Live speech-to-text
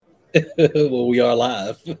Well, we are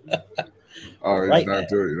live Oh, he's right now. not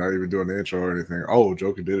doing. You're not even doing the intro or anything. Oh,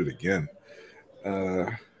 Joker did it again. Uh,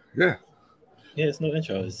 yeah, Yeah, it's no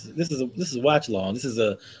intro. This is watch along. This is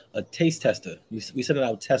a taste tester. We send it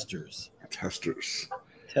out testers. testers.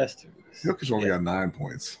 Testers. Joker's only Yeah. got 9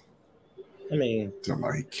 points. I mean,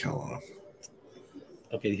 Somebody killing him.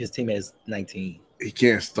 okay, his team has 19. He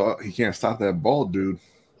can't stop. He can't stop that ball, dude.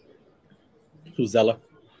 Who's Zeller?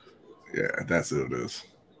 Yeah, that's it. It is.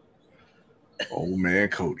 Old man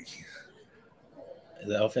Cody. Is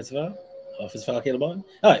that offensive foul? Offensive foul, Caleb Barton?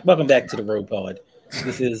 All right, welcome back to the Road Pod.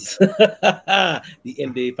 This is the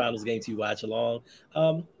NBA Finals game to watch along.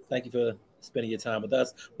 Thank you for spending your time with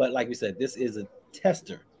us. But like we said, this is a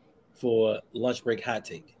tester for lunch break hot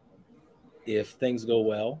take. If things go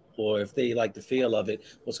well, or if they like the feel of it,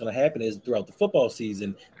 what's going to happen is throughout the football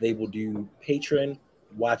season, they will do patron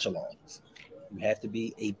watch alongs. You have to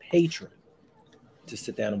be a patron to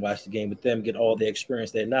sit down and watch the game with them, get all their experience,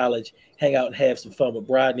 their knowledge, hang out and have some fun with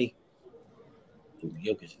Brodney. Ooh,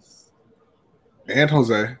 Jokic is And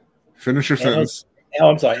Jose. Finish your and sentence.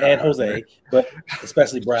 I'm sorry, and God, Jose, but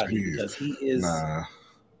especially Brodney jeez. because he is. Nah,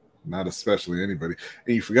 not especially anybody.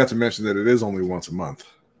 And you forgot to mention that it is only once a month.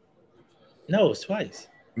 No, it's twice.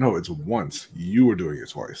 No, it's once. You were doing it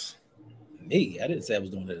twice. Me, I didn't say I was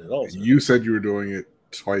doing it at all. Sir. You said you were doing it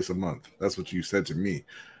twice a month. That's what you said to me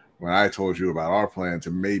when I told you about our plan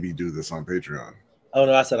to maybe do this on Patreon. Oh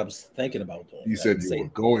no, I said I was thinking about doing it. You said you were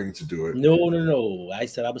going to do it. No. I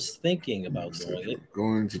said I was thinking about doing it.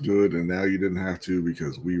 Going to do it, and now you didn't have to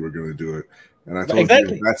because we were going to do it. And I told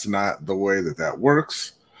you that's not the way that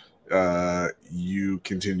works. You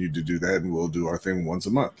continue to do that, and we'll do our thing once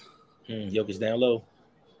a month. Jokic down low.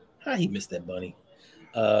 How he missed that bunny?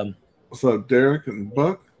 What's up, Derek and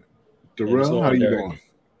Buck? Darrell, how you doing?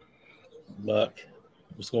 Buck,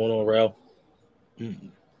 what's going on, Rel?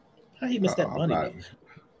 How he missed that bunny?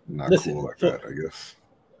 Not listen, cool like that, I guess.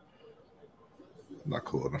 Not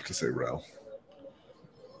cool enough to say Rel.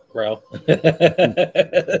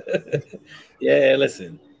 Yeah,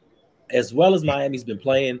 listen. As well as Miami's been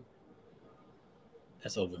playing,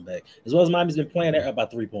 that's over and back. As well as Miami's been playing, they're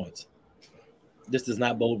about 3 points. This does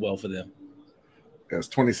not bode well for them. Yeah, it's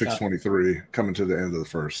 26-23 coming to the end of the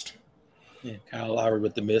first. Yeah, Kyle Lowry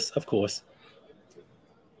with the miss, of course.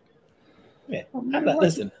 Yeah, I'm not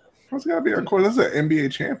listen. What's got to be our core? That's an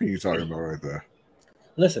NBA champion you're talking about right there.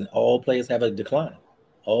 Listen, all players have a decline.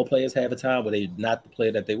 All players have a time where they're not the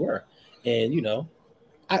player that they were. And, you know,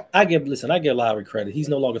 I give Lowry credit. He's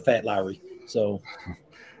no longer Fat Lowry. So,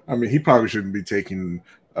 I mean, he probably shouldn't be taking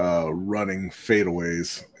running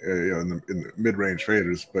fadeaways in the mid-range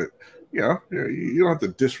faders, but you don't have to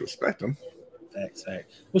disrespect him. Facts.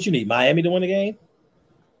 What you need, Miami to win the game?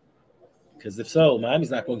 Because if so, Miami's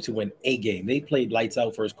not going to win a game. They played lights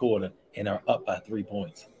out first quarter and are up by 3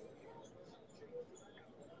 points.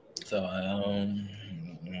 So, and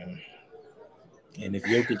if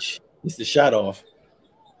Jokic gets the shot off,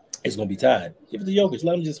 it's going to be tied. Give it to Jokic.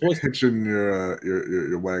 Let him just hoist it. Hitching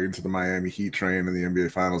your wagon to the Miami Heat train in the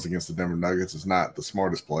NBA Finals against the Denver Nuggets is not the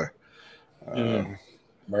smartest play.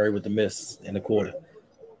 Murray with the miss in the quarter.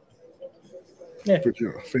 Yeah. But,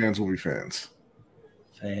 fans will be fans.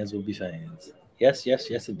 Fans will be fans. Yes,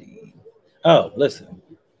 indeed. Oh, listen.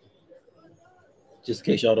 Just in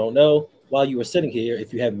case y'all don't know, while you were sitting here,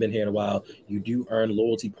 if you haven't been here in a while, you do earn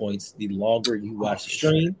loyalty points the longer you watch the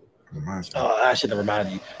stream. Oh, I should have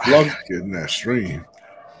reminded you. Getting that stream.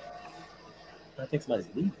 I think somebody's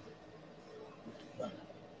leaving.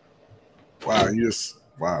 Wow,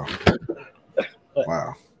 wow.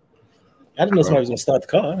 Wow. I didn't know somebody was going to start the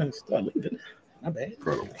car and start leaving. Not bad.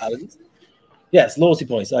 Apologies. Yes, loyalty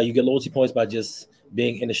points. You get loyalty points by just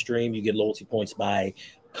being in the stream. You get loyalty points by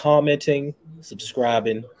commenting,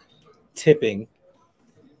 subscribing, tipping,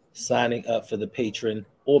 signing up for the patron,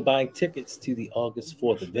 or buying tickets to the August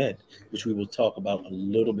 4th event, which we will talk about a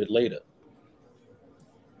little bit later.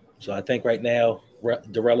 So I think right now,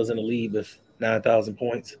 Darrell is in the lead with 9,000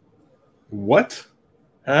 points. What?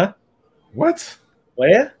 Huh? What?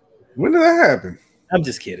 Where? When did that happen? I'm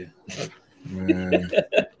just kidding. Man.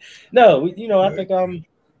 No, I think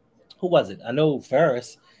who was it? I know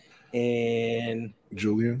Ferris and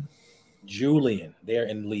Julian. They're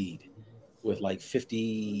in lead with like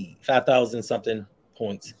 55,000 something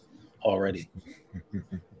points already.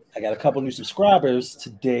 I got a couple new subscribers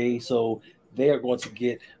today, so they are going to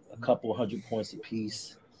get a couple 100 points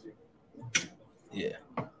apiece. Yeah.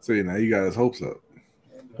 So now you got his hopes up.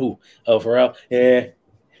 Who? Oh, Pharrell? Yeah.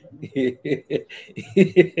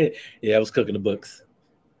 Yeah, I was cooking the books.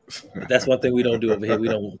 But that's one thing we don't do over here.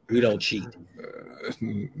 We don't cheat.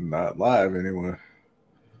 Not live anyway.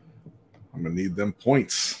 I'm gonna need them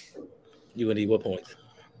points. You gonna need what points?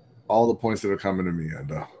 All the points that are coming to me, I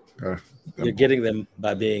know. You're getting them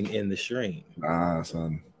by being in the stream. Nah,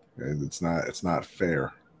 son, it's not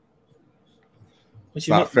fair. It's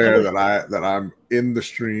not fair that I'm in the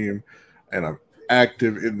stream and I'm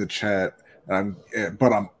active in the chat,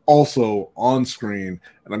 but I'm also on screen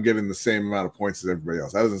and I'm getting the same amount of points as everybody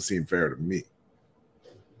else. That doesn't seem fair to me.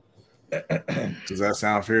 Does that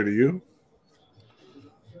sound fair to you?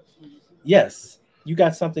 Yes, you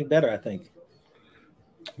got something better, I think.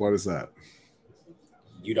 What is that?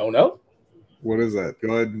 You don't know? What is that?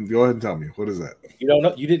 Go ahead and tell me. What is that? You don't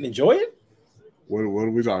know? You didn't enjoy it? What are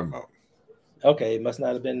we talking about? Okay, it must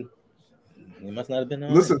not have been.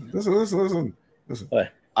 Listen.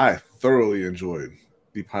 What? I thoroughly enjoyed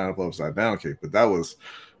the pineapple upside down cake, but that was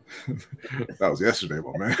yesterday,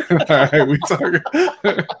 my man. All right, we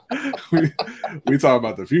talk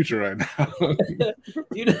about the future right now.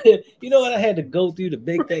 you know what I had to go through to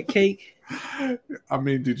bake that cake? I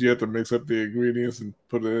mean, did you have to mix up the ingredients and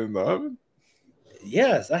put it in the oven?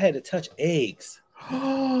 Yes, I had to touch eggs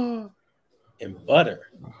and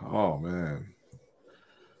butter. Oh man.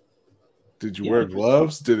 Did you wear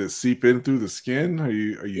gloves? Did it seep in through the skin? Are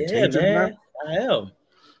you tainted, man? I am.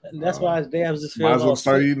 And that's why today I was just feeling. Might as well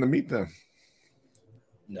start eating the meat then.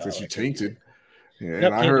 No, since you tainted. Yeah, nope,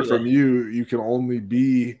 and I heard from you can only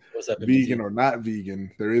be vegan or not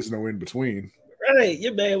vegan. There is no in between. Right.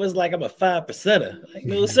 Your man was like, I'm a 5%er. Like,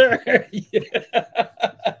 no, sir.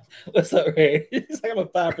 What's up, Ray? He's like, I'm a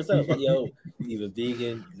 5%. I was like, yo, either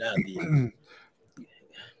vegan, not vegan.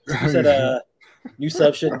 You said new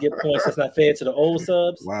subs shouldn't get points. That's not fair to the old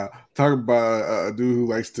subs. Wow. Talk about a dude who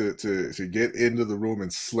likes to get into the room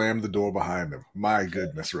and slam the door behind him. My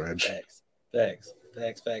goodness, Reg. Facts.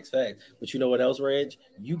 But you know what else, Reg?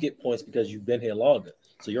 You get points because you've been here longer.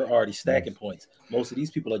 So you're already stacking points. Most of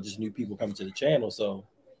these people are just new people coming to the channel. So,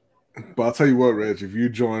 but I'll tell you what, Reg, if you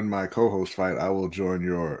join my co-host fight, I will join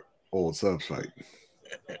your old subs fight.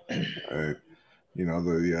 Right. You know,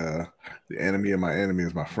 the enemy of my enemy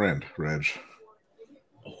is my friend, Reg.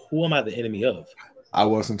 Who am I the enemy of? I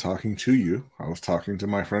wasn't talking to you. I was talking to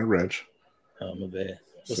my friend Reg. Oh, my bad.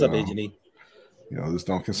 What's up, Agent E? You know, this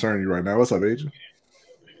don't concern you right now. What's up, Agent?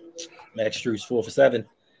 Max Struz 4 for 7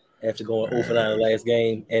 after going 0 for 9 the last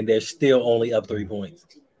game, and they're still only up 3 points.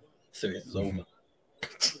 Series is over.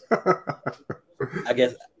 I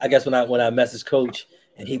guess when I messaged Coach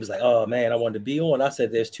and he was like, "Oh man, I wanted to be on," I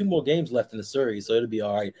said, "There's 2 more games left in the series, so it'll be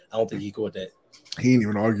all right." I don't think he caught that. He didn't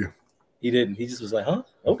even argue. He didn't. He just was like, "Huh?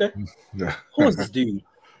 Okay." Yeah. Who is this dude?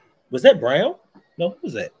 Was that Brown? No, who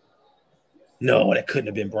was that? No, that couldn't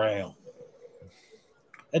have been Brown.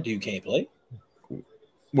 That dude can't play.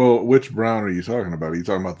 Well, which Brown are you talking about? Are you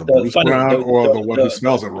talking about the Bruce Brown or the one who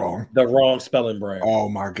spells it wrong? The wrong spelling Brown. Oh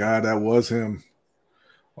my God, that was him.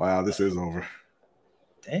 Wow, this is over.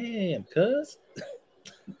 Damn, cuz.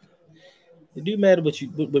 It do matter what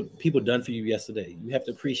people done for you yesterday. You have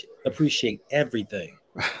to appreciate everything.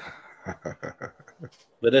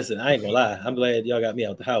 But listen, I ain't gonna lie. I'm glad y'all got me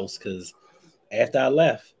out the house because after I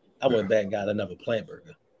left, I went back and got another plant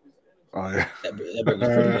burger. Oh yeah, that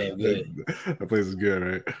burger's pretty damn good. That place is good,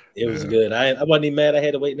 right? It was good. I wasn't even mad. I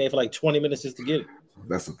had to wait in there for like 20 minutes just to get it.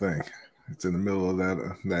 That's the thing. It's in the middle of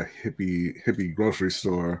that hippie grocery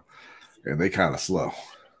store, and they kind of slow.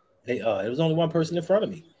 It was only one person in front of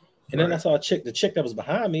me, and then I saw the chick that was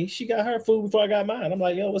behind me. She got her food before I got mine. I'm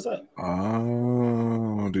like, yo, what's up?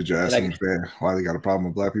 Oh, did you ask them why they got a problem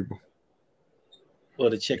with black people? Well,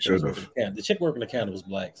 the chick working the counter was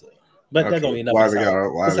black, so. But that don't mean nothing. Why they got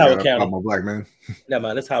a problem with black men? Never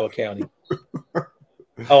mind. It's Howard County.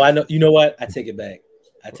 Oh, I know. You know what? I take it back.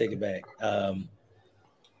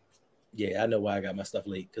 Yeah, I know why I got my stuff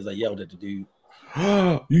late because I yelled at the dude.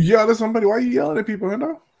 You yelled at somebody? Why are you yelling at people,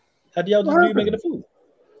 Hendo? I yelled at the dude making the food.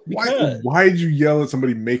 Why did you yell at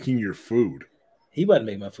somebody making your food? He wasn't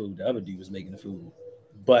making my food. The other dude was making the food.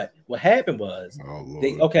 But what happened was,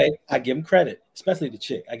 I give him credit, especially the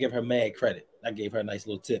chick. I give her mad credit. I gave her a nice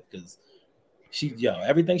little tip because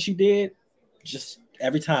everything she did, just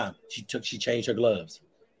every time she changed her gloves.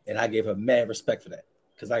 And I gave her mad respect for that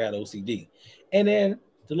because I got OCD. And then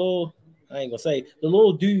the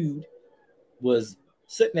little dude was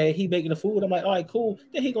sitting there, he making the food. I'm like, all right, cool.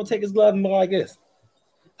 Then he gonna take his glove and go like this.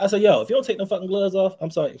 I said, yo, if you don't take them fucking gloves off,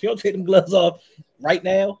 I'm sorry, if you don't take them gloves off right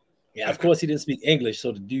now, yeah, of course he didn't speak English,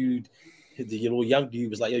 so the little young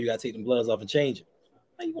dude was like, yo, you gotta take them gloves off and change it.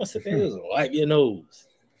 Like, you want to sit there and wipe your nose?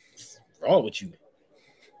 What's wrong with you?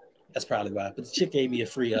 That's probably why. But the chick gave me a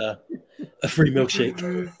free milkshake. A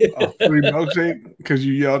free milkshake because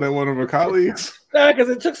you yelled at one of her colleagues? Nah, because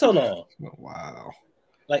it took so long. Oh, wow.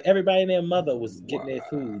 Like everybody and their mother was getting their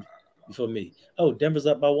food before me. Oh, Denver's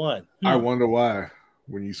up by 1. I wonder why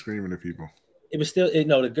when you screaming at people. It was still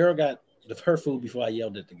no. The girl got her food before I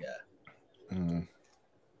yelled at the guy.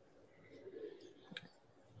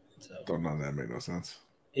 So Don't know that make no sense.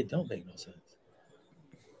 it don't make no sense.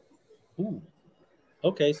 Ooh.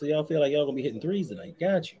 Okay, so y'all feel like y'all gonna be hitting threes tonight.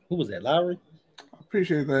 Got you. Who was that? Lowry? I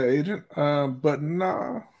appreciate that, agent. But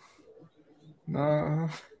nah, not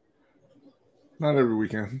every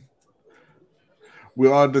weekend. We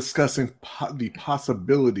are discussing the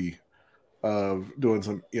possibility of doing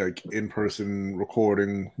some like in-person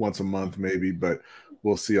recording once a month, maybe, but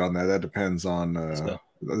we'll see on that. That depends on.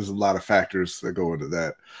 There's a lot of factors that go into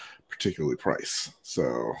that, particularly price.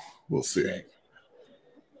 So we'll see.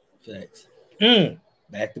 Facts.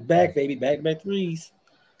 Back to back, baby. Back to back threes.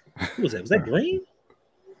 Who was that? Was that Green?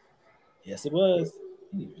 Yes, it was.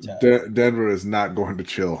 Denver is not going to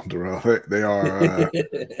chill, Darrell. They are.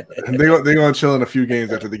 They're going to chill in a few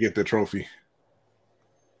games after they get their trophy.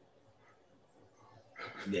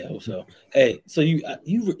 Yeah. So, hey, so you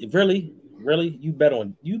really you bet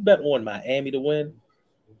on Miami to win.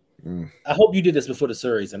 I hope you did this before the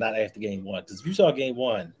series and not after game 1. Because if you saw game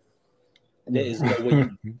 1, there is no way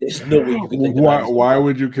there's no way you can think why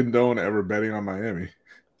would you condone ever betting on Miami?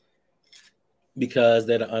 Because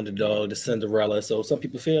they're the underdog, the Cinderella. So some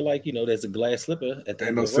people feel like there's a glass slipper at the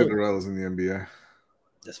end no of the road. Cinderellas in the NBA.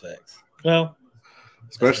 That's facts. Well,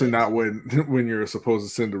 especially not when your supposed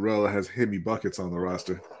Cinderella has Hibby buckets on the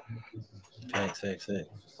roster. Facts.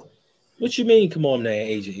 What you mean? Come on, man,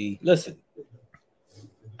 Agent E. Listen,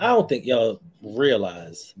 I don't think y'all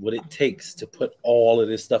realize what it takes to put all of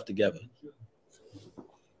this stuff together.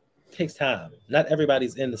 It takes time. Not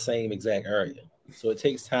everybody's in the same exact area. So it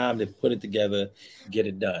takes time to put it together, get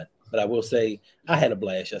it done. But I will say, I had a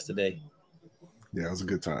blast yesterday. Yeah, it was a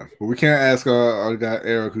good time. But we can't ask our guy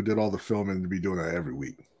Eric, who did all the filming, to be doing that every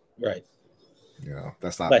week. Right.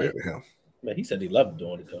 That's not fair to him. Man, he said he loved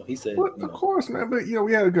doing it, though. He said, of course, man. But,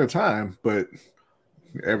 we had a good time. But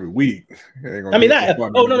every week, no. That's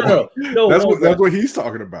what he's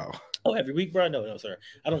talking about. Oh, every week, bro? No, sir.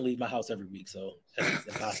 I don't leave my house every week, so that's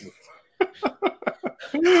impossible.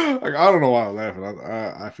 Like, I don't know why I'm laughing.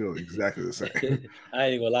 I feel exactly the same. I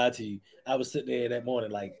ain't gonna lie to you. I was sitting there that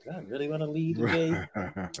morning like, do I really want to leave today?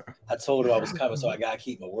 I told her I was coming, so I gotta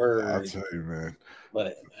keep my word. I'll tell you, man.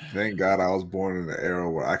 But thank God I was born in an era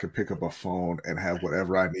where I could pick up a phone and have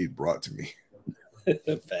whatever I need brought to me.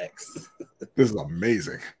 Facts. This is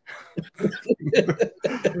amazing.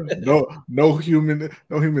 no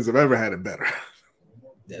humans have ever had it better.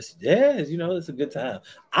 It's a good time.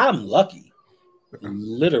 I'm lucky.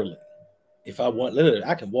 Literally, if I want,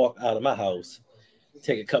 I can walk out of my house,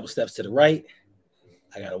 take a couple steps to the right.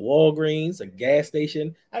 I got a Walgreens, a gas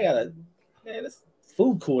station. I got this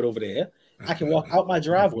food court over there. I can walk out my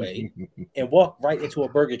driveway and walk right into a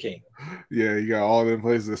Burger King. Yeah, you got all them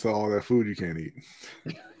places that sell all that food you can't eat.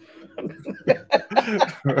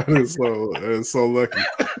 It's so lucky.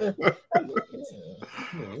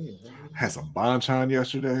 Had some banchan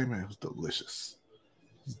yesterday, man. It was delicious.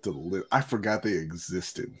 I forgot they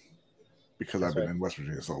existed because I've been in West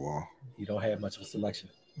Virginia so long. You don't have much of a selection.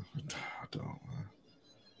 I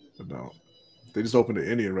don't. They just opened an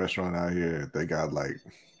Indian restaurant out here. They got like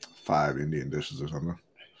 5 Indian dishes or something.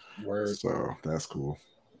 Word. So that's cool,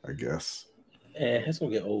 I guess. And it's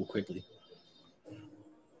gonna get old quickly.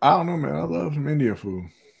 I don't know, man. I love some Indian food.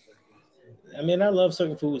 I mean, I love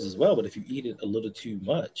certain foods as well, but if you eat it a little too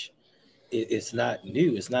much, it's not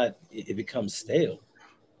new. It becomes stale.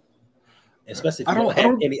 Especially if you don't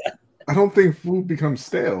have any. I don't think food becomes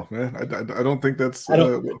stale, man. I don't think that's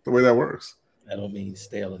the way that works. I don't mean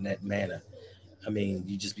stale in that manner. I mean,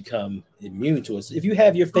 you just become immune to it. So if you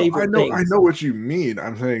have your favorite things. I know what you mean.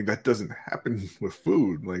 I'm saying that doesn't happen with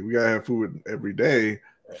food. Like, we gotta have food every day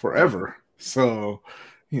forever. So,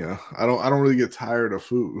 I don't really get tired of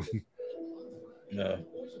food. No,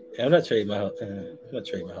 I'm not trading my house.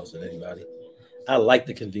 With anybody. I like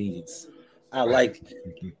the convenience. I like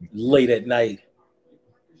late at night,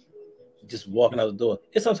 just walking out the door.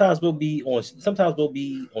 And sometimes we'll be on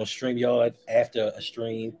StreamYard after a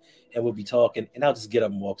stream, and we'll be talking, and I'll just get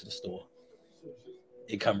up and walk to the store.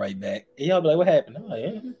 And come right back, and y'all be like, "What happened?" Oh,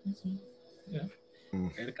 yeah.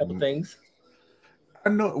 Had a couple things. I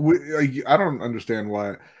know. I don't understand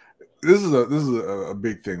why. This is a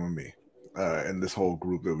big thing with me, and this whole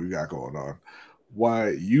group that we got going on. Why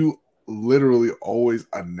you literally always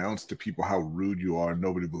announce to people how rude you are, and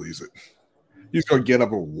nobody believes it. You just gonna get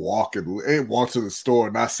up and walk to the store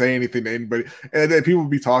and not say anything to anybody, and then people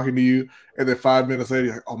be talking to you, and then 5 minutes later,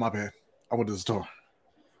 you're like, "Oh, my bad, I went to the store."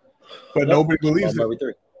 But Nope. nobody Jamal believes it. Murray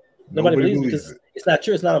 3. Nobody Nobody believes it believes because it. it's not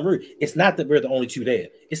true. It's not unruly. It's not that we're the only two there.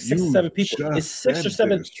 It's 6 or You 7 people. It's just 6 or said that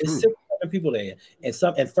 7. it's It's true. 6 or 7 people there. And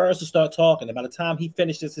Ferris will start talking. And by the time he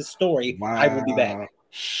finishes his story, I will be back. Wow.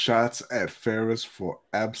 Shots at Ferris for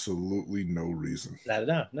absolutely no reason. Not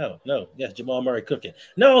at all. No. Yes, Jamal Murray cooking.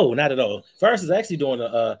 No, not at all. Ferris is actually doing is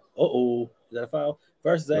that a foul?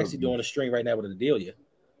 Ferris is actually doing a string right now with Adelia.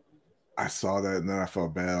 I saw that and then I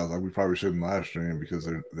felt bad. I was like, we probably shouldn't live stream because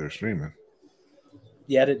they're streaming.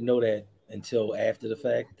 Yeah, I didn't know that until after the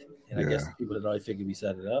fact. And I guess Yeah. the people had already figured we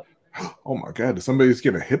set it up. Oh my god, did somebody just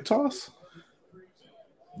get a hip toss?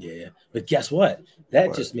 Yeah, but guess what? That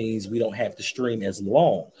What? just means we don't have to stream as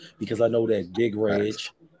long because I know that Big Reg, Nice.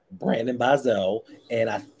 Brandon Bazell, and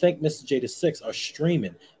I think Mr. J the 6 are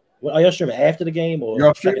streaming. Well, are y'all streaming after the game or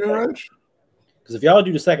Y'all second streaming, half? Reg? Because if y'all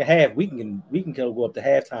do the second half, we can go up to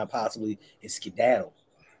halftime possibly and skedaddle.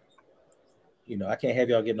 You know, I can't have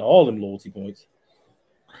y'all getting all them loyalty points.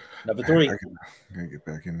 Number 3. I gotta get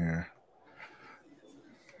back in there.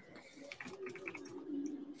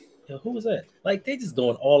 Yo, who was that? Like they just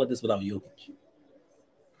doing all of this without Jokic.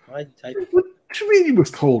 Why you typing? What you mean you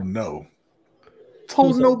was told no?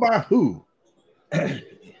 Told no by who?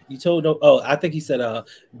 You told no. Oh, I think he said.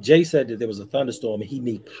 Jay said that there was a thunderstorm and he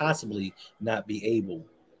may possibly not be able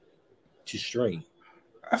to stream.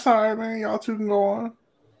 That's all right, man. Y'all two can go on.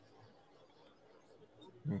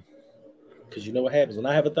 Because you know what happens when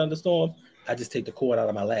I have a thunderstorm, I just take the cord out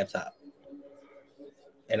of my laptop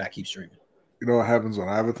and I keep streaming. You know what happens when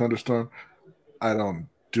I have a thunderstorm? I don't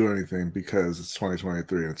do anything because it's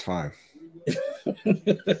 2023 and it's fine.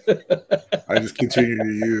 I just continue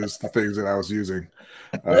to use the things that I was using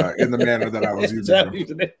in the manner that I was using them.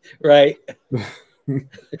 Right.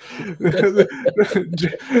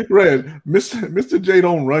 Red, Mr. J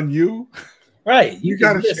don't run you. Right. You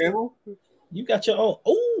got a channel? You got your own.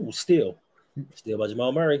 Oh, still by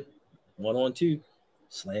Jamal Murray. 1-on-2.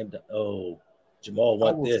 Slammed. Oh, Jamal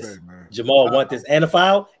want this. Say, Jamal want this. And a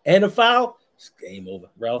foul. It's game over,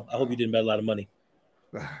 bro. I hope you didn't bet a lot of money.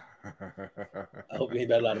 I hope you ain't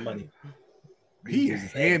bet a lot of money. He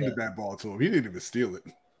handed that ball to him. He didn't even steal it.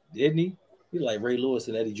 Didn't he? He like Ray Lewis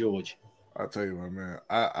and Eddie George. I'll tell you what, man.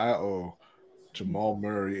 I owe Jamal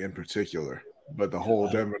Murray in particular, but the whole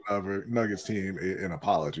Denver Nuggets team an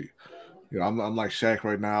apology. You know, I'm like Shaq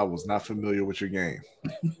right now. I was not familiar with your game,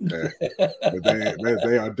 okay? But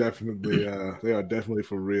they are definitely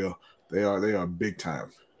for real. They are big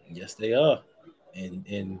time. Yes, they are.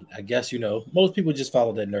 And I guess, you know, most people just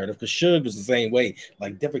follow that narrative because Suge was the same way.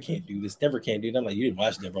 Like, Denver can't do this. Denver can't do that. I'm like, you didn't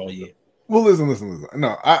watch Denver all year. Well, listen.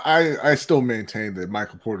 No, I still maintain that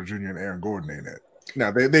Michael Porter Jr. and Aaron Gordon ain't it.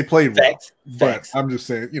 Now, they played well. But I'm just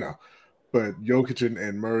saying, you know, but Jokic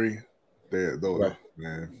and Murray, they're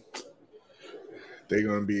man, they're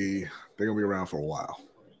gonna be around for a while.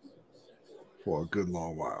 For a good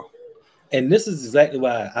long while. And this is exactly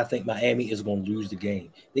why I think Miami is going to lose the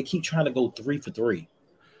game. They keep trying to go 3 for 3.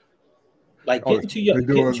 Like, they're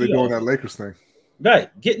doing that Lakers thing. Right.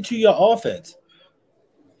 Get into your offense.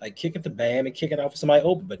 Like, kick it to Bam and kick it off for somebody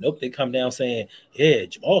open. But nope, they come down saying, yeah,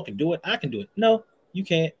 Jamal can do it. I can do it. No, you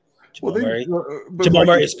can't. Jamal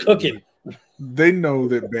Murray is cooking. They know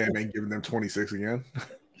that Bam ain't giving them 26 again.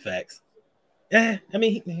 Facts. Yeah, I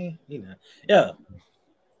mean, you know. Yeah.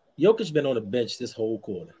 Jokic been on the bench this whole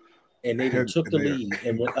quarter. And they took the lead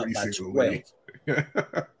and went up by 12.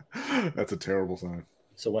 That's a terrible sign.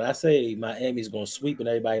 So when I say Miami's going to sweep and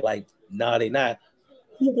everybody like, nah, they not,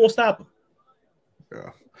 who going to stop them? Yeah.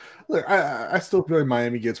 Look, I still feel like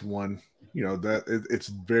Miami gets one. You know, that it's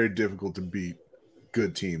very difficult to beat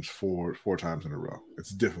good teams four times in a row. It's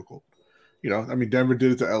difficult. You know, I mean, Denver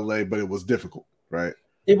did it to LA, but it was difficult, right?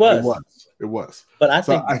 It was. But I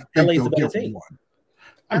think LA's a better team. One.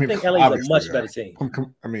 I think LA's a much better team.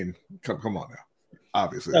 Come on now.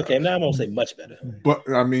 Obviously. Okay, now I'm going to say much better. But,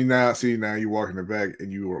 I mean, now you walk in the back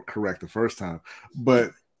and you were correct the first time.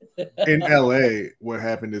 But in LA, what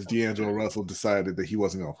happened is D'Angelo Russell decided that he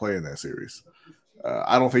wasn't going to play in that series.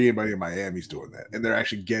 I don't think anybody in Miami's doing that. And they're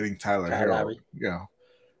actually getting Tyler Herro. You know.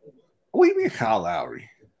 What do you mean Kyle Lowry?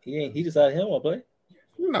 He decided he don't want to play.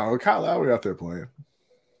 No, Kyle Lowry out there playing.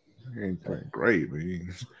 He ain't playing great, but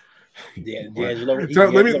D'Angelo. Let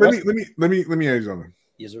me ask you something.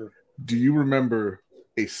 Yes, sir. Do you remember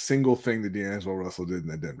a single thing that D'Angelo Russell did in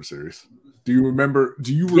that Denver series? Do you remember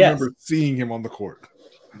seeing him on the court?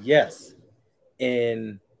 Yes.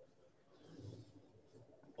 And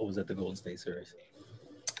what was that, the Golden State series?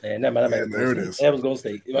 And that might have And been there it Golden is. State. That was Golden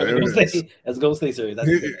State. It might There be it Golden is. State. That's Golden State series. That's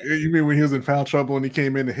You mean when he was in foul trouble and he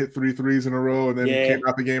came in and hit 3 threes in a row and then came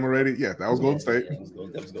out the game already? Yeah, that was Golden State. Yeah,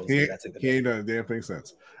 that was Golden State. I take that He ain't done a damn thing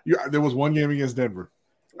since. There was one game against Denver.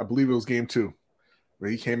 I believe it was game 2, where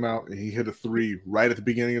he came out and he hit a 3 right at the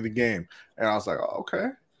beginning of the game. And I was like, oh,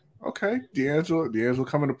 okay. D'Angelo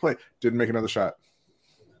coming to play. Didn't make another shot.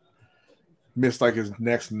 Missed like his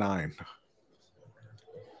next 9.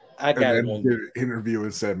 I got and it then on did an interview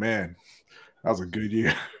and said, man, that was a good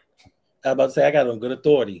year. I was about to say, I got it on good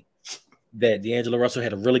authority that D'Angelo Russell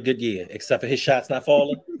had a really good year, except for his shots not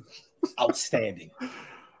falling. Outstanding.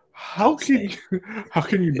 How can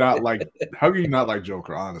you not like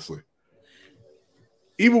Joker, honestly?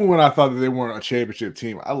 Even when I thought that they weren't a championship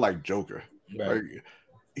team, I like Joker. Right. Like,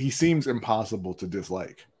 he seems impossible to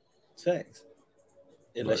dislike. Facts.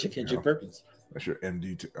 Unless you're Kendrick Perkins. That's your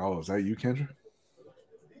MDT. Oh, is that you, Kendrick?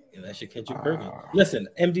 Unless you're Kendrick Perkins. Listen,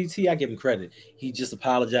 MDT, I give him credit. He just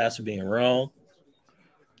apologized for being wrong.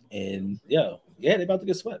 And they're about to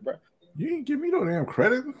get swept, bro. You didn't give me no damn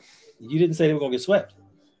credit. You didn't say they were gonna get swept.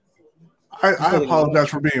 I apologize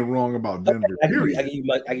for being wrong about Denver. I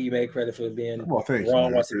give you mad credit for being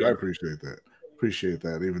wrong once again. I appreciate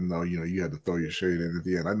that. Even though you had to throw your shade in at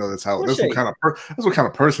the end. I know that's what kind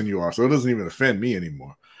of person you are. So it doesn't even offend me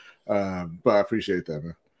anymore. But I appreciate that,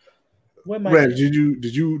 man. Red, did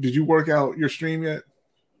you work out your stream yet?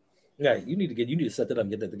 Yeah, you need to set that up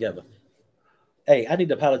and get that together. Hey, I need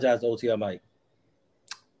to apologize to OTR Mike.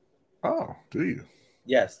 Oh, do you?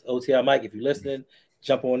 Yes, OTR Mike, if you're listening,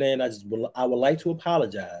 jump on in. I would like to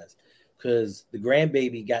apologize because the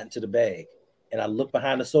grandbaby got into the bag and I looked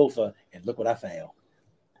behind the sofa and look what I found.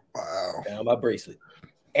 Wow. Found my bracelet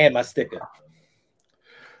and my sticker.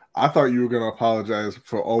 I thought you were going to apologize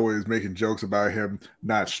for always making jokes about him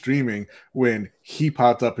not streaming when he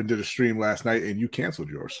popped up and did a stream last night and you canceled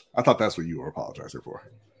yours. I thought that's what you were apologizing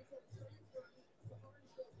for.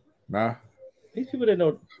 Nah. These people didn't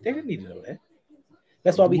know. They didn't need to know that.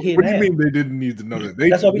 That's why we here now. What do you mean they didn't need to know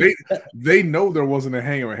that? They know there wasn't a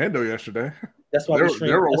hanging with Hendo yesterday. That's why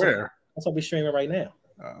they're aware. That's why we're streaming right now.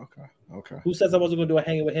 Okay. Who says I wasn't going to do a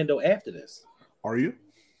hanging with Hendo after this? Are you?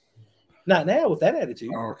 Not now with that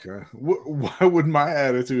attitude. Okay. Why would my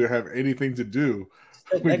attitude have anything to do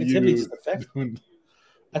with negativity? Just affects me.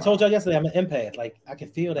 I told y'all yesterday I'm an empath. Like I can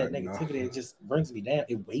feel that negativity. It just brings me down.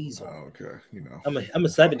 It weighs on me. Okay. I'm a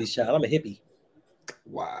 70s child. I'm a hippie.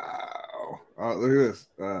 Wow. Look at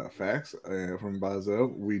this. Facts from Bazel.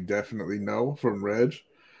 We definitely know from Reg.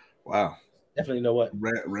 Wow. Definitely know what.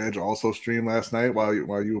 Reg also streamed last night while you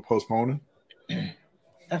were postponing.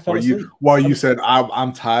 I fell asleep. While you said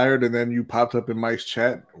I'm tired, and then you popped up in Mike's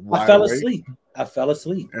chat. I fell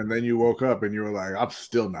asleep. And then you woke up and you were like, I'm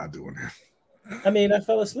still not doing it. I mean, I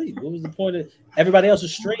fell asleep. What was the point of everybody else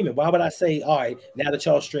was streaming? Why would I say, all right, now that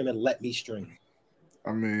y'all streaming, let me stream?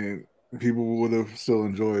 I mean, people would have still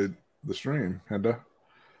enjoyed the stream, Henda.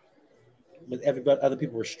 But other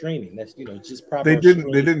people were streaming. That's just proper. They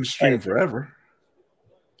didn't stream forever.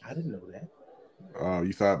 I didn't know that. Oh,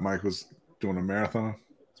 you thought Mike was doing a marathon?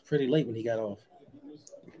 It's pretty late when he got off.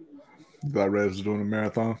 You thought Reg was doing a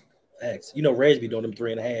marathon? X. Reg be doing them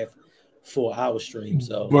 3.5, 4 hour streams.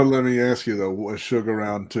 So, but let me ask you though, was Sugar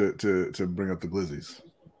around to bring up the glizzies?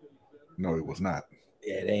 No, it was not.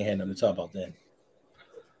 Yeah, they ain't had nothing to talk about then.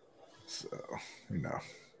 So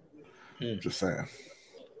just saying.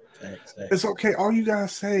 Thanks. It's okay. All you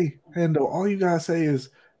guys say, Hendo, is,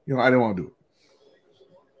 I didn't want to do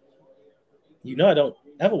it. I don't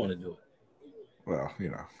ever want to do it. Well,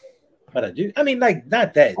 But I do. I mean, like,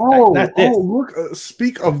 not that. Oh, not this. Look!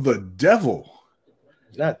 Speak of the devil.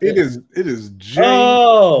 Not this. It is J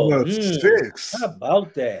 6. How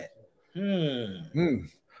about that?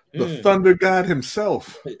 The Thunder God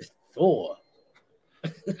himself. Thor.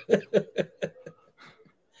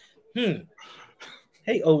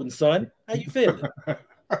 Hey, Odin's son, how you feeling?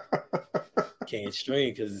 Can't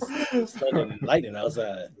stream because it's thunder and lightning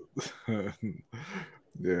outside.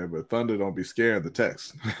 Yeah, but Thunder don't be scared of the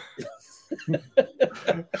text.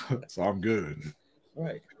 So I'm good.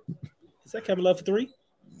 Right. Is that Kevin Love for 3?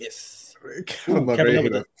 Yes. Kevin Love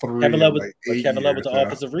with the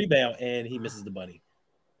offensive rebound, and he misses the bunny.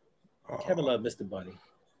 Kevin Love missed the bunny.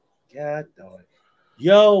 God darn it.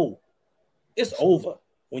 Yo, it's over.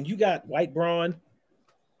 When you got White Braun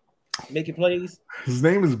making plays. His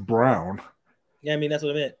name is Brown. Yeah, I mean, that's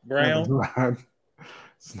what I meant. Brown.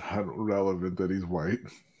 It's not relevant that he's white.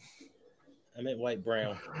 I meant White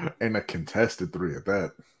Brown. And a contested 3 at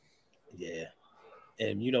that. Yeah.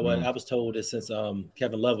 And you know what? I was told that since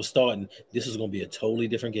Kevin Love was starting, this was going to be a totally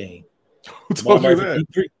different game. Who told you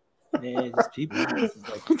that? Man, just people. Like,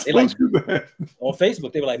 they Don't like do that. on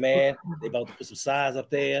Facebook. They were like, man, they about to put some size up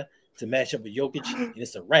there to match up with Jokic, and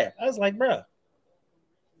it's a wrap. I was like, bro,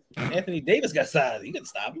 Anthony Davis got size. You couldn't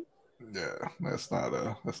stop him. Yeah, that's not a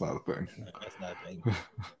thing. That's not a thing.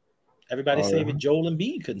 Everybody saving Joel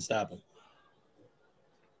Embiid couldn't stop him.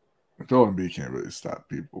 Joel Embiid can't really stop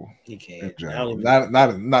people. He can't. In general.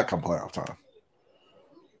 Not come playoff time.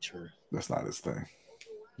 True. That's not his thing.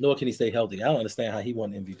 Nor can he stay healthy. I don't understand how he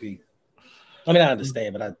won MVP. I mean, I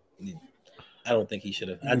understand, but I don't think he should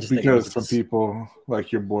have. I just because think some people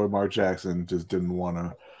like your boy Mark Jackson just didn't want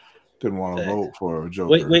to vote for Joker.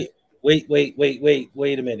 Wait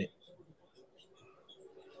a minute.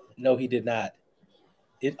 No, he did not.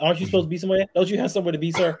 Aren't you supposed to be somewhere? Don't you have somewhere to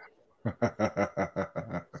be, sir?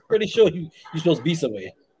 Pretty sure you're supposed to be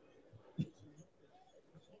somewhere.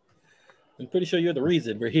 I'm pretty sure you're the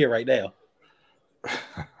reason we're here right now.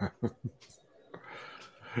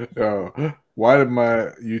 Why did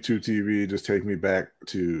my YouTube TV just take me back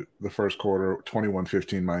to the first quarter,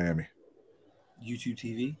 21-15 Miami? YouTube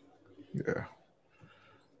TV? Yeah.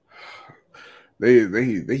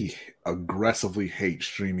 They aggressively hate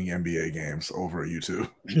streaming NBA games over YouTube.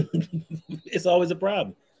 It's always a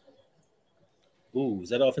problem. Ooh, is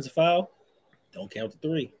that offensive foul? Don't count the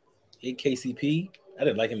 3. Hey, KCP. I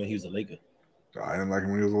didn't like him when he was a Laker. I didn't like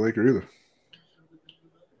him when he was a Laker either.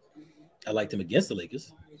 I liked him against the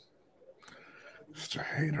Lakers. Such a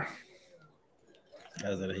hater.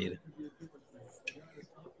 How's that a hater?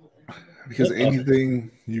 Because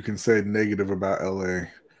anything you can say negative about LA,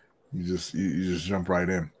 you just jump right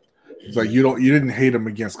in. It's like you didn't hate him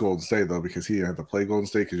against Golden State though, because he had to play Golden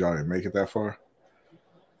State because y'all didn't make it that far.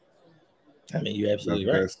 I mean, you're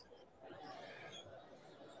absolutely right.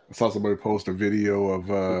 I saw somebody post a video of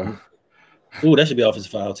ooh, that should be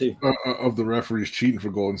offensive foul too. Of the referees cheating for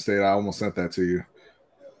Golden State. I almost sent that to you.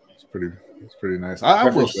 It's pretty nice. I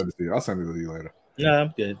will send it to you. I'll send it to you later. No,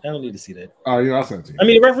 I'm good. I don't need to see that. Oh, yeah, I'll send it to you. I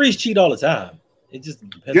mean, the referees cheat all the time. It just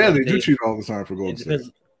depends. Yeah, they do cheat all the time for Golden State.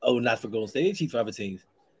 Oh, not for Golden State. They cheat for other teams.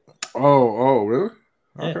 Oh, really?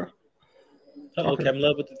 Okay. Yeah. Okay. Kevin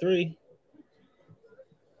Love with the 3.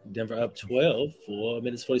 Denver up 12, 4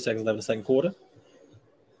 minutes, 40 seconds left in the second quarter.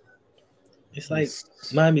 It's like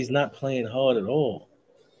Miami's not playing hard at all.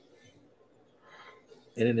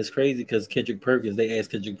 And then it's crazy because they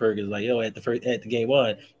asked Kendrick Perkins, like, yo, at the game 1,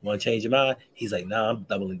 you want to change your mind? He's like, nah, I'm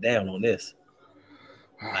doubling down on this.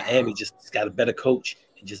 Miami just got a better coach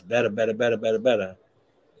and just better.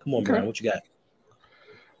 Come on, Brian, what you got?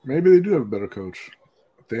 Maybe they do have a better coach.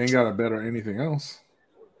 They ain't got a better anything else.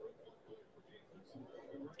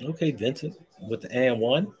 Okay, Vincent with the and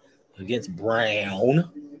 1 against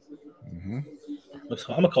Brown. Mm-hmm.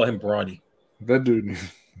 I'm gonna call him Bronny. That dude,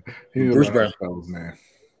 Bruce Brown. His name.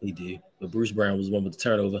 He did, but Bruce Brown was the one with the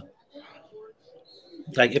turnover.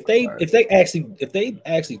 Like if they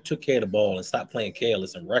actually took care of the ball and stopped playing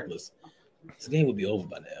careless and reckless, this game would be over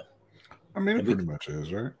by now. I mean, it pretty much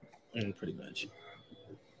is, right? Pretty much.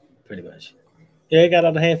 Yeah, it got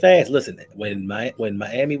out of hand fast. Listen, when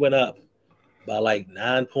Miami went up by like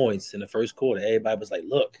 9 points in the first quarter, everybody was like,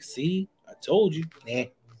 "Look, see, I told you." Nah.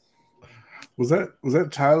 Was that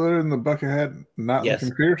Tyler in the bucket hat not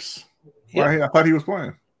looking fierce? Why? I thought he was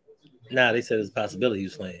playing. Nah, they said there's a possibility he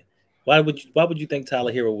was playing. Why would you think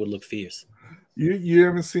Tyler Hero would look fierce? You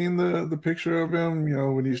haven't seen the picture of him,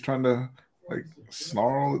 when he's trying to like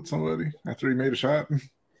snarl at somebody after he made a shot?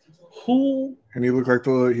 Who? And he looked like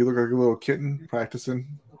a little kitten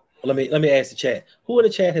practicing. Well, let me ask the chat. Who in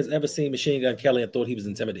the chat has ever seen Machine Gun Kelly and thought he was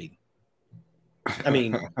intimidating? I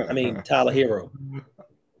mean Tyler Hero.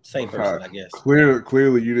 Same person, I guess.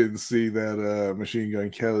 Clearly, you didn't see that Machine Gun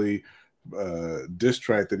Kelly diss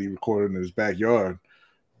track that he recorded in his backyard.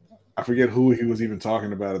 I forget who he was even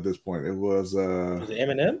talking about at this point. It was it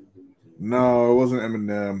Eminem? No, it wasn't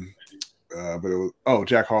Eminem. But it was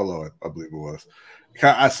Jack Harlow, I believe it was.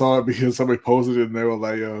 I saw it because somebody posted it and they were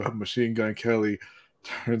like, Machine Gun Kelly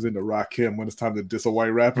turns into Rakim when it's time to diss a white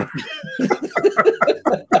rapper.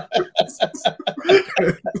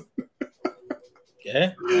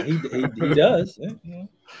 Yeah, he does. Yeah.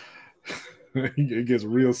 It gets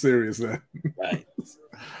real serious then. Right.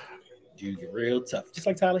 You get real tough. Just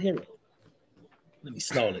like Tyler Hero. Let me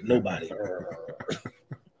snarl at nobody. Oh,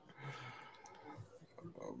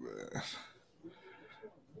 man.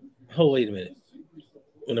 Oh, wait a minute.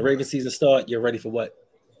 When the Ravens season start, you're ready for what?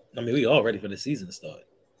 I mean, we all ready for the season to start.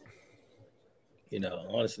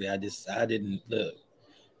 Honestly, I didn't look.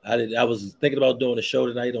 I was thinking about doing a show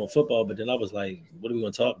tonight on football, but then I was like, what are we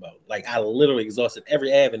going to talk about? Like, I literally exhausted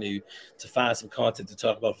every avenue to find some content to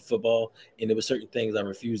talk about for football. And there were certain things I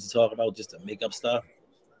refused to talk about just to make up stuff.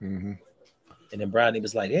 Mm-hmm. And then Brodney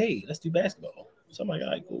was like, "Hey, let's do basketball." So I'm like, "All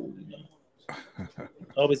right, cool."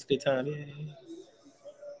 Always a good time. Yeah.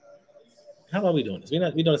 How long are we doing this? We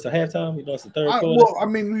doing this at halftime? We doing this the third quarter? Well, I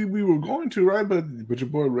mean, we were going to, right? But your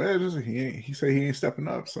boy Reg, he said he ain't stepping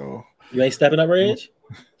up. So You ain't stepping up, Reg?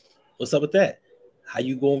 What's up with that? How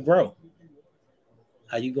you gonna grow?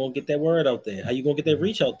 How you gonna get that word out there? How you gonna get that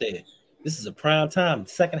reach out there? This is a prime time.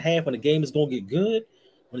 Second half when the game is gonna get good,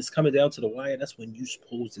 when it's coming down to the wire, that's when you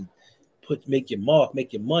supposed to make your mark,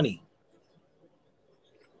 make your money.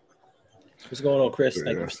 What's going on, Chris? Thank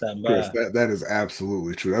you for yes, stopping Chris, by. that is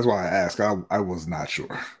absolutely true. That's why I asked. I was not sure.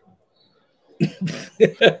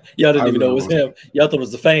 Y'all didn't I even know really it was wasn't. him. Y'all thought it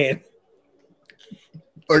was the fan.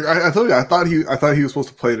 Like I told you, I thought he was supposed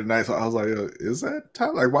to play tonight. So I was like, is that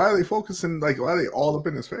Tyler? Like, why are they focusing? Like, why are they all up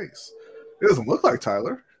in his face? It doesn't look like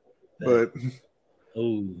Tyler, but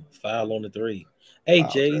Oh, foul on the three. Hey wow,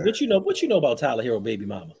 Jay, Jay. what you know? What you know about Tyler Hero baby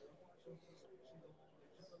mama?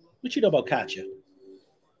 What you know about Katya?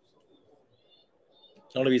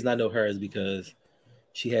 The only reason I know her is because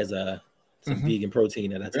she has some Mm-hmm. vegan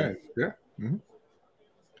protein that I Yeah, take. yeah. Mm-hmm.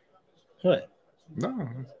 What? No,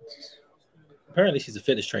 Apparently she's a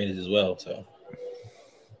fitness trainer as well. So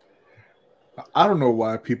I don't know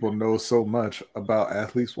why people know so much about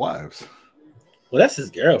athletes' wives well, that's his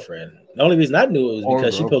girlfriend. The only reason I knew it was or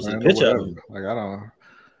because she posted a girlfriend or picture of whatever. him.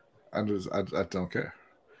 Like I don't. I don't care.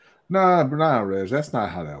 Nah, Reg. That's not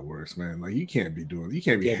how that works, man. Like you can't be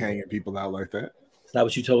Can't be. hanging people out like that. It's not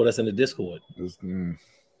what you told us in the Discord. Just,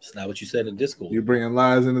 It's not what you said in the Discord. you bringing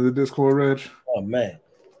lies into the Discord, Reg? Oh man,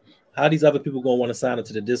 how these other people gonna want to sign up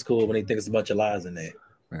to the Discord when they think it's a bunch of lies in there?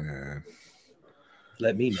 Man,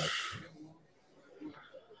 Let me know.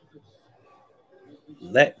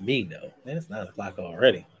 Let me know. Man, it's 9 o'clock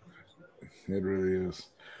already. it really is.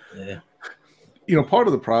 Yeah. Part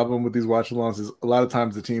of the problem with these watch-alongs is a lot of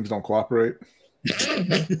times the teams don't cooperate.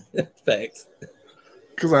 Facts.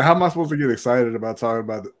 Because like, how am I supposed to get excited about talking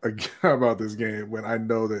about about this game when I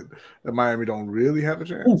know that Miami don't really have a Ooh,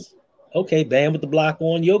 chance? okay, Bam with the block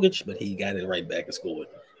on Jokic, but he got it right back and scored.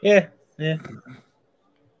 Yeah, yeah.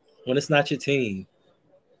 When it's not your team,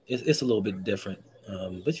 it's a little bit different.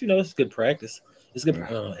 But it's good practice. It's good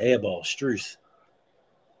air ball, Struce.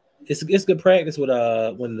 It's good practice with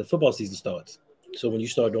when the football season starts. So when you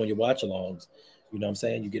start doing your watch alongs, you know what I'm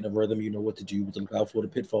saying? You get in a rhythm, you know what to do, what to look out for, the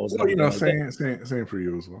pitfalls and Well, everything like that. same for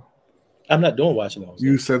you as well. I'm not doing watch alongs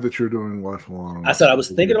You though. said that you're doing I watch-alongs. said I was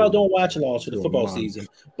thinking about doing watch alongs for the For a football month. season,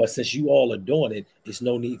 but since you all are doing it, it's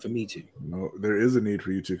no need for me to. No, there is a need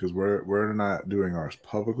for you to because we're not doing ours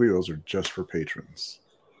publicly. Those are just for patrons.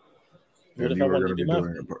 What And if I you were wanted going to to do be my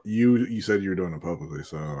doing it. You said you were doing it publicly.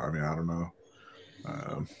 So I mean, I don't know.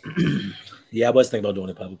 Um, Yeah, I was thinking about doing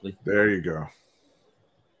it publicly. there you go.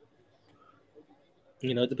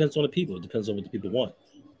 It depends on the people. It depends on what the people want.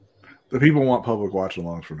 The people want public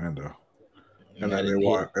watch-alongs from Hendo, and I then didn't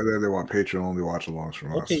hear. they want patron only watch-alongs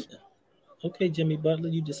from Okay, us. okay, Jimmy Butler,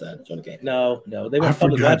 you decided to join the game. No, no, they I want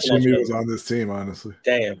public forgot watch alongs Jimmy for. was on this team. Honestly,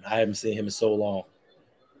 Damn, I haven't seen him in so long.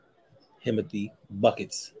 Him at the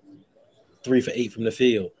buckets, 3 for 8 from the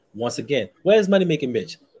field. Once again, where's Money Making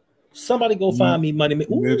Mitch? Somebody go find me Money.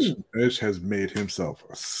 Ooh, Mitch has made himself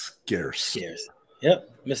scarce. scarce. Yep,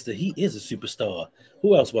 Mister. He is a superstar.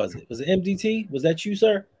 Who else was it? Was it MDT? Was that you,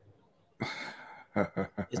 sir?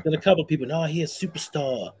 It's been a couple people. No, he a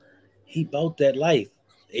superstar. He bought that life.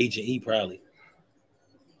 Agent E probably.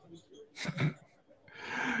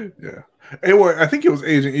 Yeah. Anyway, I think it was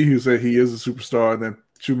Agent E who said he is a superstar, and then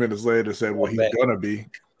 2 minutes later said, "Well, I'm he's back. gonna be."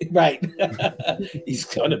 Right. He's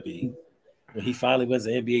gonna be. When he finally wins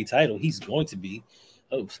the NBA title, he's going to be.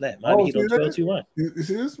 Oh, snap. Miami Oh, Heat see on that? 12-2 run. You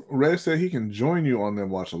see this? Red said he can join you on them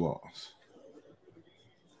watch-alongs.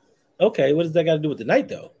 Okay, what does that got to do with tonight,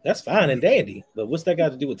 though? That's fine and dandy, but what's that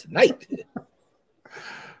got to do with tonight?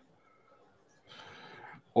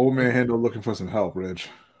 Old man Hendo looking for some help, Reg,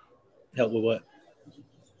 Help with what?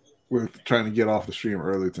 with trying to get off the stream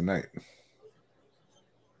early tonight.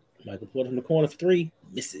 Michael Porter from the corner for 3.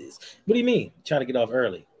 Misses. What do you mean? Trying to get off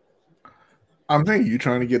early? I'm thinking you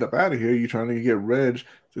trying to get up out of here. You trying to get Reg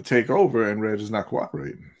to take over, and Reg is not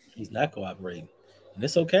cooperating. He's not cooperating. And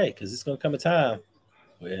it's okay, because it's going to come a time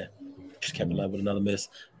where just kept alive with another miss.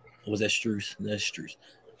 Or was that Struce? That's Struce.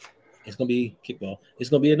 It's going to be kickball. It's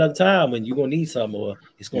going to be another time when you're going to need something or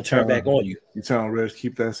it's going to turn back on you. You telling Reg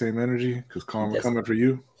keep that same energy because karma That's coming for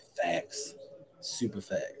you. facts. Super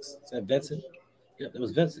facts. Is that Vincent? Yep, that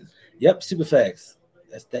was Vincent. Yep, super facts.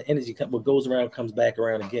 That's that energy. What goes around comes back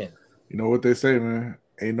around again. You know what they say, man?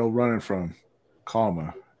 Ain't no running from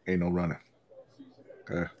karma. Ain't no running.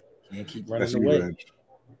 Okay, Can't keep running that's you, away. Reg.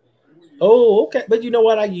 Oh, okay. But you know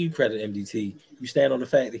what? I give you credit, MDT. You stand on the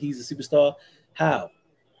fact that he's a superstar. How?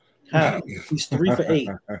 How? He's 3 for 8.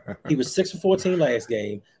 He was 6 for 14 last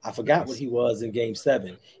game. I forgot what he was in game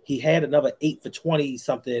 7. He had another 8 for 20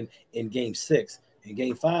 something in game 6. In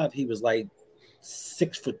game 5, he was like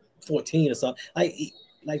 6 for 14 or something.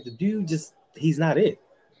 Like the dude he's not it.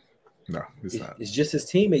 No, he's not. It's just his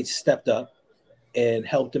teammates stepped up and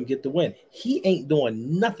helped him get the win. He ain't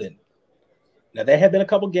doing nothing. Now, there have been a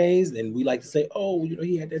couple games, and we like to say, oh,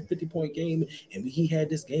 he had that 50-point game, and he had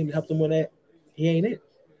this game to help him win that. He ain't it.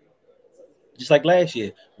 Just like last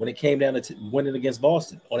year, when it came down to winning against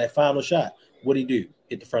Boston on that final shot, what did he do?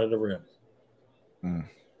 Hit the front of the rim.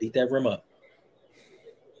 Beat that rim up.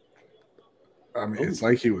 I mean, it's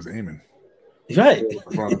like he was aiming. Right.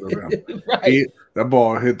 Front of the rim. Right. That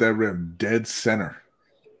ball hit that rim dead center.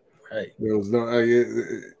 Right. There was no.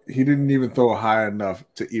 He didn't even throw high enough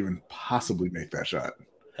to even possibly make that shot.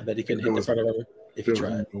 I bet he couldn't hit the front of the rim if he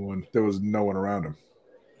tried. There was no one around him.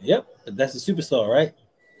 Yep, but that's a superstar, right?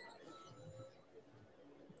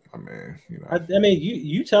 I mean, I mean,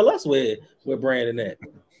 you tell us where Brandon at.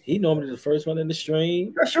 He normally the first one in the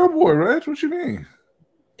stream. That's your boy, Reg. What you mean?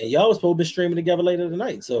 And y'all was supposed to be streaming together later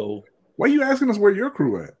tonight. So why are you asking us where your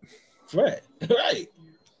crew at? Right. Right.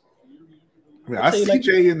 I mean, I see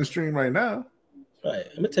Jay in the stream right now. Right.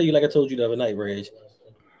 I'm gonna tell you like I told you the other night, Reg.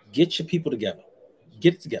 Get your people together.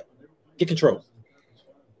 Get it together. Get control.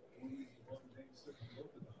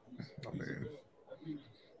 I mean,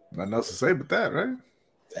 nothing else to say but that, right?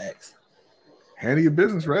 Facts. Handle your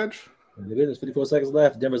business, Reg. Handle your business. 54 seconds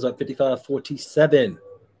left. Denver's up 55-47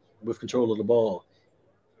 with control of the ball.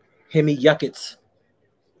 Hemi Yuckets.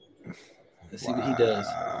 Let's see what he does.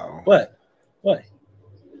 What?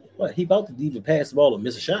 He about to even pass the ball and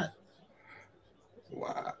miss a shot.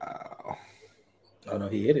 Wow. Oh, no,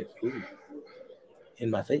 he hit it. Ooh. In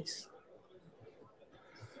my face.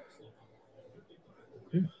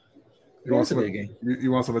 You want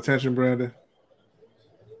some attention, Brandon?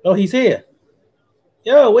 Oh, he's here.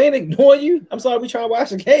 Yo, we ain't ignore you. I'm sorry, we trying to watch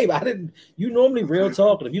the game. I didn't. You normally real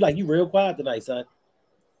talkative. You real quiet tonight, son.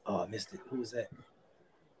 Oh, I missed it. Who was that?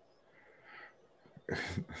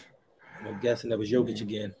 I'm guessing that was Jokic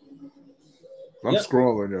again. I'm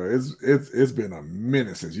scrolling, yo. It's been a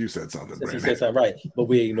minute since you said something, Brandon. He said something right, but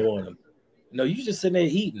we ignoring him. No, you just sitting there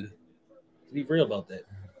eating. Be real about that.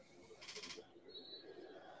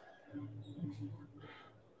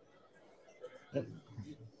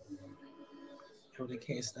 Yo, they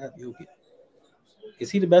can't stop Jokic.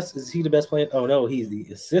 Is he the best? Is he the best player? Oh no, he's the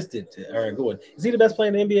assistant to Aaron Gordon. Is he the best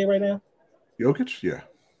player in the NBA right now? Jokic, yeah.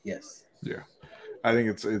 Yes. Yeah. I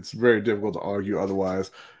think it's very difficult to argue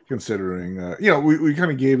otherwise, considering we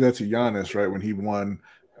kind of gave that to Giannis, right, when he won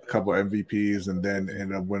a couple of MVPs and then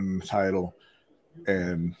ended up winning the title,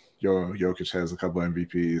 and Jokic has a couple of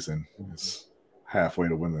MVPs and is halfway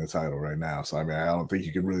to winning the title right now. So I mean, I don't think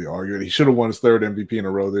you can really argue it. He should have won his 3rd MVP in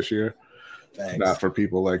a row this year. Thanks. Not for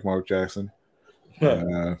people like Mark Jackson.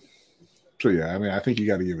 So yeah, I mean, I think you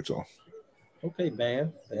got to give it to him. Okay,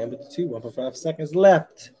 man. Bam with the 2. 1.5 seconds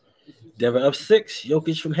left. Denver up 6.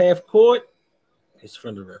 Jokic from half court. His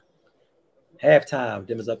friend of her. Halftime.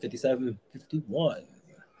 Denver's up 57-51.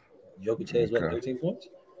 Jokic has 13 points?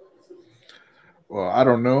 Well, I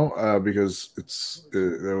don't know because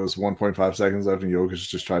there was 1.5 seconds left and Jokic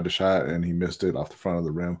just tried the shot and he missed it off the front of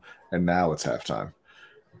the rim. And now it's halftime.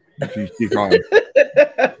 Keep going.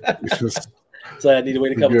 So I need to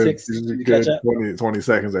wait a couple ticks to catch up. 20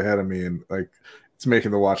 seconds ahead of me, and it's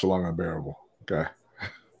making the watch along unbearable. Okay.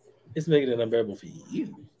 It's making it unbearable for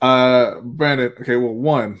you. Brandon, okay, well,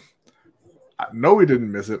 1, I know we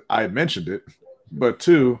didn't miss it. I mentioned it. But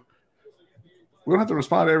 2, we don't have to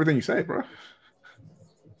respond to everything you say, bro.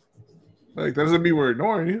 That doesn't mean we're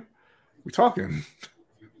ignoring you. We're talking.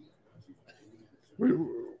 What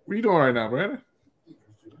are you doing right now, Brandon?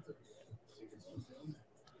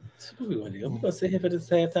 What we going to do? I'm going to sit here for this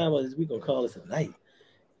halftime, or we going to call this a night?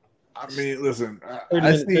 I mean, listen,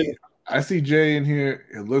 I see Jay in here.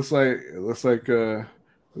 It looks like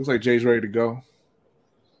Jay's ready to go.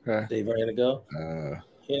 Okay. Jay ready to go?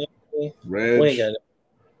 Reg. We ain't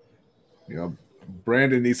got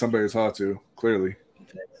Brandon needs somebody to talk to, clearly.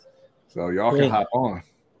 Okay. So y'all can hop on.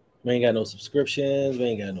 We ain't got no subscriptions. We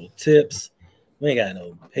ain't got no tips. We ain't got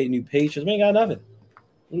no new patrons. We ain't got nothing.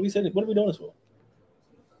 What are we doing this for?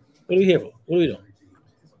 What are we here for? What are we doing?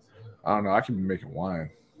 I don't know. I keep making wine.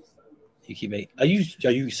 You keep making. Are you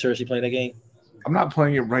seriously playing that game? I'm not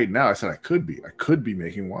playing it right now. I said I could be. I could be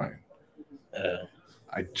making wine.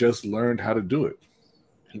 I just learned how to do it.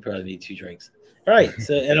 You probably need 2 drinks. All right.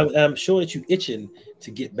 So, and I'm sure that you itching to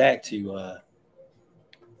get back to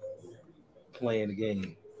playing the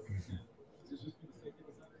game.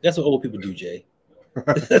 That's what old people do, Jay.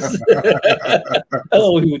 That's what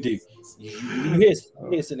old people do. You hear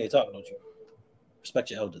sitting there talking, don't you?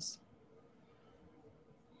 Respect your elders.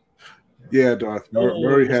 Yeah, Darth Oh,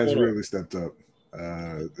 Murray what's has going on? really stepped up.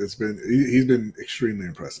 He's been extremely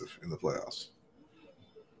impressive in the playoffs.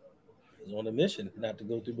 He's on a mission not to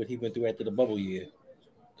go through what he went through after the bubble year.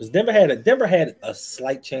 Because Denver had a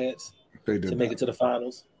slight chance They to did make not. it to the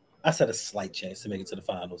finals. I said a slight chance to make it to the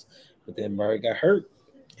finals, but then Murray got hurt,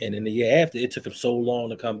 and in the year after, it took him so long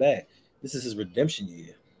to come back. This is his redemption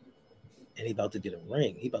year, and he about to get a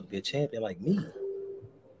ring. He about to be a champion like me.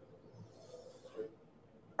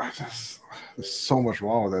 There's so much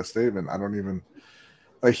wrong with that statement. I don't even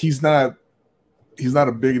like. He's not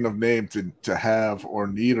a big enough name to have or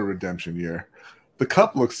need a redemption year. The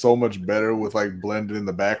cup looks so much better with like blended in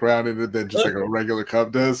the background in it than just like a regular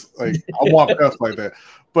cup does. Like I want cups like that,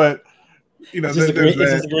 but you know, It's just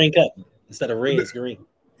a green cup instead of red. It's green.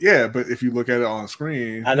 Yeah, but if you look at it on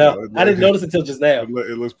screen, I know. I didn't notice until just now. It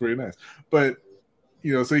looks pretty nice, but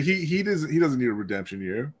you know, so he doesn't need a redemption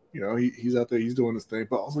year. You know, he's out there, he's doing his thing,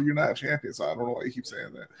 but also you're not a champion, so I don't know why you keep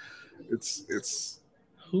saying that. It's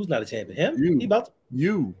who's not a champion? Him? You. He about to...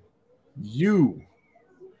 You.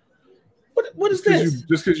 What is this?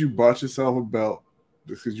 Just because you bought yourself a belt,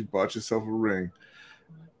 just because you bought yourself a ring,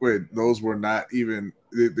 wait, those were not even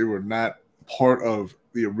they were not part of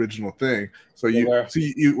the original thing. So what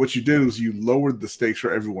you did is you lowered the stakes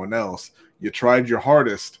for everyone else. You tried your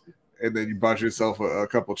hardest, and then you bought yourself a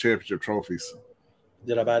couple championship trophies.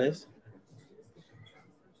 Did I buy this?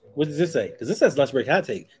 What does this say? Because this says lunch break hot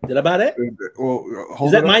take. Did I buy that? Well,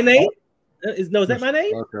 is that my name? Is that my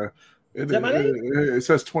name? Okay. Is that my name? It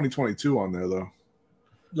says 2022 on there though.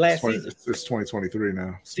 Last season. It's 2023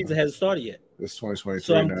 now. Season hasn't started yet. It's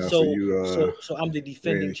 2023 now. So I'm the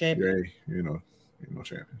defending champion. You know,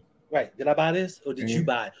 champion. Right. Did I buy this, or did you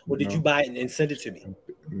buy it, or did you buy it and send it to me?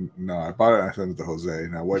 No, I bought it and I sent it to Jose.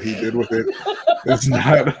 Now, what he did with it is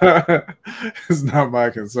not it's not my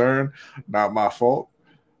concern, not my fault.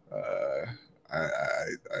 I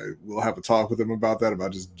will have a talk with him about that,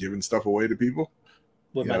 about just giving stuff away to people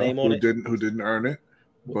with my name on it who didn't earn it.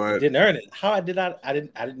 But didn't earn it. How I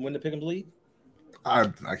didn't win the Pick'ems League. I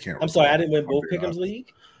can't. I'm sorry, I didn't win both Pick'ems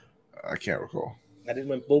League. I can't recall. I didn't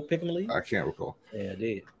win both Pick'em League. I can't recall. Yeah, I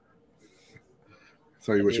did.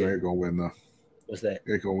 Tell you what, you ain't gonna win though. What's that?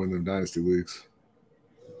 You ain't gonna win them dynasty leagues.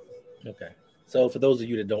 Okay. So for those of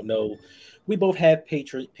you that don't know, we both have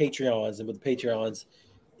Patreons, and with the Patreons,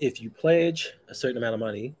 if you pledge a certain amount of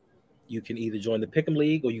money, you can either join the Pick'em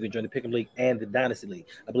League or you can join the Pick'em League and the Dynasty League.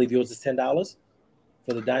 I believe yours is $10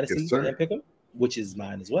 for the Dynasty and Pick'em, which is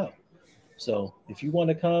mine as well. So if you want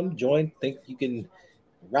to come join, think you can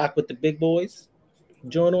rock with the big boys,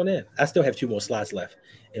 join on in. I still have 2 more slots left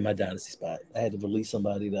in my Dynasty spot. I had to release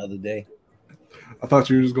somebody the other day. I thought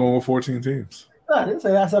you were just going with 14 teams. No, I didn't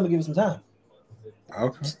say that. I said I'm gonna give you some time.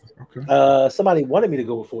 Okay. Somebody wanted me to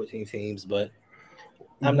go with 14 teams, but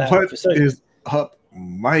I'm not. What is up,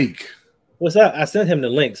 Mike? What's up? I sent him the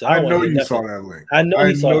link. So I know you saw that link. I know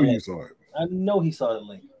you saw it. I know he saw the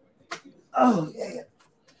link. Oh yeah.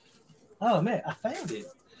 Oh man, I found it.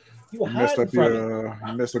 You messed up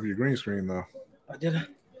your green screen though. Did I?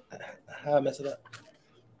 How I mess it up?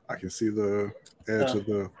 I can see the edge of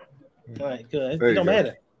the. All right, good. It don't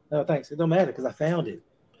matter. No, thanks. It don't matter because I found it.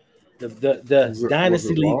 The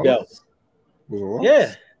Dynasty League belt.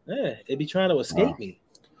 Yeah. It'd be trying to escape me.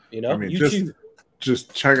 You know, I mean,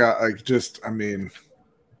 just check out.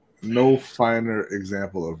 No finer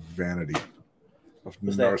example of vanity, of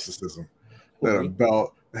narcissism, than a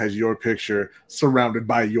belt that has your picture surrounded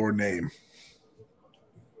by your name.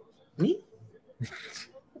 Me?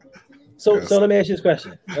 So let me ask you this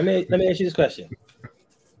question. Let me ask you this question.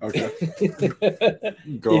 Okay.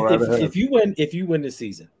 Go right ahead. If you win this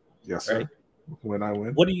season. Yes, sir. Right? When I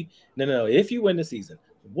win. What do you No. If you win the season,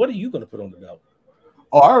 what are you gonna put on the belt?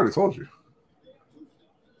 Oh, I already told you.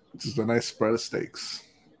 Just a nice spread of steaks.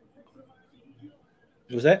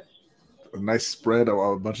 What's that? A nice spread of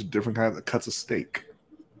a bunch of different kinds of cuts of steak.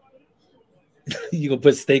 You gonna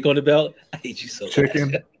put steak on the belt? I hate you so much.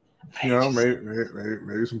 Chicken.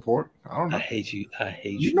 Maybe some pork. I don't know. I hate you. I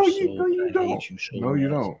hate you. You know so, you. No, you don't. I hate you so no, much. You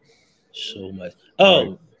don't. So much.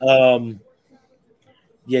 Oh, right.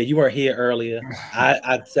 Yeah, you weren't here earlier.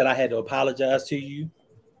 I said I had to apologize to you.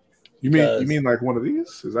 You mean like one of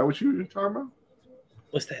these? Is that what you're talking about?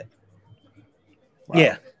 What's that?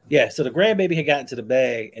 Wow. Yeah. So the grandbaby had gotten to the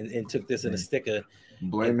bag and took this in a sticker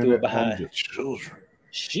and threw it behind the children.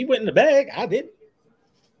 She went in the bag. I didn't,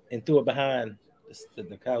 and threw it behind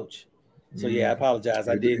the couch. So yeah, I apologize.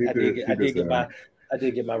 He did. He did say that. I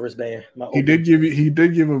did get my wristband. My He open. did give you. He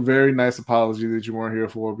did give a very nice apology that you weren't here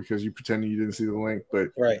for because you pretended you didn't see the link.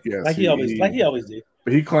 But Right. yes, Like he always do.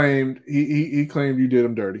 But he claimed he claimed you did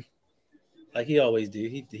him dirty. Like he always do.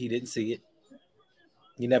 He didn't see it.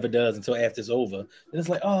 He never does until after it's over. And it's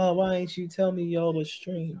like, oh, why ain't you tell me y'all was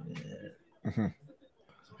streaming? Mm-hmm.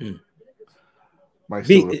 Hmm. Mike's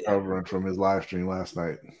still recovering from his live stream last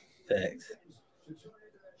night. Thanks.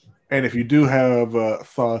 And if you do have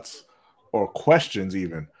thoughts or questions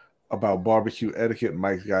even about barbecue etiquette,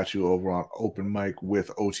 Mike got you over on Open Mic with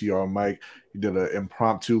OTR Mike. He did an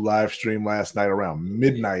impromptu live stream last night around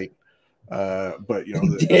midnight. But you know,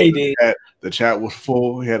 the chat was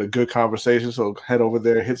full. He had a good conversation. So head over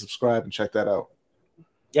there, hit subscribe, and check that out.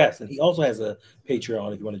 Yes, and he also has a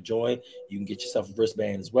Patreon. If you want to join, you can get yourself a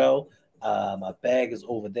wristband as well. My bag is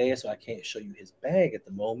over there, so I can't show you his bag at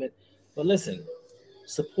the moment. But listen,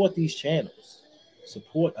 support these channels.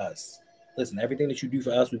 Support us. Listen, everything that you do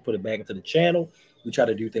for us, we put it back into the channel. We try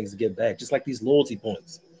to do things to give back, just like these loyalty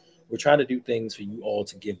points. We're trying to do things for you all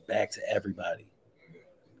to give back to everybody.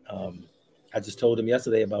 I just told him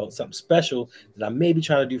yesterday about something special that I may be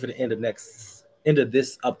trying to do for the end of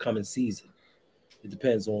this upcoming season. It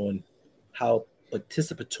depends on how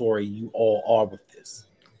participatory you all are with this.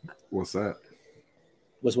 What's that?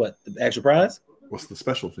 What's what? The extra prize? What's the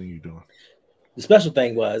special thing you're doing? The special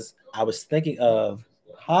thing was I was thinking of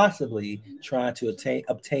possibly trying to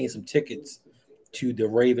obtain some tickets to the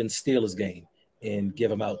Ravens Steelers game and give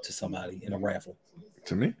them out to somebody in a raffle.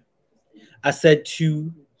 To me? I said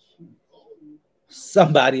to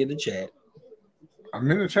somebody in the chat. I'm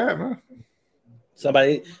in the chat, man.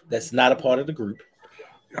 Somebody that's not a part of the group.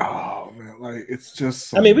 Oh man, like it's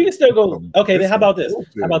just. I mean, we can still go. Okay, then how about this?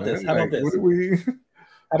 How about this? How about this? What do we?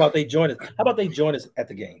 How about they join us? How about they join us at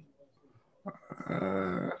the game?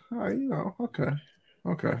 You know, okay.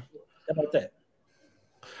 How about that?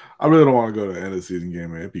 I really don't want to go to the end of the season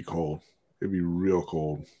game, man. It'd be cold. It'd be real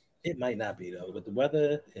cold. It might not be though, with the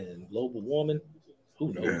weather and global warming.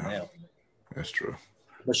 Who knows now? That's true.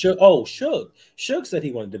 But Suge said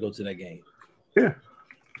he wanted to go to that game. Yeah,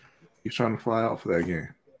 he's trying to fly out for that game.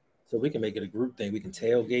 So we can make it a group thing. We can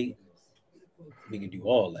tailgate. We can do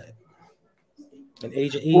all that. And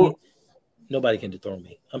Agent E, nobody can dethrone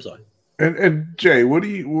me. I'm sorry. And Jay, what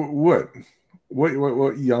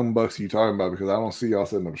young bucks are you talking about? Because I don't see y'all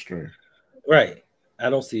setting up a stream. Right. I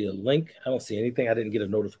don't see a link. I don't see anything. I didn't get a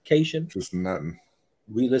notification. Just nothing.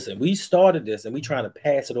 We started this and we trying to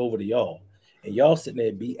pass it over to y'all. And y'all sitting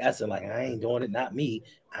there BSing like, I ain't doing it, not me.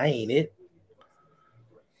 I ain't it.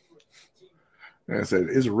 And I said,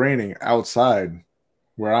 it's raining outside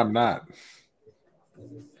where I'm not.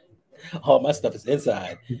 All my stuff is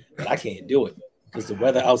inside, but I can't do it because the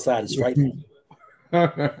weather outside is frightful.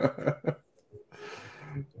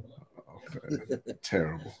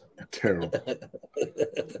 Terrible.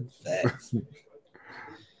 Facts.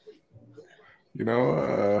 You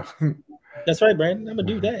know, that's right, Brandon. I'm gonna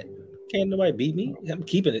do that. Can't nobody beat me. I'm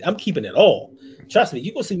keeping it all. Trust me.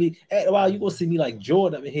 You gonna see me at a while. You gonna see me like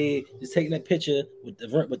Jordan up here, just taking that picture with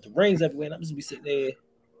the rings everywhere. And I'm just gonna be sitting there.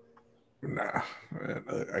 Nah, man,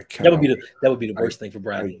 I can't. That would be the worst thing for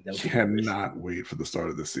Bradley. I cannot wait for the start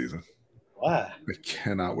of this season. Why? I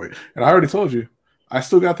cannot wait. And I already told you, I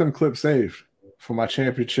still got them clips saved for my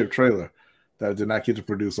championship trailer that I did not get to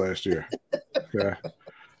produce last year. Okay.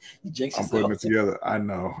 I'm putting it together. I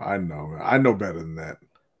know, man. I know better than that.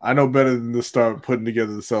 I know better than to start putting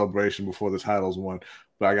together the celebration before the title's won.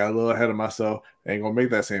 But I got a little ahead of myself. I ain't gonna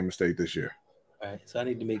make that same mistake this year. All right. So I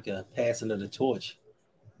need to make a passing of the torch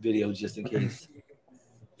video just in case.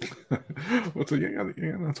 What's you ain't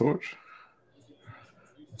got no torch?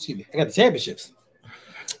 Excuse me. I got the championships,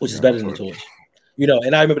 which is better than the torch. You know,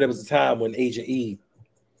 and I remember there was a time when Agent E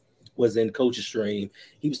was in Coach's stream.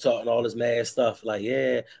 He was talking all this mad stuff like,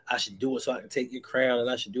 yeah, I should do it so I can take your crown and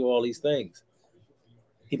I should do all these things.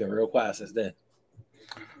 He's been real quiet since then.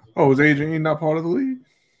 Oh, was Agent E not part of the league?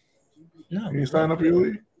 No. He signed up for your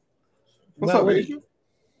league? What's up, Agent?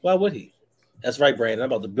 Why would he? That's right, Brandon.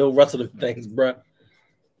 I'm about to Bill Russell them things, bro.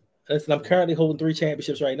 Listen, I'm currently holding 3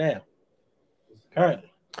 championships right now.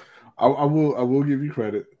 Currently. I will give you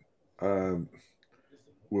credit. When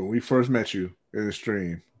we first met you in the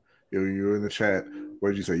stream, you were in the chat. What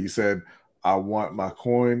did you say? You said, I want my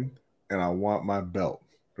coin and I want my belt,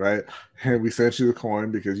 right? And we sent you the coin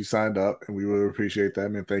because you signed up, and we really appreciate that,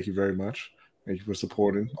 man. Thank you very much. Thank you for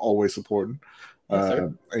supporting, always supporting.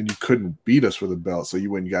 Yes, and you couldn't beat us for the belt, so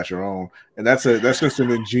you went and got your own. And that's just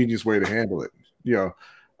an ingenious way to handle it.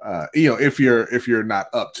 If you're not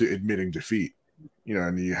up to admitting defeat,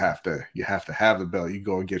 and you have to have the belt, you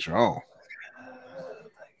go and get your own.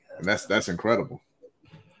 and that's incredible.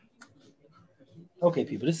 Okay,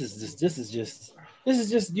 people, this is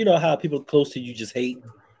just you know how people close to you just hate, and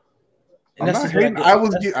I'm that's not just what I hating. get. I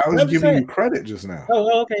was I'm just giving saying. you credit just now.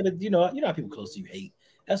 Okay, but you know how people close to you hate.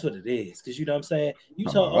 That's what it is, because you know what I'm saying. You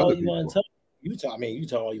Talking talk about all other you want to people. talk. You talk. I mean, you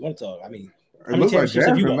talk all you want to talk. I mean, It how many looks like championships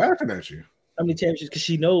have you Jasmine won? laughing at you. How many championships? Because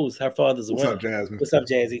she knows her father's a What's up, winner. Jasmine? What's up,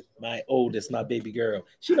 Jazzy? My oldest, my baby girl.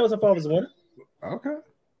 She knows her father's a winner. Okay.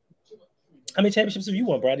 How many championships have you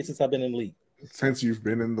won, Brady, since I've been in the league? Since you've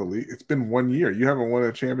been in the league, it's been 1 year. You haven't won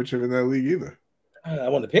a championship in that league either. I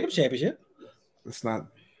won the pickup championship. It's not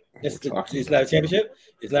what It's, we're talking it's not a about. championship.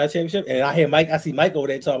 It's not a championship. And I hear Mike. I see Mike over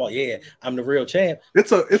there talking about, yeah, I'm the real champ.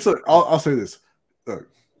 I'll say this. Look,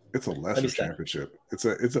 it's a Let me lesser stop. championship.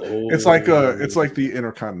 Oh, It's like the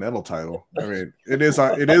Intercontinental title. I mean, it is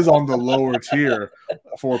on the lower tier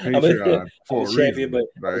for Patreon I'm a for a champion, reason,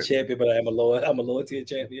 but right? I'm a lower tier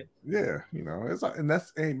champion. Yeah, you know, it's like, and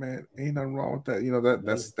that's, hey man, ain't nothing wrong with that. You know,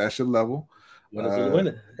 Winner, that's your level. winner for the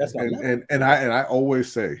winner. That's my level. And I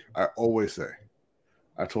always say, I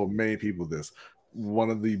told many people this. One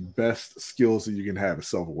of the best skills that you can have is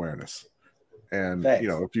self-awareness. And you Facts.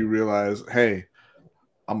 know, if you realize, hey,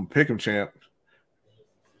 I'm a pick'em champ,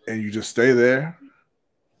 and you just stay there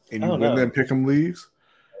and you Oh win no, them pick'em leagues,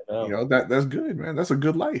 you no, know, that's good, man. That's a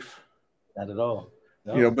good life. not at all.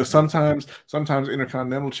 You No, know, but sometimes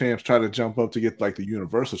Intercontinental champs try to jump up to get like the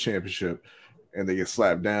Universal Championship, and they get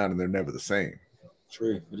slapped down, and they're never the same.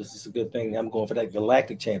 true. But this is a good thing. I'm going for that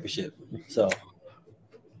Galactic Championship. So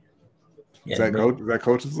Is yeah, man. that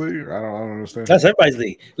coach's league? I don't understand. That's everybody's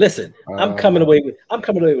league. Listen, Uh, I'm coming away with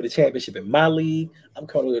a championship in my league. I'm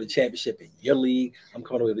coming away with a championship in your league. I'm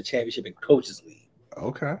coming away with a championship in coach's league.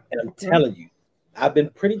 okay. And I'm Okay. telling you, I've been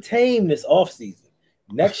pretty tame this off season.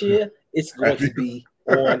 Next year, it's going Have to you be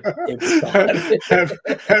on have, everybody.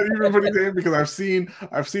 have you been putting in? Because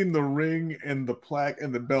I've seen the ring and the plaque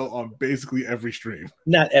and the belt on basically every stream.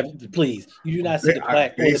 Not every, please. You do not see the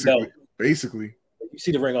plaque or the belt. Basically, You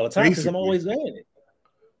see the ring all the time because I'm basically, always wearing it.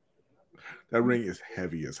 that ring is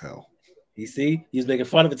heavy as hell. You see, he was making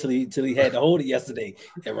fun of it till he had to hold it yesterday.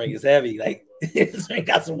 That ring is heavy. Like this ring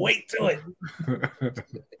got some weight to it.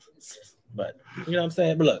 But you know what I'm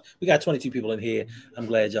saying? But look, we got 22 people in here. I'm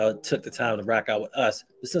glad y'all took the time to rock out with us.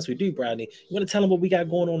 But since we do, Brownie, you want to tell them what we got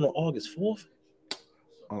going on August 4th?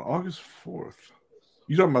 On August 4th,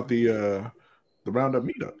 you talking about the Roundup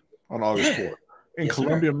meetup on August 4th in Yes,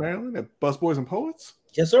 Columbia, sir. Maryland at Busboys and Poets?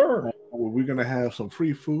 Yes, sir. We're gonna have some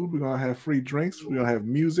free food. We're gonna have free drinks. We're gonna have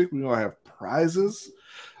music. We're gonna have prizes.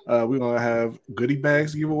 We're gonna have goodie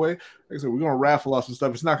bags to give away. Like I said, we're gonna raffle off some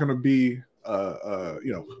stuff. It's not gonna be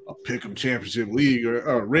you know, a pick'em championship league or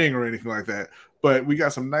a ring or anything like that. But we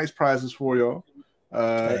got some nice prizes for y'all.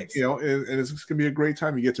 You know, and it's gonna be a great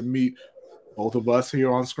time. You get to meet both of us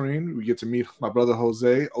here on screen. We get to meet my brother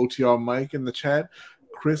Jose, OTR Mike in the chat,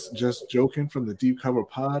 Chris Just Joking from the Deep Cover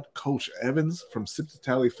Pod, Coach Evans from Sip to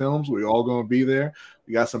Tally Films. We're all going to be there.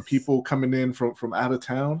 We got some people coming in from out of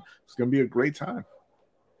town. It's going to be a great time.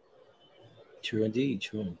 True indeed.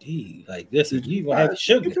 True indeed. Like this, Did you you gonna buy have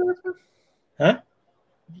sugar, huh?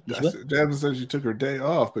 Jasmine says she took her day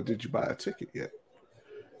off, but did you buy a ticket yet?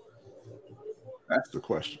 That's the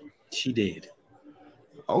question. She did.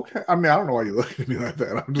 Okay. I mean, I don't know why you're looking at me like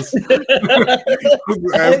that. I'm just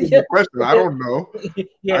asking the question. I don't know.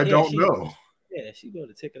 I don't know. Yeah, she bought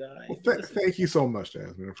a ticket. All right. Well, thank you so much,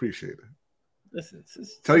 Jasmine. Appreciate it. Listen,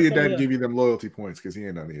 tell your dad to give you them loyalty points because he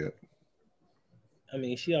ain't done it yet. I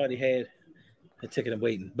mean, she already had a ticket and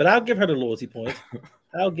waiting, but I'll give her the loyalty points.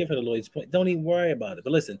 Don't even worry about it.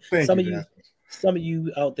 But listen, some of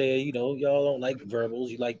you out there, you know, y'all don't like verbals,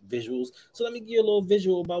 you like visuals. So let me give you a little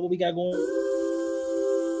visual about what we got going on.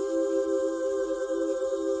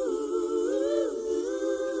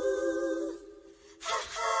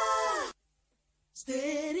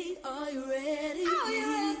 Steady, are you ready? Are you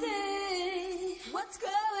ready? What's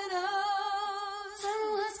going on? Tell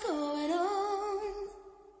me what's going on.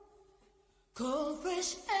 Cold,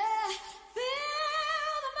 fresh air.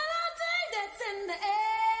 Feel the melody that's in the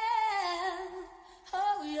air.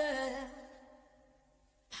 Oh, yeah.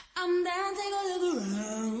 I'm down, take a look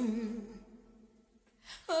around.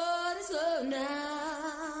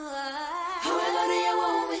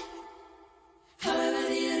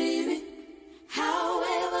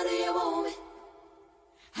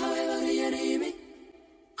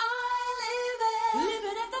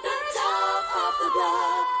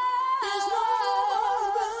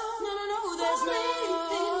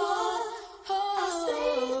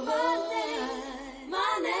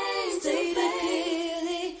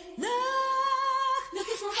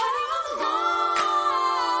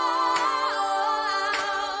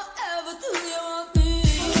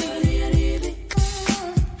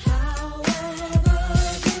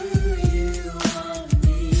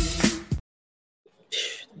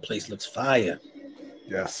 place looks fire.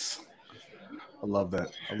 Yes. I love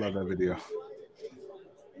that. I love that video.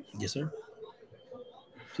 Yes, sir.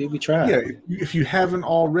 See, we tried. Yeah, if you haven't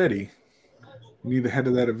already, you need to head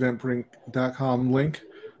to that eventbrink.com link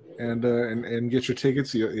and get your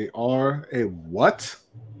tickets. They are a what?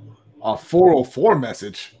 A 404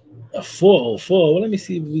 message. A 404. Well, let me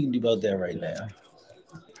see what we can do about that right now.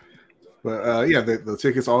 But yeah, the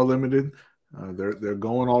tickets are limited. They're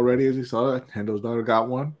going already, as you saw. Hendo's daughter got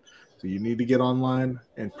one, so you need to get online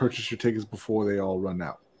and purchase your tickets before they all run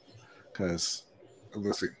out. Because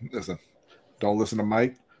listen, don't listen to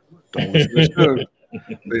Mike. Don't listen to Suge.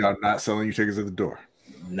 They are not selling you tickets at the door.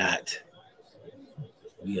 Not.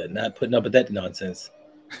 We are not putting up with that nonsense.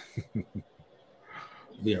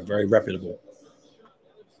 We are very reputable.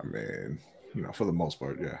 I mean, for the most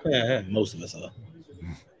part, yeah. Yeah, most of us are.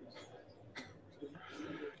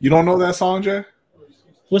 You don't know that song, Jay?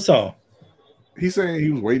 What song? He's saying he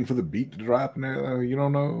was waiting for the beat to drop, and you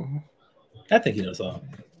don't know. I think he knows the song.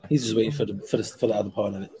 He's just waiting for the other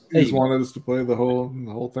part of it. He just wanted us to play the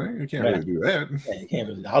whole thing. You can't really do that. Yeah, you can't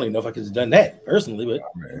really. I don't even know if I could have done that personally, but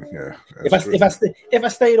yeah. If I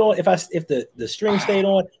stayed on, if the stream stayed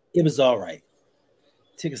on, it was all right.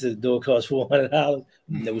 Tickets at the door cost $400.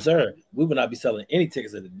 No, sir. We will not be selling any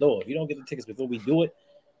tickets at the door. If you don't get the tickets before we do it,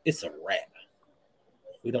 it's a wrap.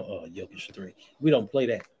 We don't Jokic 3. We don't play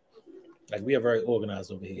that. Like, we are very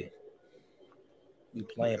organized over here. We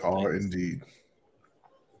plan for things. Indeed.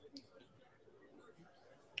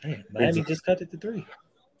 Man, Miami just cut it to 3.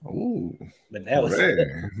 Ooh. But now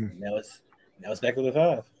it's back with a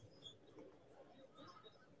 5.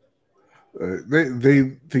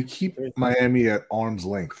 They keep Miami at arm's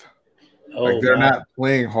length. Oh, like they're not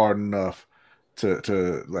playing hard enough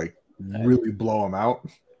to like really blow them out.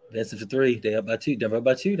 That's it for 3. They up by 2. They're up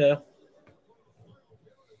by 2 now.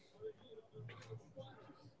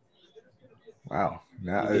 Wow.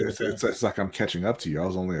 Now it's like I'm catching up to you. I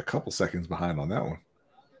was only a couple seconds behind on that one.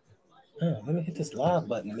 Oh, let me hit this live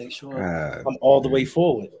button and make sure I'm all the way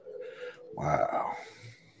forward. Wow.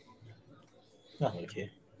 I don't care.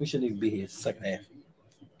 We shouldn't even be here. It's the second half.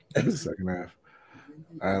 It's the second half.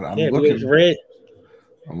 And I'm looking for Red.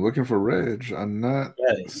 I'm looking for Reg. I'm not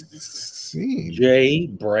seeing Jay,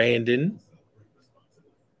 Brandon.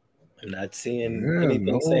 I'm not seeing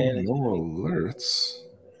anything saying no alerts.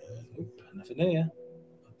 Nope, nothing there.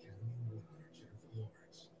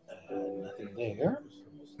 Nothing there.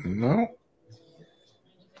 No.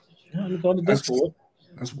 No, I'm going to Discord.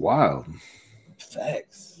 That's wild.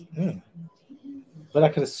 Facts. But I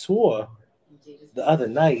could have swore the other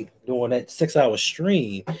night during that 6-hour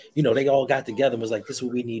stream, they all got together and was like, this is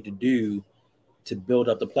what we need to do to build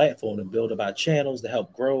up the platform and build up our channels to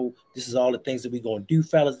help grow. This is all the things that we're going to do,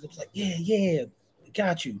 fellas. It was like, yeah, we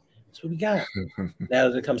got you. That's what we got. Now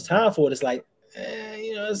that it comes time for it, it's like,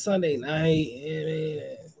 it's Sunday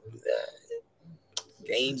night.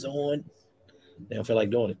 Game's on. They don't feel like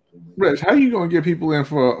doing it. Reg, how you going to get people in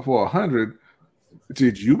for 100?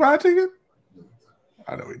 Did you buy a ticket?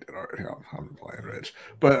 I know he did already. I'm playing Reg.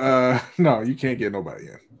 But no, you can't get nobody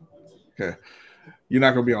in. Okay. You're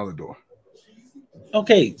not going to be on the door.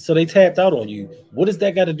 Okay, so they tapped out on you. What does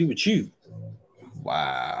that got to do with you?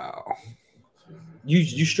 Wow.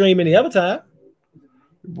 You stream any other time.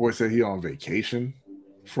 The boy said he on vacation.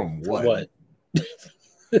 From what?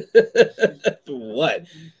 For what?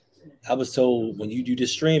 I was told when you do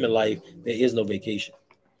this stream in life, there is no vacation.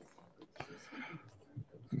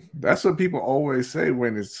 That's what people always say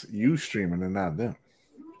when it's you streaming and not them.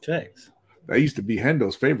 Thanks. That used to be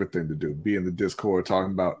Hendo's favorite thing to do, be in the Discord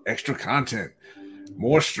talking about extra content,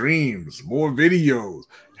 more streams, more videos.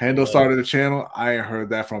 Hendo started a channel. I ain't heard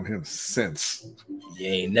that from him since. You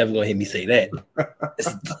ain't never gonna hear me say that.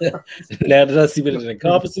 Now that I see what it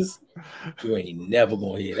encompasses, you ain't never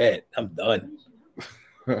gonna hear that. I'm done.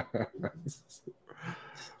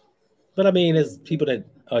 But I mean, as people that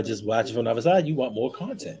are just watching from the other side, you want more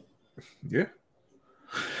content. Yeah.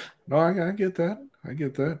 No, I get that. I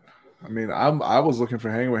get that. I mean, I was looking for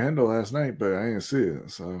Hang with Hendo last night, but I didn't see it.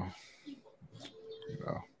 So,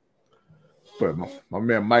 But my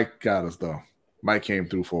man Mike got us, though. Mike came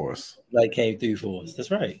through for us. Mike came through for us.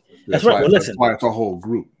 That's right. That's right. Why, Well, listen. That's why it's a whole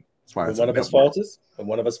group. That's why when one of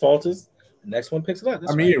us falters, the next one picks it up.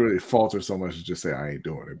 That's you didn't really falter so much as just say I ain't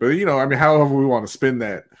doing it. But however we want to spin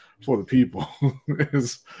that for the people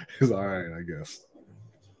is all right, I guess.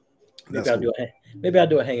 Maybe I'll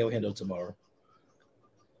do a hang with Hendo tomorrow.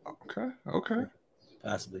 Okay.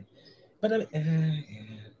 Possibly. But I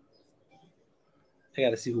got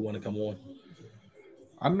to see who want to come on.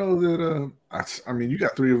 I know that. I mean, you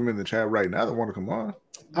got 3 of them in the chat right now that want to come on.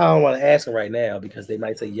 I don't want to ask them right now because they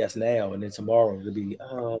might say yes now, and then tomorrow it'll be.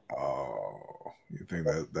 Oh, you think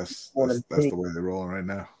that's the way they're rolling right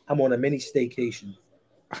now? I'm on a mini staycation.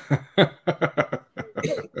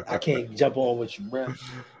 I can't jump on with you, bro.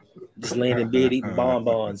 Just laying in bed eating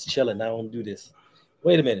bonbons, chilling. I don't do this.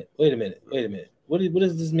 Wait a minute. What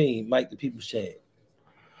does this mean, Mike? The people's chat.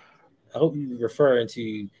 I hope you're referring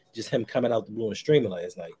to just him coming out the blue and streaming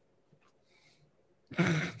last night.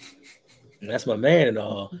 And that's my man and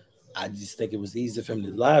all. I just think it was easier for him to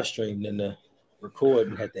live stream than to record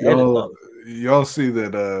and have to edit something. Y'all see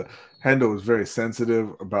that Hendo is very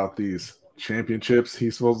sensitive about these championships he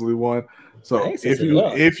supposedly won. So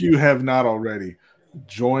if you have not already,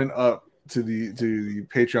 join up to the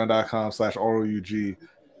patreon.com/ROUG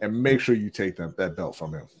and make sure you take that belt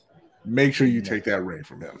from him. Make sure you take that ring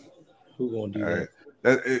from him. Who gonna do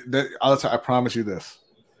that? I promise you this.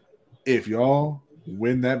 If y'all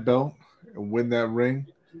win that belt and win that ring,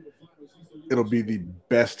 it'll be the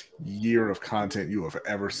best year of content you have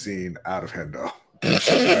ever seen out of Hendo.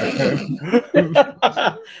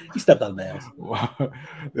 He stepped out of bounds.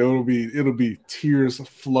 It'll be tears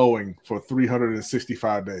flowing for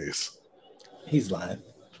 365 days. He's lying.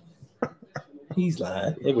 He's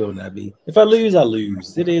lying. It will not be. If I lose, I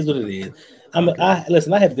lose. It is what it is.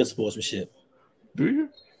 Listen. I have good sportsmanship. Do you?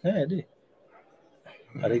 Yeah, I do.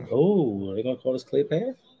 Are they gonna call this Clay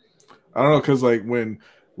Path? I don't know, because like when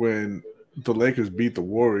the Lakers beat the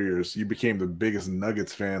Warriors, you became the biggest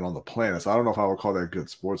Nuggets fan on the planet. So I don't know if I would call that good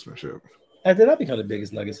sportsmanship. I did not become the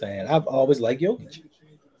biggest Nuggets fan. I've always liked Jokic.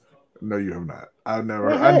 No, you have not. I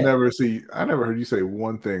never heard you say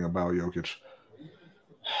one thing about Jokic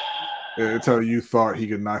until you thought he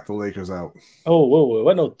could knock the Lakers out. Oh, whoa.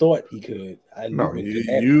 I no thought he could.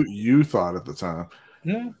 You thought at the time.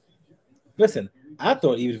 No. Listen, I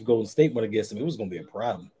thought even if Golden State went against him, it was going to be a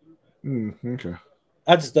problem. Okay.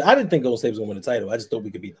 I didn't think Golden State was going to win the title. I just thought we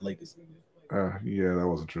could beat the Lakers. Yeah, that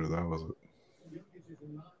wasn't true. That wasn't.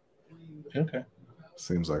 Okay.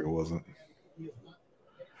 Seems like it wasn't.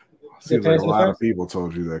 Seems like a lot of people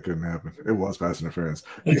told you that couldn't happen. It was pass interference.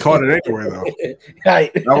 You caught it anyway, though.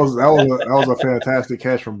 Right. That was a fantastic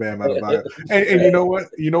catch from Bam Adebayo. And you know what?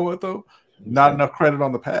 You know what though? Not enough credit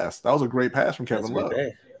on the pass. That was a great pass from Kevin Love. But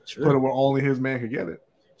it where only his man could get it.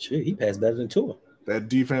 Sure, he passed better than Tua. That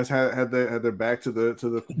defense had their back to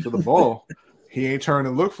the ball. He ain't turned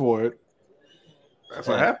and look for it. That's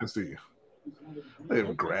what happens to you. They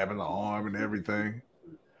were grabbing the arm and everything.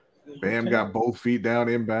 Bam got both feet down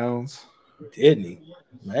inbounds. Didn't he?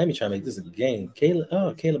 Miami trying to make this a game. Caleb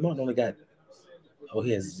Martin only got.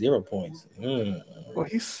 He has 0 points. Well,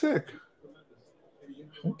 he's sick.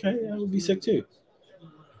 Okay, I would be sick too.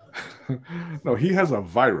 No, he has a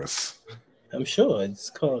virus. I'm sure it's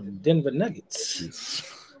called Denver Nuggets.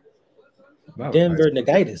 Denver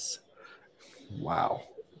Nuggitis. Wow.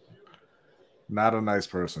 Not a nice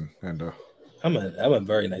person, Hendo. I'm a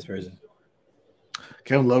very nice person.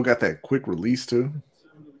 Kevin Love got that quick release too.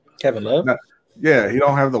 Kevin Love? Yeah, he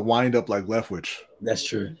don't have the wind up like Leftwich. That's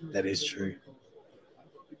true. That is true.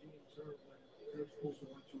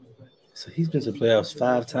 So he's been to the playoffs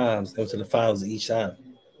 5 times, and to the finals each time.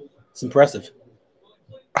 It's impressive.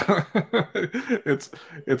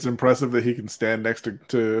 It's impressive that he can stand next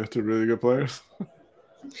to really good players.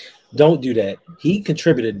 Don't do that. He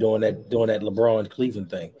contributed during that LeBron Cleveland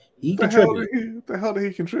thing. He contributed. The hell did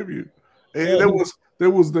he contribute? There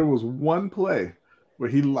was one play where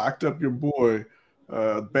he locked up your boy,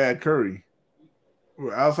 Bad Curry.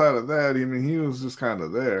 Outside of that, I mean, he was just kind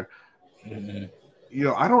of there. Mm-hmm. You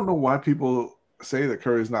know, I don't know why people say that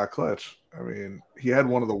Curry's not clutch. I mean, he had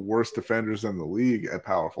one of the worst defenders in the league at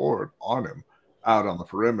power forward on him out on the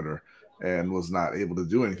perimeter and was not able to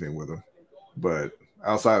do anything with him. But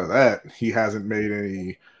outside of that, he hasn't made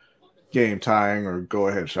any game tying or go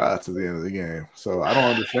ahead shots at the end of the game. So I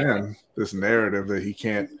don't understand this narrative that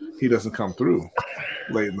he doesn't come through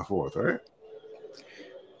late in the fourth, right?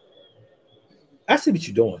 I see what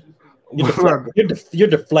you're doing. You're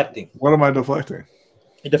deflecting. What am I deflecting?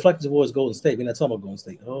 It deflected towards Golden State. We're not talking about Golden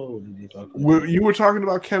State. You were talking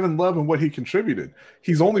about Kevin Love and what he contributed.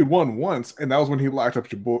 He's only won once, and that was when he locked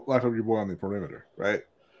up your boy on the perimeter, right?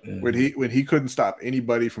 Mm-hmm. When he couldn't stop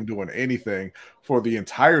anybody from doing anything for the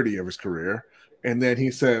entirety of his career, and then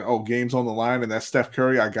he said, "Oh, game's on the line, and that's Steph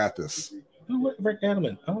Curry. I got this." Rick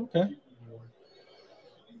Adelman. Oh, okay.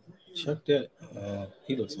 Chuck that.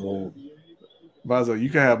 He looks old. Bazo,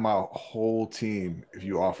 you can have my whole team if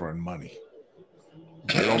you offering money.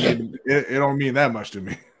 It don't mean that much to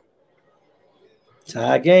me.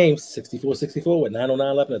 Tie games, 64-64 with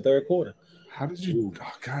 9:09 left in the third quarter. How did you? Ooh.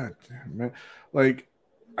 Oh God, damn, man! Like,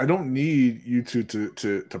 I don't need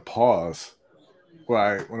YouTube to pause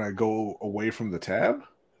when I go away from the tab.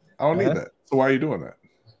 I don't need Uh-huh. that. So why are you doing that?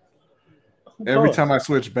 Who Every paused? time I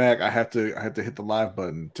switch back, I have to hit the live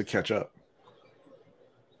button to catch up.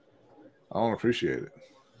 I don't appreciate it.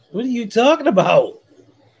 What are you talking about?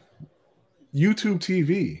 YouTube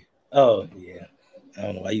TV. Oh yeah, I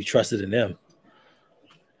don't know why you trusted in them.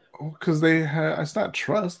 Because they had, it's not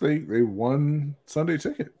trust. They won Sunday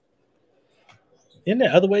Ticket. Isn't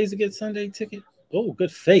there other ways to get Sunday ticket? Oh,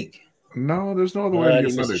 good fake. No, there's no other way to He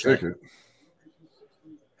get missed a Sunday shot. Ticket.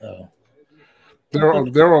 Oh,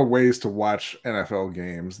 There are ways to watch NFL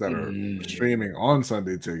games that are Mm. streaming on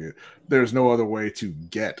Sunday Ticket. There's no other way to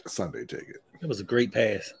get Sunday Ticket. It was a great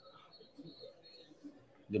pass.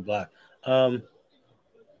 Good block.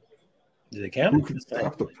 Did it count? Who can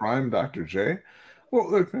stop the prime Dr. J? Well,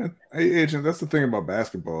 look, man, hey, Agent, that's the thing about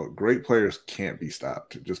basketball. Great players can't be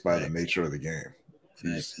stopped just by the nature of the game.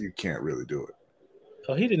 You can't really do it.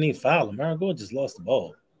 Oh, he didn't even foul him. Aaron Gordon just lost the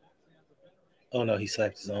ball. Oh, no, he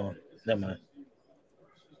slapped his arm. Never mind.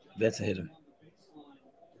 Benson hit him.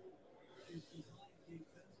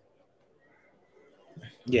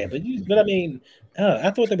 Yeah, but I mean,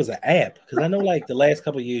 I thought there was an app because I know like the last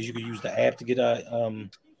couple of years you could use the app to get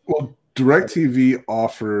Well, DirecTV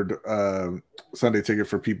offered Sunday Ticket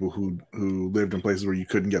for people who lived in places where you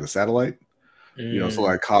couldn't get a satellite. You know, so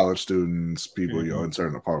like college students, people, in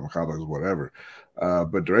certain apartment complexes, whatever.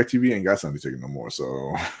 But DirecTV ain't got Sunday Ticket no more,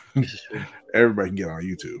 so everybody can get on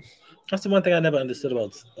YouTube. That's the one thing I never understood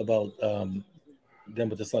about them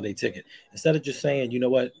with the Sunday Ticket. Instead of just saying, you know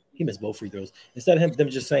what, he missed both free throws. Instead of them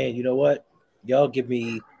just saying, you know what, y'all give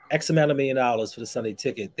me X amount of $1 million for the Sunday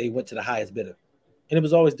Ticket, they went to the highest bidder, and it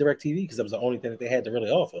was always DirecTV because that was the only thing that they had to really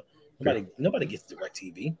offer. Nobody gets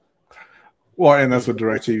DirecTV. Well, and that's what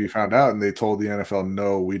DirecTV found out, and they told the NFL,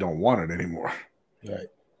 no, we don't want it anymore. Right.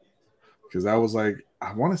 Because that was like,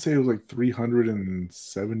 I want to say it was like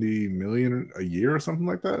 $370 million a year or something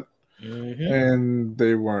like that. Mm-hmm. And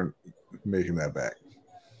they weren't making that back.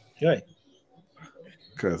 Right.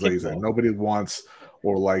 Because like you said, nobody wants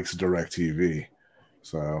or likes DirecTV.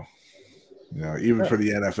 So, even for the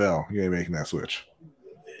NFL, you ain't making that switch.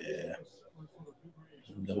 Yeah.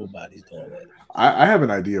 Nobody's doing that. I have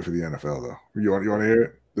an idea for the NFL, though. You want to hear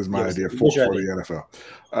it? This is my idea for the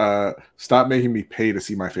NFL. Stop making me pay to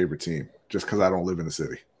see my favorite team just because I don't live in the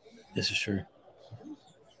city. This is true.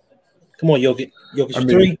 Come on, Jokic. Jokic,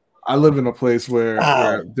 three. I live in a place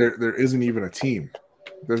where there isn't even a team.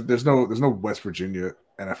 There's no West Virginia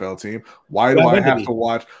NFL team. Why do I have to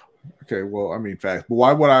watch? Okay, well, I mean, facts. But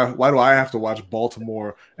why do I have to watch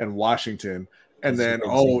Baltimore and Washington? And then,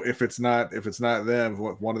 if it's not them,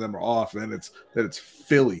 one of them are off, then it's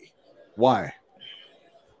Philly. Why?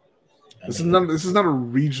 This is not a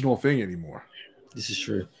regional thing anymore. This is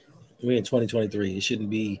true. We're in 2023. It shouldn't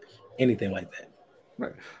be anything like that.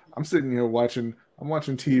 Right. I'm sitting here watching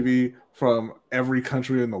TV from every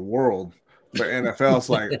country in the world. But NFL's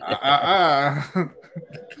like,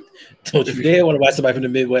 Don't you dare want to watch somebody from the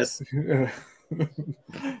Midwest. Not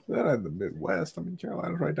in the Midwest. I mean,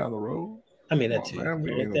 Carolina's right down the road. I mean, that too. Just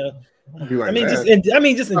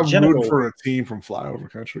in I'm general. rooting for a team from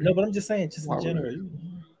flyover country. No, but I'm just saying, in general.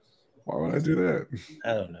 Why would I do that?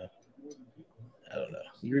 I don't know.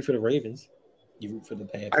 You root for the Ravens. You root for the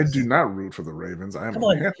Panthers. I do not root for the Ravens. I am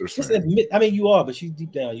a Panthers fan. Admit, you are, but you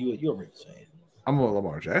deep down, you're a Ravens fan. I'm a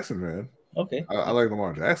Lamar Jackson fan. Okay. I like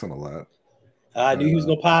Lamar Jackson a lot. I knew he was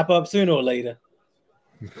going to pop up sooner or later.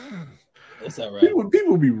 That's all right.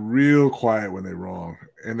 People be real quiet when they're wrong,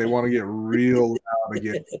 and they want to get real loud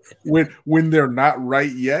again when they're not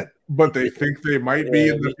right yet, but they think they might be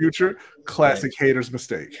in the future. Classic haters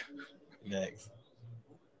mistake. Next.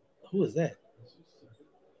 Who is that?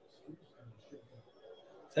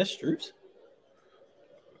 Is that Stroops?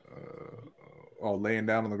 Laying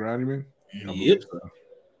down on the ground, you mean? Yep. So.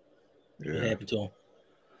 Yeah. What happened to him?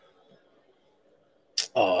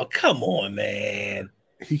 Oh, come on, man.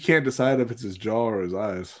 He can't decide if it's his jaw or his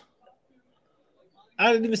eyes.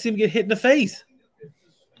 I didn't even see him get hit in the face.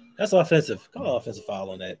 That's offensive. Call offensive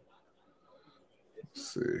foul on that.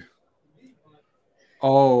 Let's see.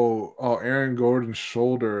 Oh, Aaron Gordon's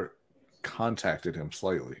shoulder contacted him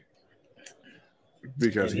slightly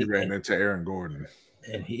because he ran into Aaron Gordon.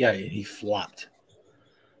 And he flopped.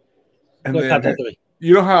 And then,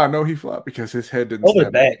 you know how I know he flopped? Because his head didn't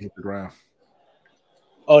snap back to the ground.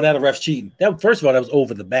 Oh, now the ref's cheating. First of all, that was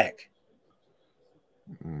over the back.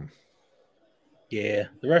 Mm. Yeah,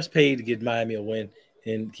 the refs paid to get Miami a win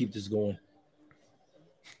and keep this going.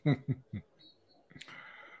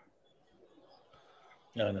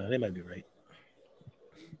 No, they might be right.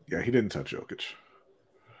 Yeah, he didn't touch Jokic.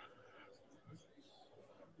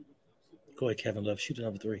 Go ahead, Kevin Love. Shoot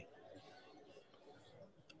another three.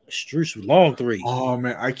 Struce with long three. Oh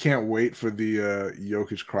man, I can't wait for the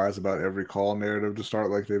Jokic cries about every call narrative to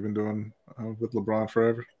start like they've been doing with LeBron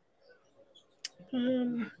forever.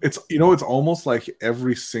 It's it's almost like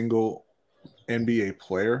every single NBA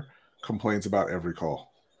player complains about every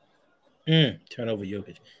call. Turnover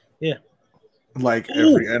Jokic. Yeah. Like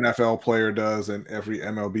every NFL player does, and every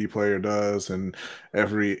MLB player does, and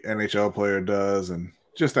every NHL player does, and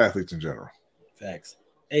just athletes in general. Facts.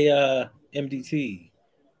 Hey, MDT,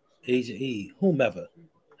 Agent E, whomever.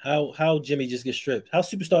 How Jimmy just gets stripped? How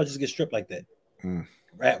Superstar just gets stripped like that?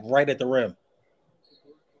 Right at the rim.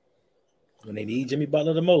 When they need Jimmy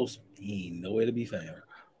Butler the most, he ain't nowhere to be found.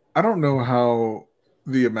 I don't know how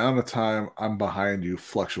the amount of time I'm behind you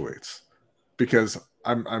fluctuates because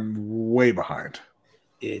I'm way behind.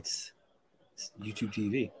 It's YouTube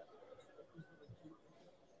TV.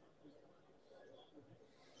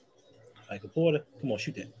 Michael Porter, come on,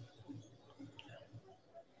 shoot that.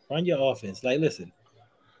 Run your offense. Like, listen,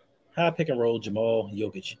 high pick and roll, Jamal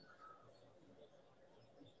Jokic.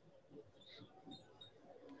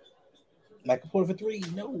 Michael Porter for three.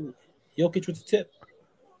 No. Jokic with the tip.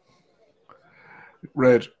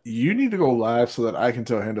 Reg, you need to go live so that I can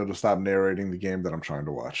tell Hendo to stop narrating the game that I'm trying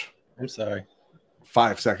to watch. I'm sorry.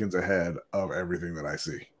 5 seconds ahead of everything that I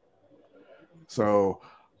see. So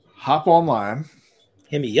hop online.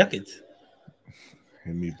 Hit me buckets.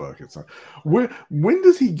 Hit me buckets. When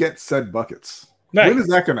does he get said buckets? Right. When is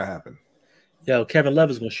that going to happen? Yo, Kevin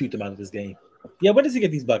Love is going to shoot them out of this game. Yeah, when does he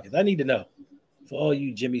get these buckets? I need to know. For all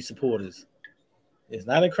you Jimmy supporters. It's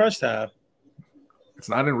not in crunch time. It's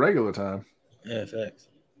not in regular time. Yeah, facts.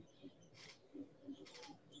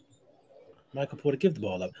 Michael Porter, give the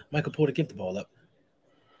ball up. Michael Porter, give the ball up.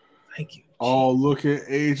 Thank you. Oh, look at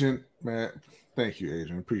Agent, man. Thank you,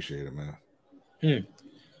 Agent. Appreciate it, man.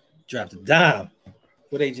 Dropped a dime.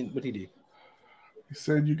 What Agent? What he do? He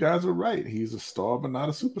said you guys are right. He's a star, but not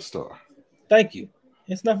a superstar. Thank you.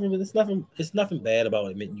 It's nothing bad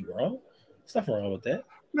about admitting you're wrong. There's nothing wrong with that.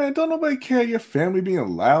 Man, don't nobody care your family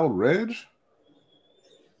being loud, Reg.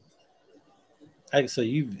 So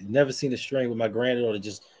you've never seen a string with my granddaughter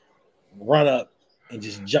just run up and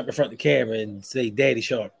just jump in front of the camera and say "Daddy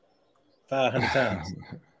Shark" 500 times.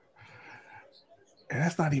 And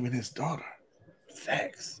that's not even his daughter.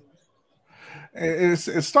 Facts. And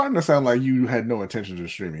it's starting to sound like you had no intention of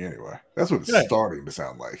streaming anyway. That's what it's starting to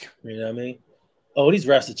sound like. You know what I mean? Oh, these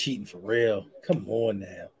refs are cheating for real. Come on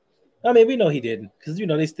now. I mean, we know he didn't because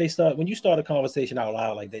they start when you start a conversation out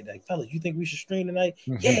loud like they like, fellas, you think we should stream tonight?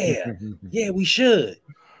 Yeah, we should.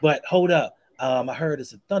 But hold up, I heard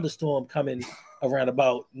it's a thunderstorm coming around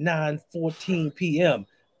about 9:14 p.m.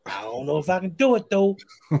 I don't know if I can do it though.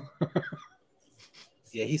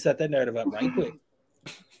 Yeah, he set that narrative up right quick.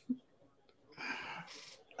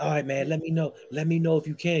 All right, man. Let me know. Let me know if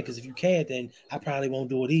you can, because if you can't, then I probably won't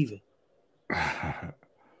do it either.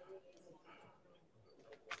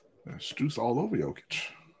 Struce all over Jokic.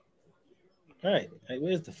 All right. Hey,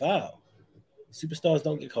 where's the foul? Superstars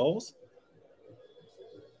don't get calls.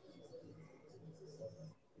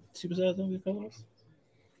 Superstars don't get calls.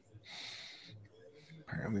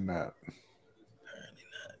 Apparently not.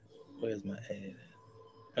 Where's my ad?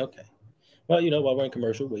 Okay. Well, while we're in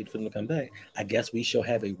commercial, wait for them to come back. I guess we shall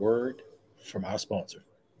have a word from our sponsor.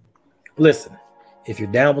 Listen, if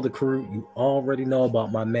you're down with the crew, you already know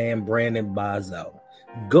about my man Brandon Bazel.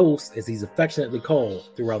 Ghost, as he's affectionately called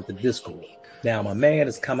throughout the Discord. Now, my man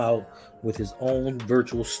has come out with his own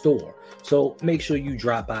virtual store. So make sure you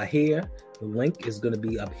drop by here. The link is going to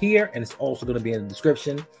be up here, and it's also going to be in the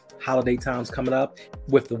description. Holiday time's coming up.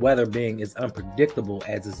 With the weather being as unpredictable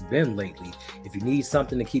as it's been lately, if you need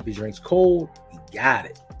something to keep your drinks cold, we got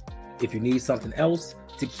it. If you need something else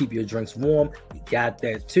to keep your drinks warm, we got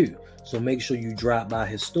that too. So make sure you drop by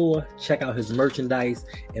his store, check out his merchandise,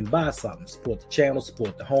 and buy something. Support the channel,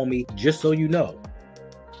 support the homie. Just so you know,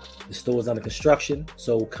 the store is under construction,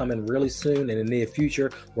 so coming really soon in the near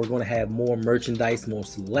future, we're going to have more merchandise, more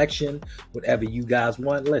selection, whatever you guys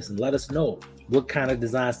want. Listen, let us know what kind of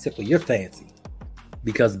designs tickle your fancy,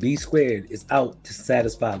 because B Squared is out to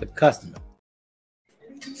satisfy the customer.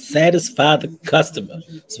 Satisfy the customer.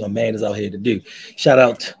 That's what my man is out here to do. Shout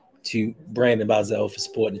out to Brandon Bazel for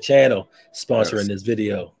supporting the channel, sponsoring this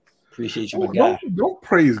video. Appreciate you, my guy. Don't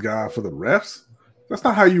praise God for the refs. That's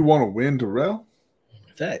not how you want to win, Darrell.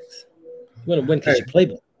 Facts. You want to win because you play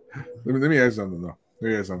ball. Let me ask you something,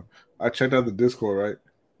 though. I checked out the Discord,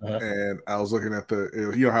 right? And I was looking at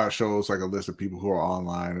how it shows like a list of people who are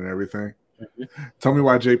online and everything. Tell me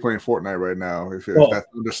why Jay playing Fortnite right now. If that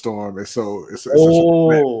thunderstorm is it's such a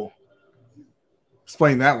threat.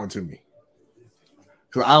 Explain that one to me,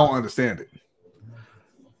 because I don't understand it.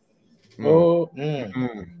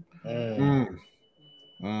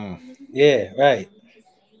 Yeah, right.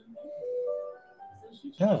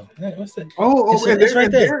 Oh, what's that? It's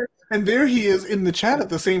right there. And there he is in the chat at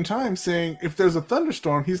the same time saying if there's a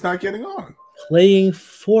thunderstorm, he's not getting on. Playing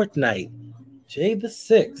Fortnite. Jay the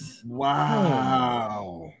 6th.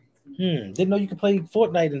 Wow. Didn't know you could play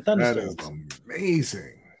Fortnite in thunderstorms. That is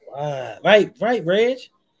amazing. Wow. Right, Reg.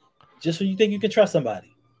 Just when you think you can trust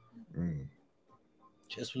somebody.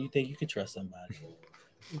 Just when you think you can trust somebody.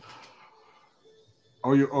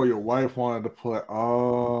 Your wife wanted to play.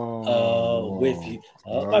 With you.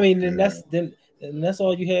 Okay. I mean, then that's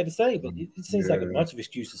all you had to say. But it seems like a bunch of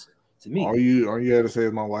excuses to me. All you had to say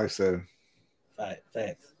is my wife said.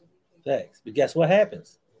 Facts. But guess what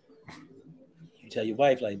happens? You tell your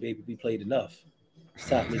wife, like, baby, we played enough. It's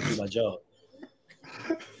time for me to do my job.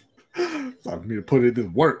 It's time for me to put in this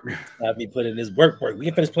work. Time for me to put in this work. We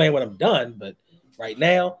can finish playing when I'm done, but right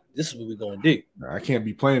now, this is what we're going to do. I can't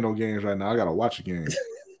be playing no games right now. I got to watch a game.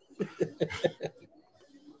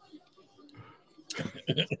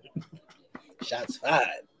 Shots fired.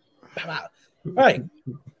 Right.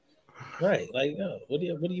 Like, what do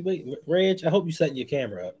you wait, Reg? I hope you setting your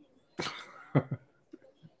camera up.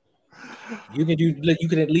 You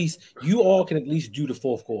all can at least do the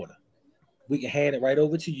fourth quarter. We can hand it right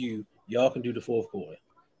over to you. Y'all can do the fourth quarter.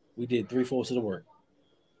 We did 3/4 of the work.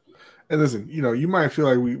 And listen, you might feel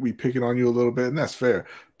like we picking on you a little bit, and that's fair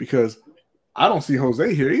because I don't see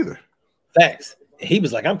Jose here either. Facts. He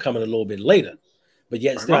was like, I'm coming a little bit later, but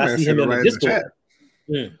yet still I see him in the Discord.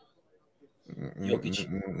 Jokic.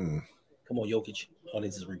 Come on, Jokic. Oh,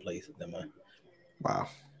 this is replays. Never mind. Wow.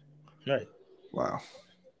 Right. Wow.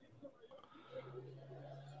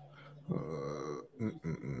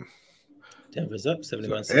 Denver's up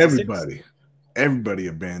 71. So everybody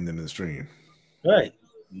abandoned the stream. Right.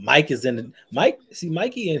 Mike is see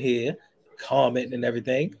Mikey in here commenting and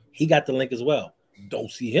everything. He got the link as well. Don't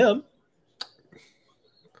see him.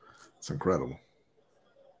 It's incredible.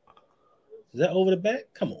 Is that over the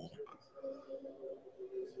back? Come on.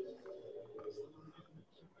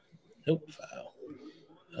 Nope,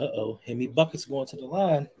 foul. Hemi Bucket's going to the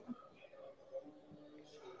line.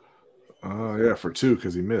 Yeah, for 2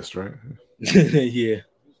 because he missed, right? Yeah,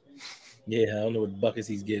 I don't know what buckets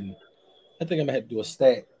he's getting. I think I'm gonna have to do a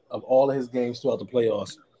stat of all of his games throughout the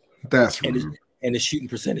playoffs. That's rude. And his shooting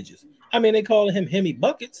percentages. I mean, they call him Hemi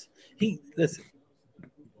Buckets. Listen.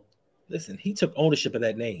 He took ownership of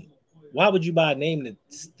that name. Why would you buy a name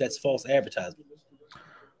that's false advertisement?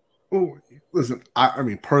 Oh, listen. I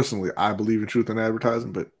mean, personally, I believe in truth in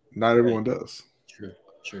advertising, but not everyone does. True.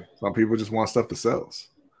 Some people just want stuff that sells.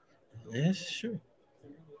 Yeah, it's true.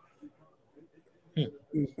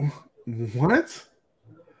 What?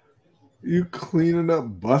 You cleaning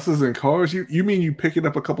up buses and cars? You mean you picking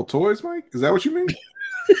up a couple toys, Mike? Is that what you mean?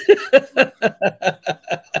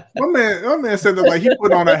 my man said that like he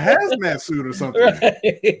put on a hazmat suit or something.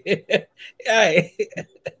 Right.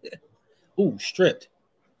 Ooh, stripped.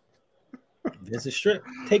 This is stripped.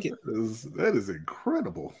 Take it. That is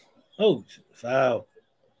incredible. Oh, foul.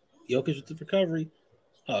 Jokic with the recovery.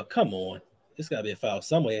 Oh, come on. There's got to be a foul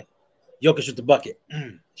somewhere. Jokic with the bucket.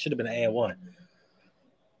 Should have been an and one.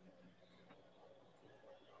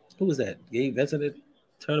 Who was that? Gabe Vincent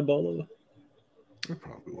turn the ball over? It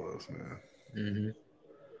probably was, man. Mm-hmm.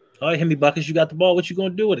 All right, Hemi Buckets, you got the ball. What you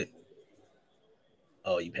going to do with it?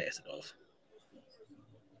 Oh, you pass it off.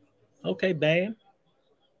 Okay, Bam.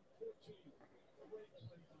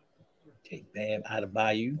 Okay, Bam out of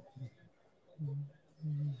Bayou.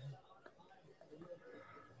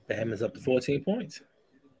 Bam is up to 14 points.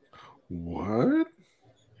 What?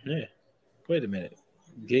 Yeah. Wait a minute.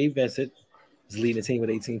 Gabe Vincent is leading the team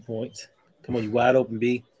with 18 points. Come on, you wide open,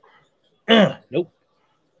 B. Nope.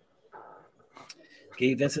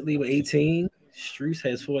 Gabe Vincent lead with 18. Streets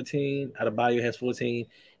has 14. Adebayo has 14.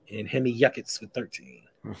 And Hemi Yuckets with 13.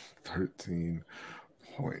 13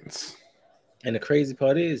 points. And the crazy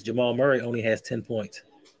part is Jamal Murray only has 10 points.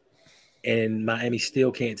 And Miami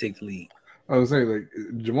still can't take the lead. I was saying, like,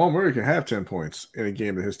 Jamal Murray can have 10 points in a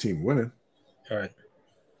game that his team winning. All right.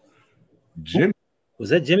 Jimmy. Was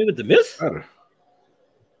that Jimmy with the miss? Better.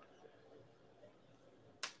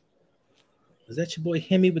 Was that your boy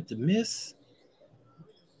Hemi with the miss?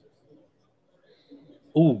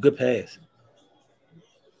 Ooh, good pass.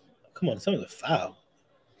 Come on, some of the foul.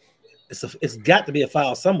 It's got to be a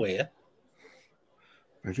foul somewhere.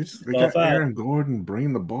 They got Aaron Gordon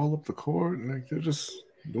bringing the ball up the court, and they're just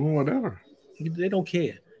doing whatever. They don't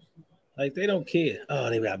care. Like they don't care. Oh,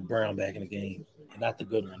 they got Brown back in the game, and not the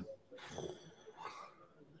good one.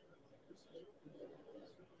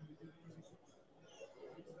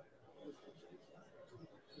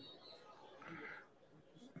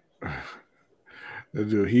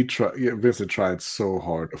 Dude, Vincent tried so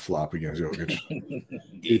hard to flop against Jokic.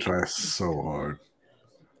 He tried so hard.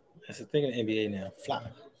 That's the thing in the NBA now. Flop.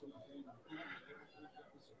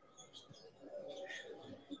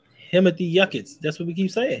 Timothy Yuckets. That's what we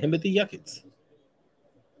keep saying. Timothy Yuckets.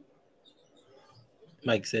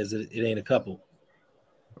 Mike says it ain't a couple.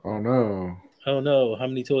 Oh no. Oh no. How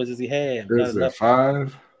many toys does he have? Is there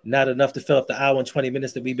 5? Not enough to fill up the hour and 20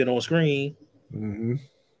 minutes that we've been on screen. Mm-hmm.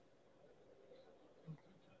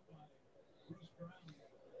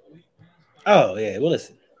 Oh, yeah. Well,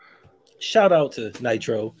 listen. Shout out to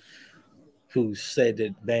Nitro, who said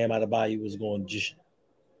that Bam Adebayo was going to just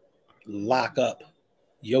lock up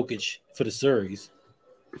Jokic for the series.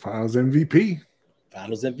 Finals MVP.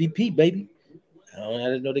 Finals MVP, baby. I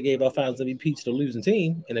didn't know they gave out Finals MVP to the losing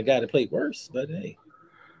team and a guy that played worse, but hey,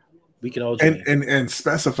 we can all join. And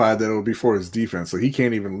specified that it would be for his defense, so he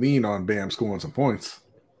can't even lean on Bam scoring some points.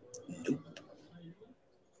 Nope.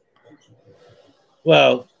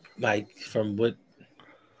 Well, Mike, from what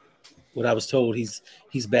I was told, he's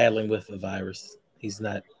battling with a virus. He's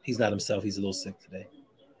not himself. He's a little sick today.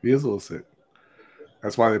 He is a little sick.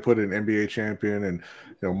 That's why they put in NBA champion and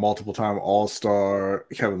multiple time All-Star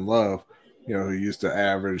Kevin Love. Who used to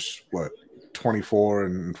average 24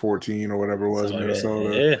 and 14 or whatever it was in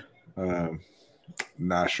Minnesota. Yeah.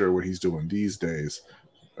 Not sure what he's doing these days,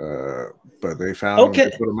 but they found him.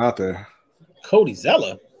 They put him out there. Cody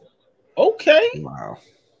Zeller. Okay. Wow.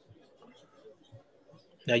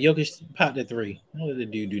 Now Jokic popped at 3. How did the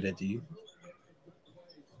dude do that to you?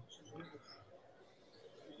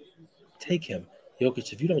 Take him,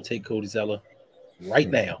 Jokic. If you don't take Cody Zeller right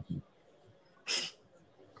now,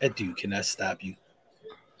 that dude cannot stop you.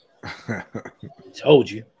 Told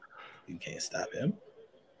you can't stop him.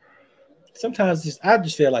 Sometimes I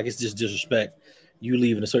just feel like it's just disrespect. You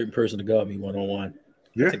leaving a certain person to guard me one-on-one.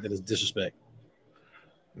 Yeah. I think that is disrespect.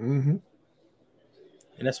 Mm-hmm.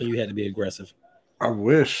 And that's when you had to be aggressive. I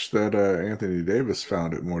wish that Anthony Davis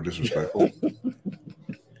found it more disrespectful.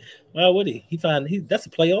 Why would he? That's a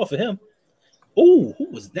playoff for him. Oh, who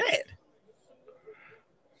was that?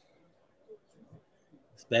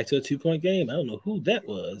 It's back to a 2-point game. I don't know who that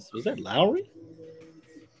was. Was that Lowry?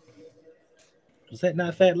 Was that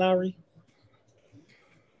not Fat Lowry?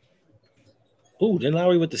 Oh, then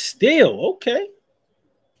Lowry with the steal. Okay.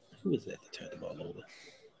 Who was that that turned the ball over?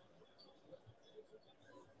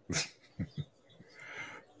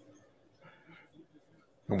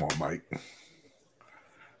 Come on, Mike.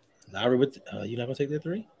 Lowry with you not gonna take that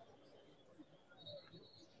 3?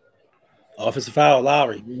 Offensive foul,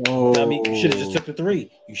 Lowry. Whoa. I mean, you should have just took the 3.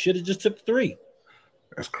 You should have just took the 3.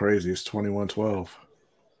 That's crazy. It's 21-12.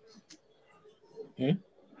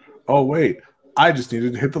 Oh, wait. I just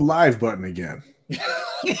needed to hit the live button again.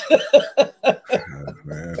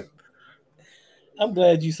 Man. I'm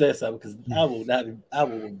glad you said something because I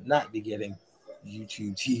will not be getting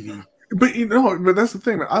YouTube TV. But that's the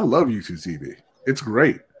thing, man. I love YouTube TV. It's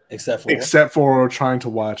great. Except for trying to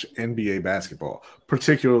watch NBA basketball,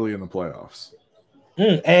 particularly in the playoffs.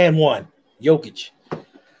 And one, Jokic.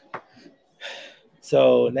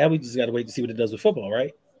 So now we just got to wait to see what it does with football,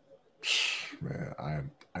 right? Man, I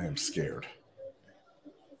am scared.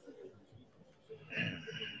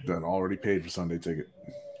 Done already paid for Sunday ticket.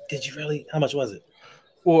 Did you really? How much was it?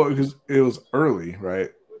 Well, because it was early,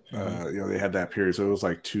 right? They had that period, so it was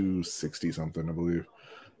like $260 something, I believe.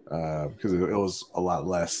 Because it was a lot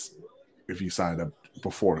less if you signed up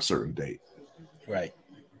before a certain date. Right.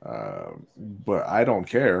 But I don't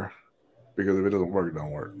care because if it doesn't work, it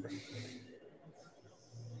don't work.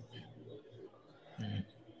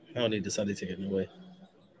 I don't need the Sunday ticket in a way.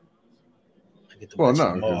 Well,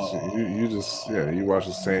 no, because you just you watch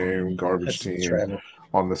the same garbage team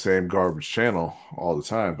on the same garbage channel all the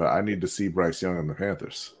time. But I need to see Bryce Young and the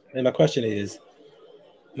Panthers. And my question is,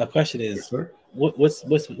 Yes,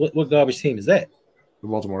 what garbage team is that? The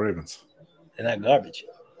Baltimore Ravens. They're not garbage.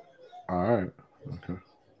 All right. Okay.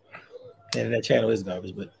 And that channel is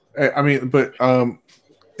garbage, but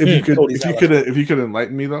if you could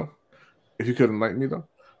enlighten me though,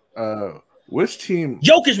 which team?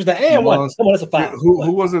 Jokic was the and one. Come on, that's a foul.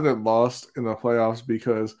 Who was it that lost in the playoffs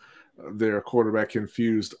because their quarterback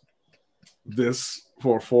confused this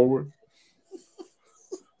for forward?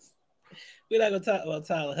 We're not gonna talk about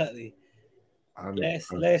Tyler Huntley.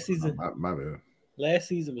 Last season. My bad. Last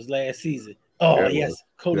season was last season. Oh Yeah, it yes, was.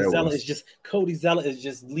 Cody Yeah, it Zeller was. is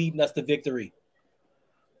just leading us to victory.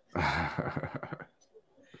 I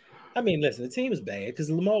mean, listen, the team is bad because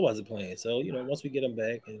Lamar wasn't playing. So, once we get him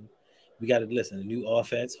back and we got to listen, a new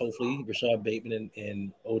offense. Hopefully, Rashad Bateman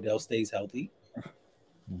and Odell stays healthy.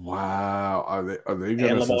 Wow. Are they And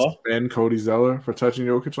gonna Lamar. suspend Cody Zeller for touching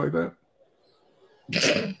Jokic like that?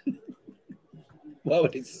 Why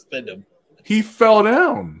would they suspend him? He fell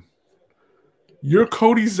down. You're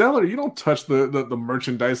Cody Zeller. You don't touch the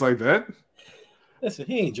merchandise like that. Listen,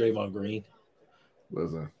 he ain't Draymond Green.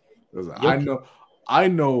 Listen. Jokic. I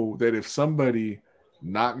know that if somebody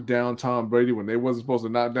knocked down Tom Brady when they wasn't supposed to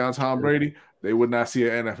knock down Tom Brady, they would not see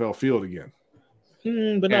an NFL field again.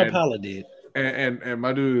 But not Paula did. And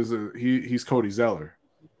my dude is he's Cody Zeller.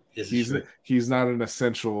 This is true. He's not an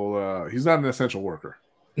essential worker.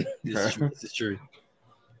 This is true.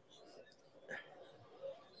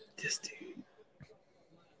 This dude.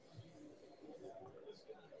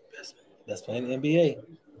 Best player in the NBA.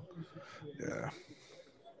 Yeah.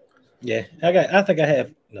 Yeah. I think I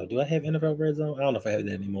have. No, do I have NFL Red Zone? I don't know if I have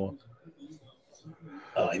that anymore.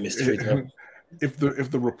 Oh, he missed the free throw. If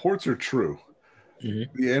the reports are true,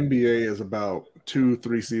 Mm-hmm. the NBA is about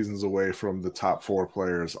 2-3 seasons away from the top 4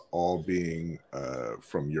 players all being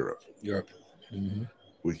from Europe. Mm-hmm.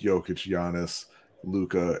 With Jokic, Giannis,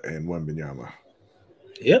 Luka, and Wembanyama.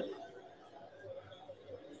 Yep.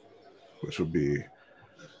 Which would be,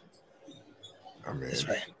 That's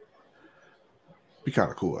right. Be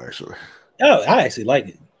kind of cool, actually. Oh, I actually like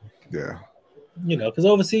it. Yeah. Because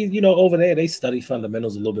overseas, over there, they study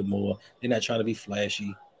fundamentals a little bit more. They're not trying to be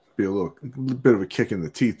flashy. Be a little bit of a kick in the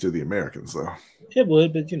teeth to the Americans, though. It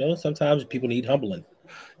would, but, sometimes people need humbling.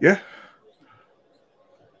 Yeah.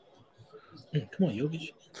 Come on,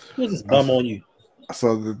 Jokic. What's this bum on you? I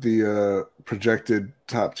saw that the projected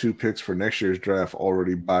top 2 picks for next year's draft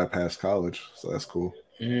already bypassed college, so that's cool.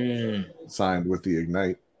 Signed with the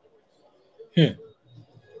Ignite.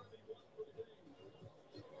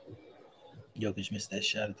 Jokic missed that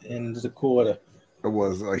shot at the end of the quarter. It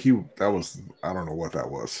was I don't know what that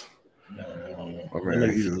was. No.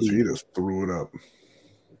 He just threw it up.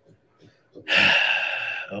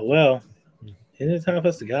 Oh well. Isn't it time for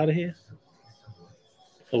us to get out of here?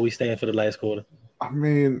 Or we staying for the last quarter? I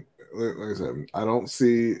mean, like I said, I don't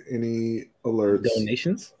see any alerts.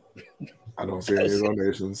 Donations? I don't see any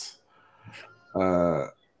donations.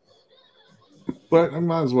 But I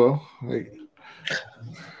might as well. Like,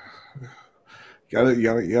 you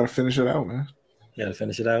gotta finish it out, man. You gotta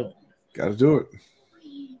finish it out. Gotta do it.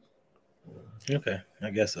 Okay, I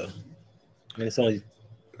guess so. It's only.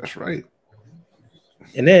 That's right.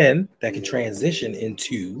 And then that can transition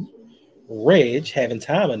into Reg having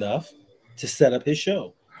time enough to set up his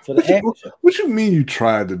show for the after show. What you mean you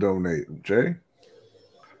tried to donate, Jay?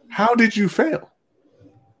 How did you fail?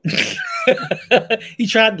 He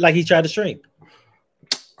tried to stream.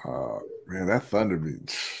 Man, that Thunder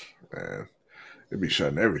it'd be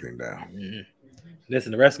shutting everything down. Mm-hmm.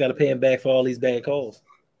 Listen, the refs got to pay him back for all these bad calls.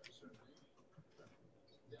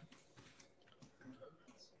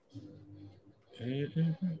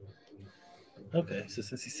 Mm-hmm. Okay, so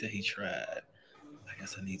since he said he tried, I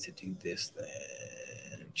guess I need to do this then.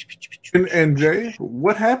 And Jay,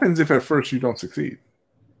 what happens if at first you don't succeed?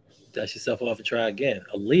 Dust yourself off and try again.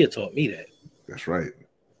 Aaliyah taught me that. That's right.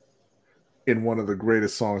 In one of the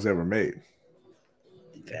greatest songs ever made.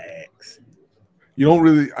 Facts. I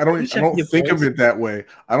don't think of it that way.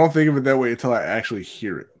 I don't think of it that way until I actually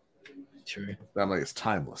hear it. True. I'm like, it's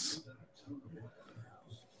timeless.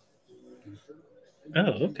 Oh,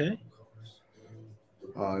 okay.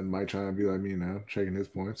 And Mike trying to be like me now, checking his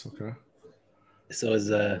points. Okay. So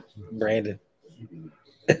is Brandon.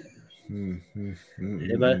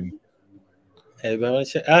 Everybody want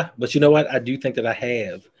to check? But you know what? I do think that I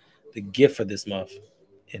have the gift for this month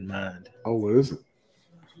in mind. Oh, what is it?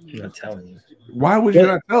 I'm not telling you. Why would you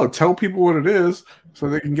not tell? Tell people what it is so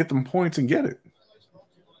they can get them points and get it.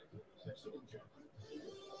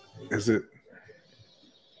 Is it?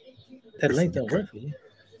 That link don't work for you.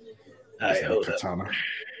 All right, hold katana? Up.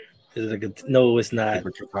 Is it a good? No, it's not.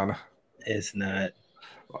 Katana? It's not.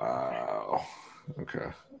 Wow. Okay.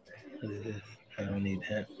 I don't need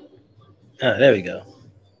that. There we go.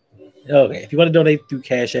 Okay, if you want to donate through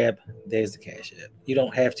Cash App, there's the Cash App. You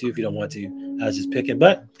don't have to if you don't want to. I was just picking.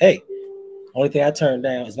 But hey, only thing I turned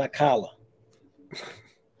down is my collar.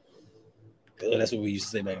 Oh, that's what we used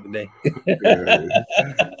to say back in the day.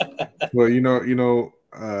 Well,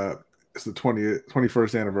 it's the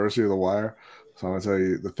 21st anniversary of The Wire. So I'm gonna tell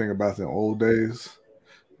you the thing about the old days.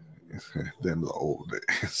 Them the old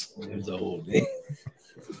days. Them the old days.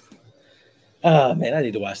 Oh man, I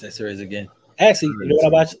need to watch that series again. Actually, you know what I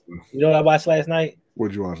watched? You know what I watched last night?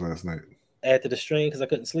 What'd you watch last night? After the stream because I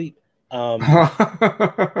couldn't sleep.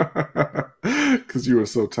 Because you were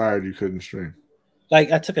so tired you couldn't stream.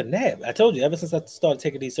 Like I took a nap. I told you ever since I started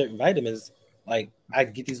taking these certain vitamins, like I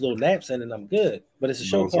get these little naps in and I'm good. But it's a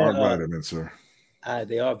show Those called are vitamins, sir.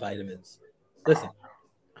 They are vitamins. Listen.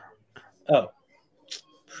 Oh,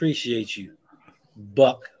 appreciate you,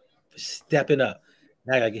 Buck, for stepping up.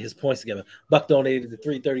 Now I gotta get his points together. Buck donated to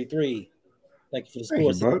 333. Thank you for the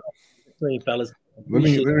Thank score. you, Buck. Fellas. Let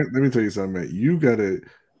me tell you something, mate. You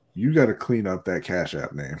gotta clean up that Cash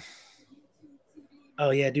App name.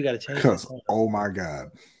 Oh yeah, I do gotta change. Because oh my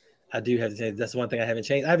god, I do have to change. That's one thing I haven't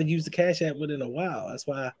changed. I haven't used the Cash App within a while. That's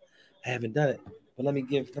why I haven't done it. But let me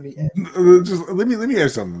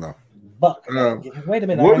ask something though. Buck. Wait a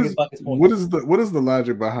minute. What is the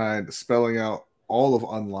logic behind spelling out all of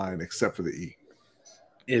online except for the E?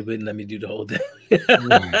 It wouldn't let me do the whole thing.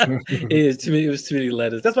 It was too many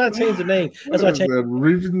letters. That's why I changed the name. That's why I changed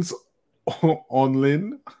Ravens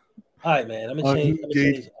online. All right, man. I'm gonna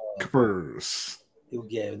change.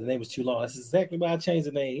 Yeah, the name was too long. That's exactly why I changed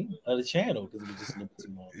the name of the channel because it was just a little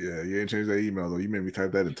too long. Yeah, you ain't changed that email though. You made me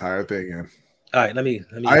type that entire thing in. All right, let me.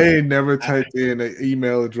 I ain't never typed in an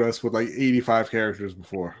email address with like 85 characters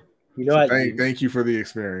before. You know, thank you for the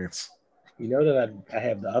experience. You know that I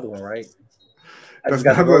have the other one, right? That's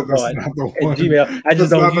not the one. Gmail. I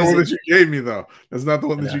just don't use it. That's not the one that you gave me though. That's not the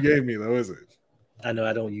one that you gave me though, is it? I know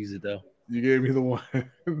I don't use it though. You gave me the one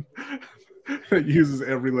that uses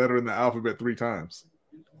every letter in the alphabet 3 times.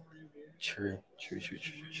 True.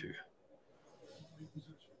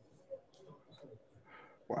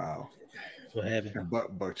 Wow. What happened?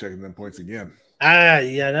 Buck checking them points again.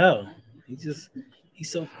 Yeah, I know. He's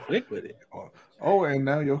so quick with it. Oh, and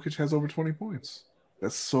now Jokic has over 20 points.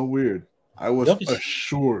 That's so weird. I was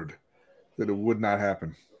assured that it would not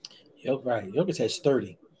happen. Right. Jokic has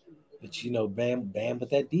 30. But you know, Bam with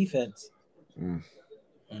that defense.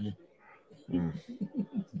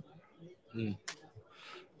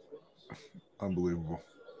 Unbelievable.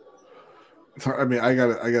 I mean, I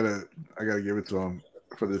gotta give it to him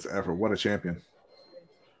for this effort. What a champion!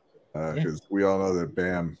 Because we all know that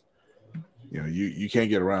Bam, you know, you can't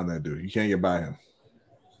get around that dude. You can't get by him.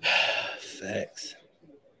 Facts.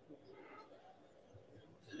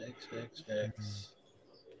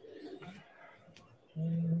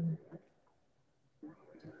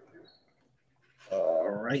 All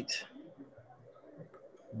right.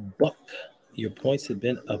 Buck, your points have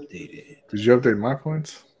been updated. Did you update my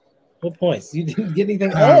points? What points? You didn't get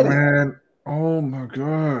anything added. Man. Oh my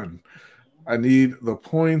god. I need the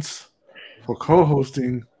points for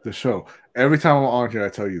co-hosting the show. Every time I'm on here, I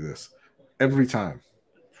tell you this. Every time.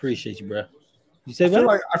 Appreciate you, bro. You say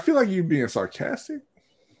I feel like you being sarcastic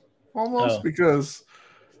almost because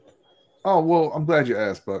well, I'm glad you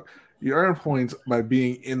asked, Buck. You earn points by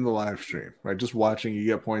being in the live stream, right? Just watching, you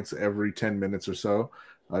get points every 10 minutes or so,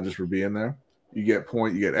 just for being there. You get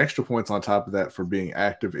extra points on top of that for being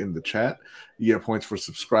active in the chat. You get points for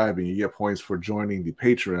subscribing. You get points for joining the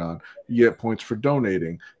Patreon. You get points for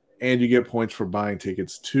donating, and you get points for buying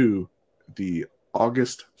tickets to the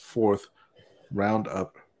August 4th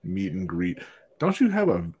Roundup meet and greet. Don't you have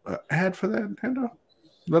a ad for that, Nintendo?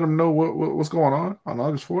 Let them know what's going on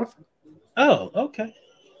August 4th. Oh, okay.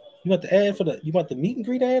 You want the ad you want the meet and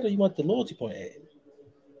greet ad or you want the loyalty point ad?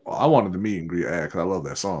 Well, I wanted the meet and greet ad because I love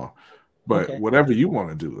that song. But whatever you want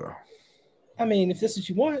to do, though. I mean, if this is what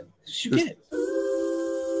you want, this you get.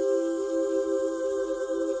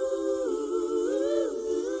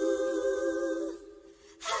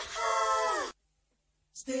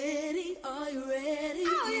 Steady, are you ready?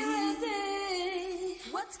 Are you ready?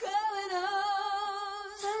 What's going on?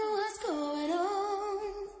 Tell me what's going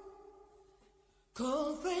on.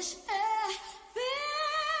 Cold, fresh air.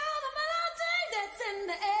 Feel the melody that's in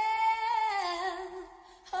the air.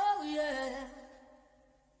 Oh, yeah.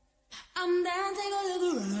 I'm down, take a look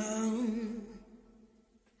around.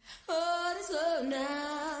 Oh, it's slow now.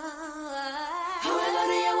 However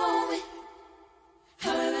do you want me?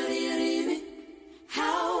 However do you need me?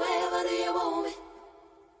 However do you want me?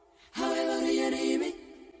 However do you need me?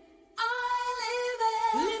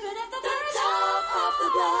 I'm living at the top of the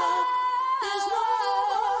block. There's no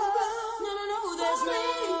more, no, there's no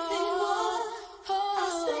more. I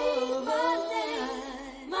say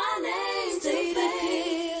my name, say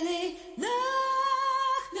clearly.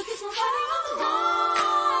 Look, it's my heart on the wall.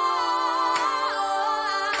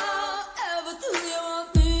 Ever do you want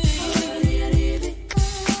me? However do you need me?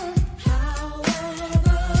 However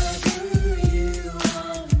do you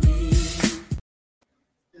want me?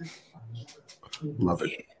 Love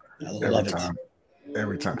it. I love it. Time.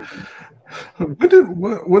 every time.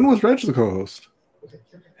 When was Reg the co-host?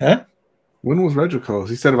 Huh? When was Reg a co-host?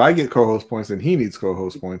 He said if I get co-host points, then he needs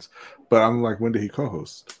co-host points. But I'm like, when did he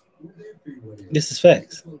co-host? This is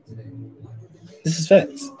facts. This is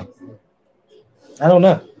facts. I don't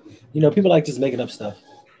know. You know, people like just making up stuff.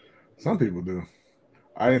 Some people do.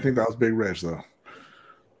 I didn't think that was Big Reg though.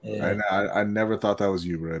 Yeah. I never thought that was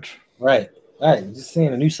you, Reg. Right. Just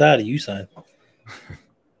seeing a new side of you, son.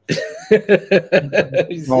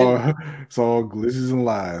 It's all glitches and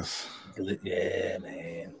lies. Yeah,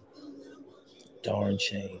 man. Darn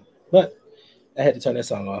shame. But I had to turn that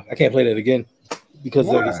song off. I can't play that again because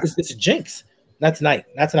it's a jinx. Not tonight.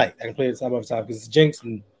 I can play it some other time because it's jinx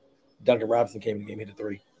and Duncan Robinson came in the game, hit a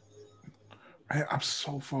 3. I'm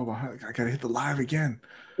so far behind. I gotta hit the live again.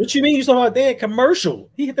 What you mean you saw that commercial?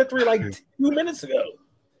 He hit that 3 like 2 minutes ago.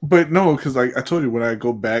 But no, because I told you when I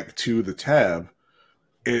go back to the tab,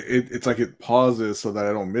 it's like it pauses so that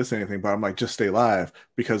I don't miss anything. But I'm like, just stay live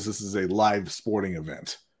because this is a live sporting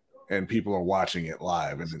event and people are watching it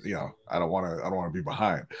live, and you know I don't want to be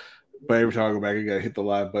behind. But every time I go back, I gotta hit the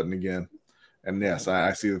live button again. And yes,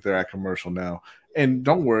 I see that they're at commercial now. And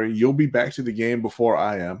don't worry, you'll be back to the game before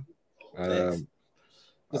I am.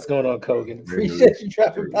 What's going on, Kogan? Appreciate you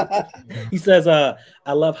dropping by. He says, I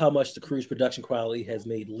love how much the Crew's production quality has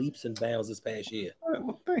made leaps and bounds this past year.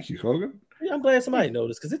 Well, thank you, Kogan. Yeah, I'm glad somebody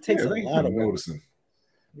noticed because it takes a lot of noticing.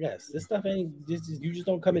 Yes, this stuff ain't just you just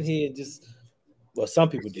don't come in here and just some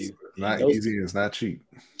people do. It's not easy, it's not cheap.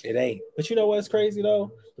 It ain't. But you know what's crazy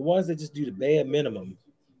though? The ones that just do the bare minimum,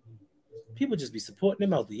 people just be supporting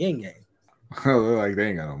them out the end game. They're like they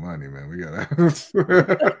ain't got no money, man. We gotta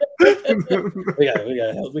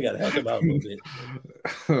we gotta help them out a little bit.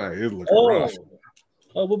 Like, it looks rough.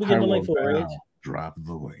 Oh, what we getting the link for, Reg? Drop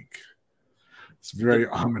the link. It's very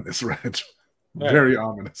ominous, Reg. Very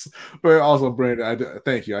ominous. But also, Brandon,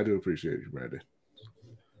 thank you. I do appreciate you, Brandon.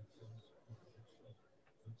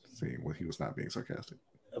 Seeing what he was not being sarcastic.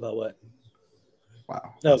 About what?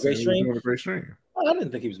 Wow. No, great stream. Great stream. Oh, I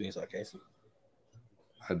didn't think he was being sarcastic.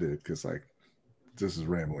 I did because this is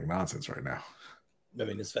rambling nonsense right now. I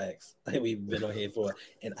mean, it's facts. We've been on here for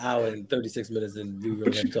an hour and 36 minutes, and we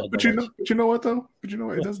really haven't talked about it. But you know what, though?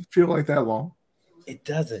 It doesn't feel like that long. It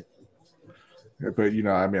doesn't. But,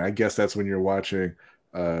 I mean, I guess that's when you're watching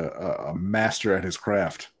a master at his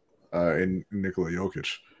craft in Nikola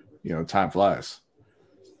Jokic. Time flies.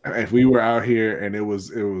 If we were out here and it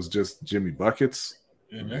was just Jimmy Buckets,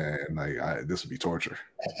 and this would be torture.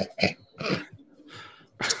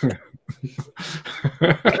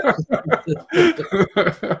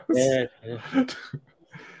 Yeah.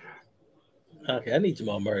 Okay, I need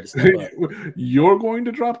Jamal Murray to step up. You're going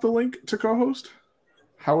to drop the link to co-host?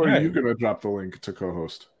 How are you going to drop the link to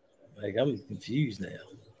co-host? Like, I'm confused now.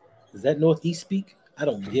 Is that Northeast speak? I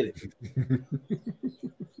don't get it.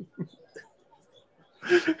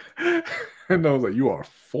 And I was like, you are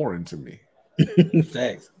foreign to me.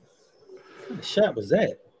 Thanks. What kind of shot was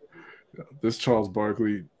that? This Charles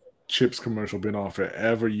Barkley chips commercial been on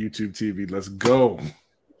forever. YouTube TV. Let's go.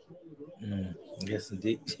 Yes,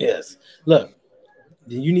 indeed. Yes. Look,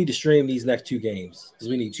 you need to stream these next 2 games because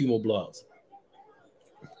we need 2 more blogs.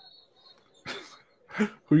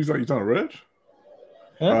 Who you talking? You talking Reg?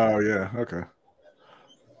 Huh? Oh yeah. Okay.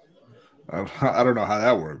 I don't know how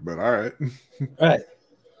that worked, but all right. All right.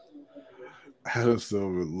 Adam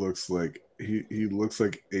Silver looks like he looks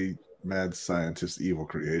like a mad scientist evil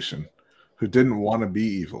creation who didn't want to be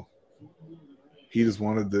evil. He just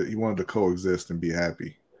wanted to coexist and be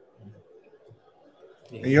happy.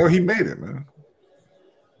 Yeah. And he made it, man.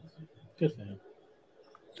 Good for him.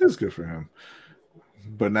 It is good for him.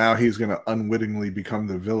 But now he's going to unwittingly become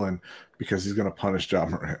the villain because he's going to punish Ja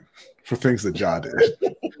Morant for things that Ja did.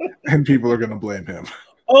 And people are going to blame him.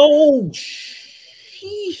 Oh,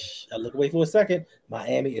 sheesh. I look away for a second.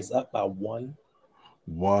 Miami is up by 1.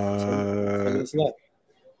 What?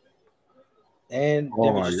 And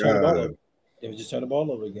oh my God. They would just turn the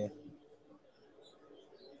ball over again.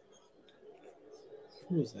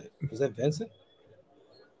 Who was that? Was that Vincent?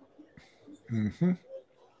 Mm-hmm.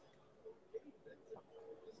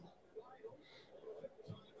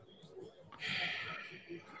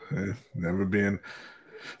 Never been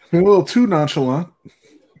a little too nonchalant.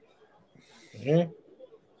 Yeah.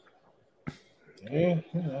 I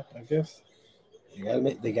guess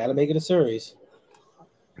they gotta make it a series.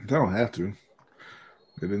 They don't have to.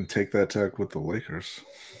 They didn't take that tack with the Lakers.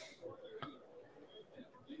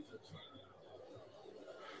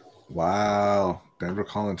 Wow. Denver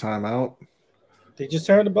calling timeout. They just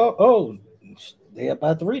turned the ball. Oh, they up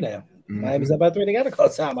by 3 now. Miami's up by 3. They got to call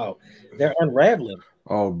timeout. They're unraveling.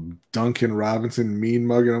 Oh, Duncan Robinson mean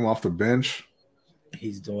mugging him off the bench.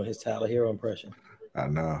 He's doing his Tyler Hero impression. I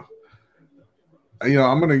know.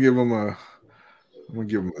 I'm gonna give him a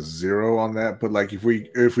 0 on that. But like if we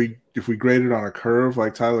grade it on a curve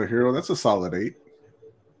like Tyler Hero, that's a solid 8.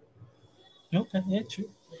 Okay, yeah, true.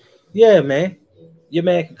 Yeah, man. Your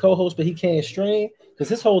man can co-host, but he can't stream. Because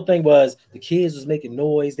his whole thing was the kids was making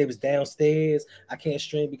noise. They was downstairs. I can't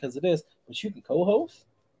stream because of this. But you can co-host?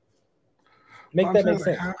 Make that make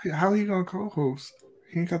sense. How he gonna co-host?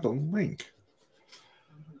 He ain't got the link.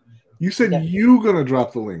 You said you gonna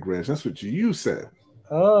drop the link, Reg. That's what you said.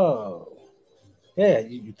 Oh, yeah,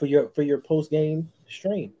 for your post game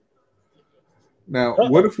stream. Now,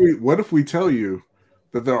 what if we tell you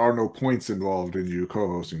that there are no points involved in you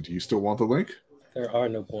co-hosting? Do you still want the link? There are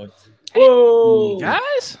no points. Whoa,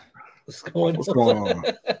 guys, what's going on?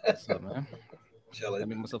 What's up, man? I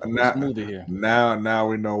make myself a smoothie here. Now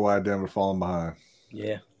we know why Denver falling behind.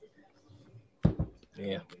 Yeah,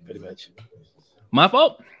 pretty much. My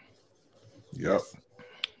fault. Yep.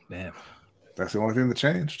 Damn. That's the only thing that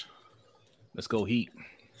changed. Let's go Heat.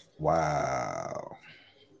 Wow.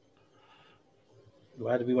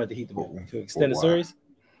 Why did we want the Heat to extend the series?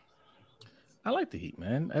 I like the Heat,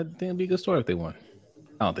 man. I think it'd be a good story if they won.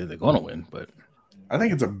 I don't think they're going to win, but I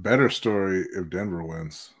think it's a better story if Denver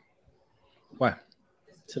wins. Why?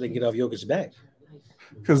 So they can get off Jokic's back.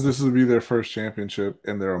 Because this will be their first championship,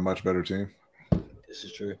 and they're a much better team. This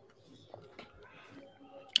is true.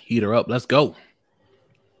 Heat her up. Let's go.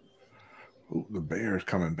 Ooh, the Bears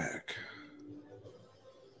coming back.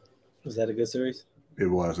 Was that a good series? It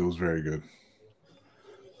was. It was very good.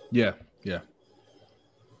 Yeah.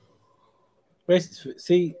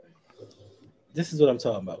 See, this is what I'm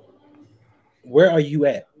talking about. Where are you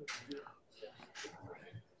at?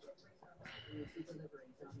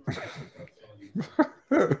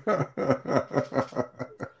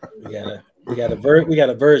 we got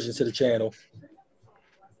a version to the channel.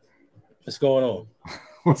 What's going on?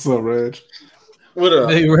 What's up, Reg? What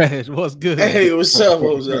up? Hey, Reg, what's good? Hey, what's up?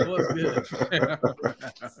 What's good?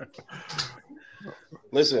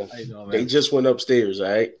 Listen, they just went upstairs,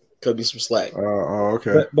 all right? Cut me some slack.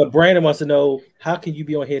 Okay. But Brandon wants to know, how can you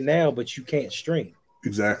be on here now, but you can't stream?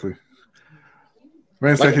 Exactly.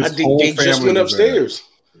 Man like, said they just went upstairs.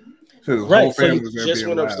 Right. So you just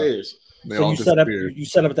went upstairs. So you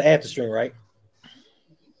set up the after stream, right?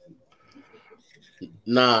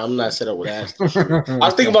 Nah, I'm not set up with after stream. I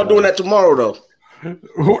was thinking about doing that tomorrow, though.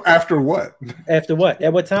 After what? After what?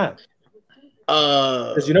 At what time?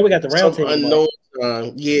 Because we got the round table. Unknown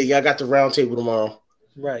time. Yeah, I got the round table tomorrow.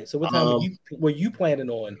 Right. So what time were you planning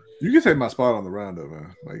on? You can take my spot on the roundup,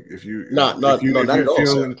 man. Like if you not at all.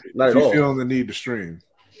 Not at all. Feeling the need to stream.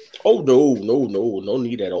 Oh no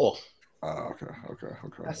need at all. Okay.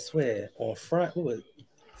 I swear on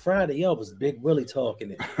Friday, y'all was Big Willie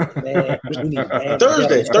talking it. Man, we need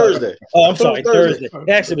Thursday. Oh, I'm sorry, Thursday.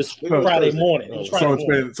 Actually, it was Friday morning.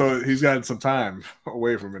 So he's gotten some time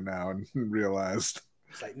away from it now and realized.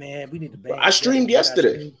 It's like, man, we need to bang. I streamed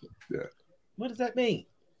yesterday. Yeah. What does that mean?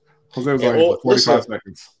 Jose was like 45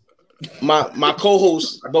 seconds. My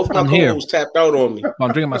co-hosts, both my co-hosts tapped out on me.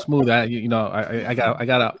 I'm drinking my smoothie. I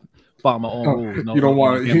gotta follow my own rules. You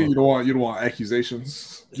don't want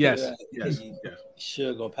accusations. Yes.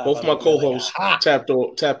 Both my co-hosts tapped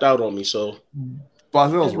out on me. So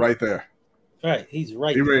Bazel's right there. Right, he's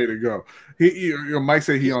right. He's ready to go. Mike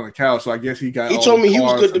said he on the couch, so I guess he got. He told me he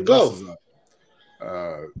was good to go.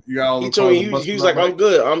 You got all he told me he was like, "I'm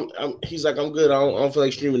good. He's like, I'm good. I don't feel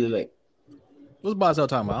like streaming tonight." What's Bazel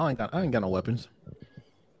talking about? I ain't got no weapons.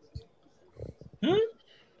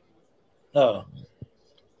 Oh,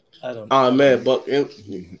 I don't. Oh man, Buck.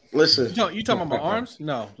 Listen, you talking about my arms?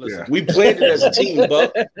 No, listen. Yeah. We played it as a team,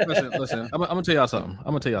 Buck. Listen. I'm gonna tell y'all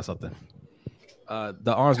something.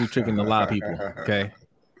 The arms be tricking a lot of people. Okay,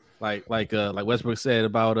 like Westbrook said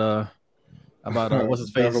about what's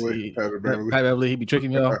his face? Pat Beverly. He be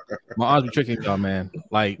tricking y'all. My arms be tricking y'all, man.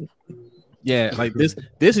 Like, yeah, like this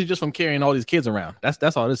is just from carrying all these kids around.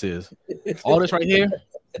 That's all this is. All this right here,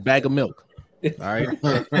 bag of milk. All right.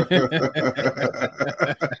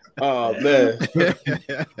 Oh man,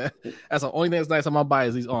 that's the only thing that's nice on my body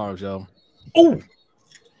is these arms, yo. Oh.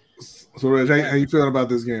 So, Reg, how you feeling about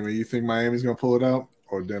this game? You think Miami's gonna pull it out,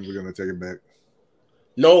 or Denver gonna take it back?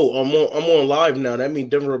 No, I'm on live now. That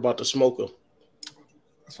means Denver about to smoke them.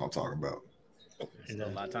 That's what I'm talking about. Still a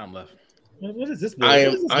lot of time left. What is this? I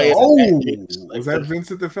am. Was that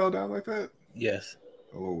Vincent that fell down like that? Yes.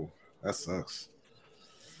 Oh, that sucks.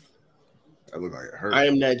 That looked like it hurt. I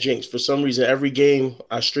am that jinx. For some reason, every game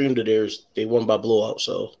I streamed to they won by blowout.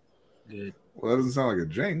 So good. Well, that doesn't sound like a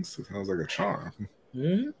jinx. It sounds like a charm.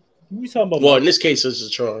 You talking about? Well, in this case, it's a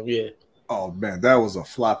charm. Yeah. Oh man, that was a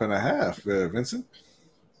flop and a half, Vincent.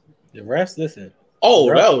 The rest, listen. Oh,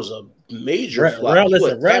 Rel, that was a major flop. Rel,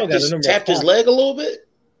 listen, Rel got a number tapped his leg a little bit.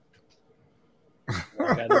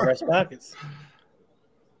 Got the rest pockets.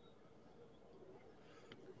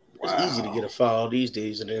 It's easy to get a foul these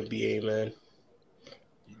days in the NBA, man.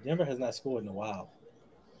 Denver has not scored in a while.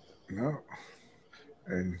 No,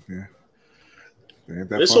 and yeah,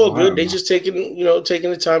 It's all good. They just taking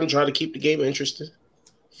the time to try to keep the game interesting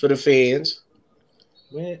for the fans.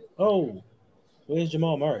 Where's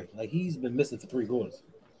Jamal Murray? Like, he's been missing for 3 quarters.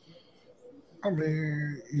 I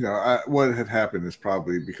mean, what had happened is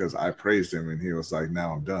probably because I praised him and he was like,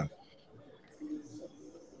 "Now I'm done."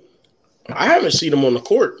 I haven't seen him on the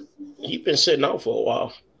court. He's been sitting out for a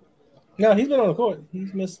while. No, he's been on the court.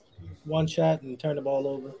 He's missed 1 shot and turned the ball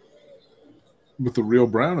over. But the real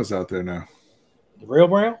Brown is out there now. The real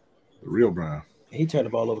Brown? The real Brown. He turned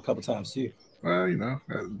the ball over a couple times too. Well,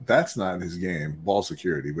 that's not his game, ball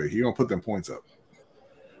security, but he gonna put them points up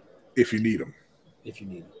if you need them.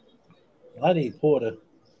 Well, I need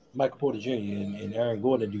Michael Porter Jr. and Aaron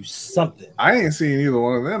Gordon to do something. I ain't seen either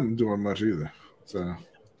one of them doing much either. So,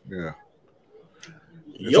 yeah.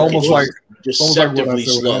 It's almost like deceptively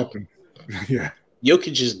slow. Yeah.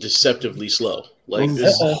 Jokic is deceptively slow. Like,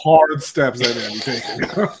 this hard steps that he taking.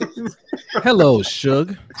 Hello,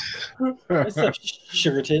 Suge. What's up,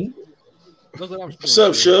 Sugarton? Look what I'm doing. What's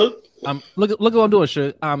up, Suge? Look what I'm doing,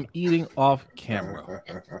 Suge. I'm eating off camera.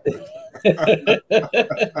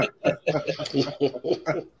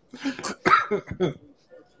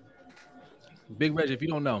 Big Reg, if you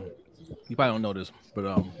don't know, you probably don't know this, but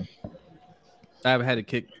I've had to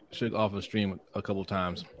kick Suge off of stream a couple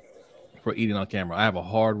times for eating on camera. I have a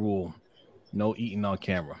hard rule: no eating on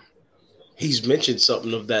camera. He's mentioned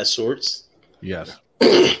something of that sort. Yes.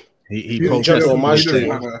 He jumped on my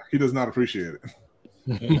stream. He does not appreciate it.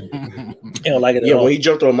 He don't like it. Yeah, when he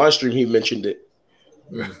jumped on my stream, he mentioned it.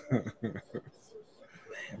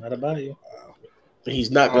 Not about you. He's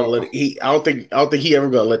not gonna let it. I don't think he ever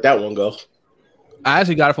gonna let that one go. I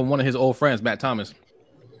actually got it from one of his old friends, Matt Thomas,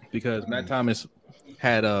 because Matt Thomas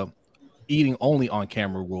had a eating only on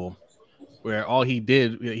camera rule, where all he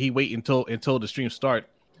did, he wait until the stream start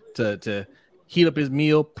to heat up his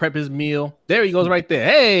meal, prep his meal. There he goes, right there.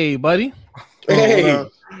 Hey, buddy. Hey,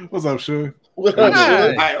 what's up, Suge? What up,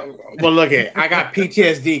 Suge? Well, look at I got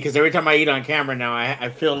PTSD because every time I eat on camera now, I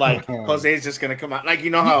feel like Jose's just gonna come out. Like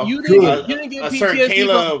how you didn't get certain PTSD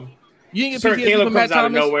Caleb. You didn't get Sir PTSD Caleb from Matt comes out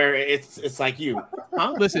of Thomas? nowhere. It's like you.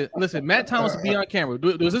 Huh? Listen. Matt Thomas be on camera.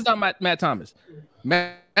 This is not Matt Thomas.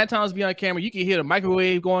 Matt Thomas be on camera. You can hear the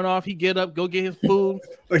microwave going off. He get up, go get his food.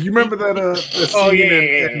 Like, you remember that? He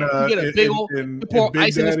get a big old, pour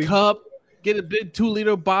ice in his cup. Get a big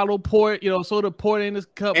 2-liter bottle, pour it, soda, pour it in his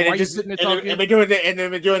cup. And while you sitting there talking. And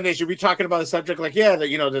they're doing this. You'll be talking about the subject like,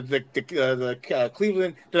 the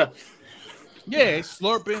Cleveland. Yeah,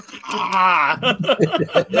 slurping.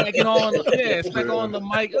 Smack on the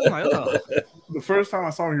mic. I'm like, oh. The first time I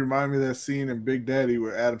saw him, he reminded me of that scene in Big Daddy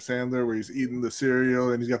with Adam Sandler where he's eating the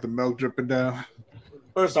cereal and he's got the milk dripping down.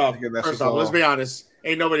 First off, let's be honest.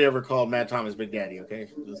 Ain't nobody ever called Matt Thomas Big Daddy, okay?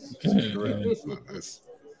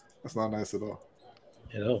 That's not nice at all.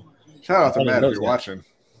 Shout out to Matt if you're watching.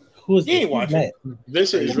 Who's Matt?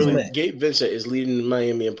 Vincent is really Gabe Vincent is leading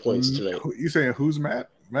Miami in points tonight. You saying who's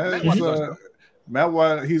Matt? Matt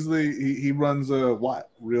Watt. He runs Watt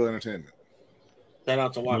Real Entertainment. Shout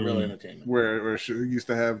out to Watt Real Entertainment. Where he used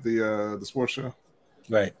to have the sports show.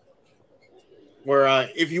 Right. Where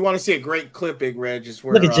if you want to see a great clip, Big Reg, is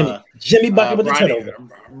where look at Jimmy Bucket with the turnover.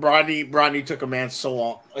 Rodney took a man's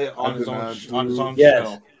soul on his own yes.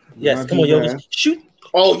 show. Yes, come on, yo, shoot.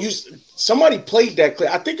 Oh, somebody played that clip.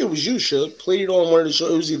 I think it was you, Shug. Played it on one of the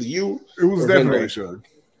shows. It was either you. It was definitely Shug.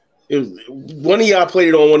 It was one of y'all played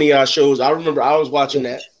it on one of y'all shows. I remember I was watching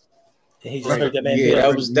that. And he just heard that man. Yeah,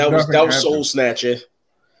 that was soul snatching.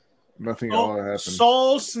 Nothing all happened.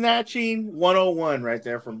 Soul snatching 101 right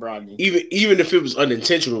there from Brodney. Even if it was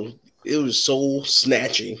unintentional, it was soul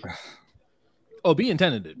snatching. Oh, B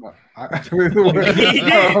intended it.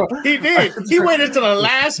 He did. He waited till the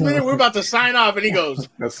last minute. We're about to sign off, and he goes,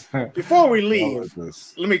 "Before we leave,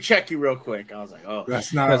 let me check you real quick." I was like, "Oh,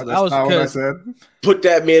 that's not what I said." Put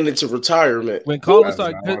that man into retirement. When Colin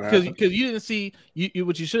started, because you didn't see you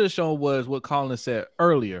what you should have shown was what Colin said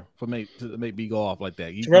earlier to make B go off like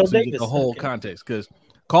that. You see the whole context because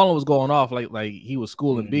Colin was going off like he was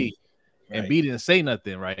schooling B. And B didn't say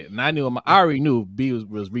nothing, right? And I already knew B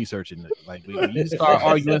was researching it. Like when you start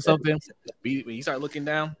arguing something, B when you start looking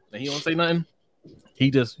down and he don't say nothing,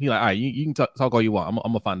 He like, all right, you can talk all you want. I'm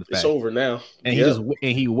gonna find the facts. It's over now. And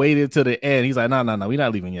he waited to the end. He's like, no, we're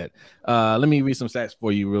not leaving yet. Let me read some stats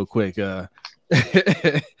for you real quick. And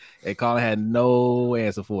Colin had no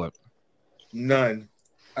answer for it. None.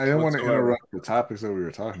 I didn't want to interrupt the topics that we were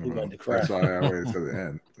talking about. That's why I waited to the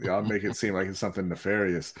end. Y'all make it seem like it's something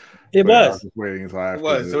nefarious. It was. Waiting until after. It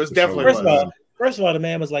was. It was definitely. First of all, the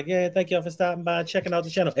man was like, "Yeah, thank y'all for stopping by and checking out the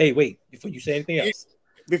channel." Hey, wait, before you say anything else.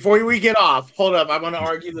 Before we get off, hold up. I'm going to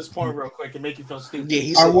argue this point real quick and make you feel stupid. Yeah,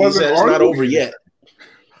 he said it's not over yet.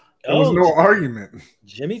 There was no argument.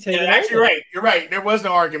 Jimmy, actually, you're right. There was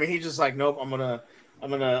no argument. He's just like, nope. I'm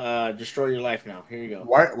gonna destroy your life now. Here you go.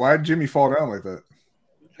 Why did Jimmy fall down like that?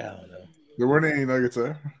 I don't know. There weren't any nuggets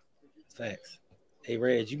there. Facts. Hey,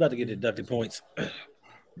 Reg, you about to get deducted points. Yeah,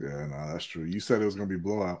 no, that's true. You said it was gonna be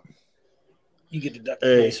blowout. You get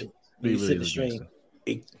deducted points. You sit the stream.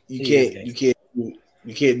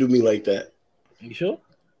 You can't do me like that. You sure?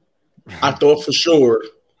 I thought for sure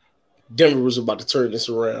Denver was about to turn this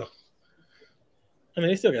around. I mean,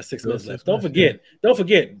 they still got 6 minutes left. Don't forget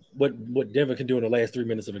what Denver can do in the last 3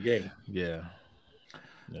 minutes of a game. Yeah.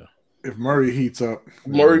 If Murray heats up,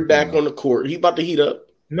 Murray back on the court. He about to heat up.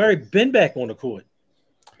 Murray been back on the court.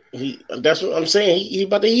 That's what I'm saying. He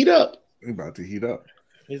about to heat up. He about to heat up.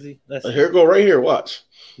 Is he? Here it go right here. Watch.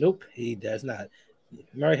 Nope, he does not.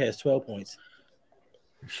 Murray has 12 points.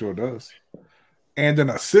 He sure does. And an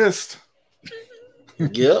assist.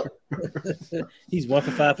 Yep. He's 1 for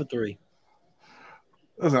 5 for 3.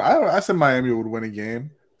 Listen, I said Miami would win a game,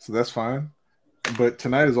 so that's fine. But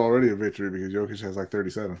tonight is already a victory because Jokic has like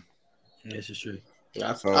 37. This is true.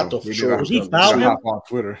 I thought for sure he fouled him on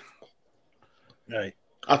Twitter. Right.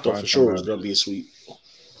 I thought for sure it was going to be a sweep.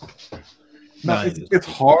 No, it's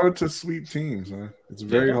hard to sweep teams, man. It's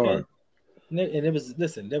very hard. And it was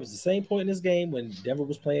there was the same point in this game when Denver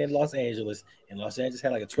was playing Los Angeles, and Los Angeles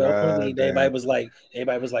had like a 12-point lead. Everybody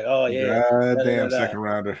was like, "Oh yeah, damn second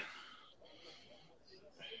rounder."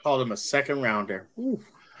 Called him a second rounder. Ooh.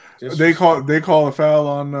 They call a foul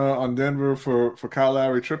on Denver for Kyle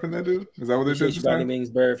Lowry tripping that dude. Is that what they did? Johnny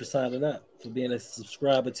Mingsbury for signing up for being a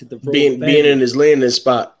subscriber to the being in his landing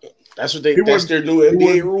spot. That's what that's their new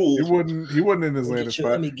NBA rule. He wasn't in his landing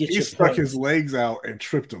spot. He stuck his legs out and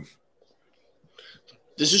tripped him.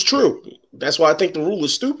 This is true. That's why I think the rule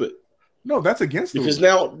is stupid. No, that's against the rule. Because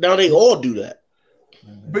now they all do that.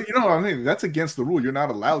 But you know what I mean? That's against the rule. You're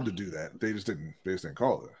not allowed to do that. They just didn't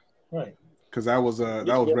call it. Right. Because that was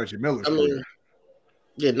Reggie Miller's career.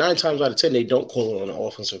 Yeah, 9 times out of 10 they don't call it on an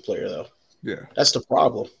offensive player though. Yeah. That's the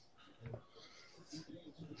problem.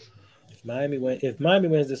 If Miami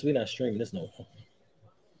wins this, we're not streaming this no more.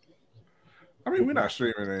 I mean, we're not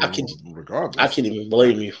streaming regardless. I can't even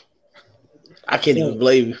blame you.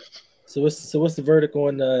 So what's the verdict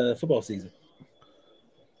on football season?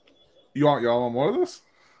 Y'all want more of this?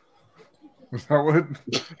 Is that what?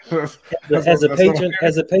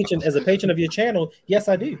 As a patron of your channel, yes,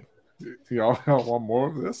 I do. Y'all want more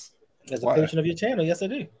of this? As a patron of your channel, yes, I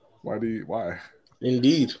do. Why?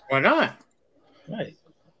 Indeed. Why not? Right.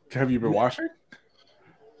 Have you been watching?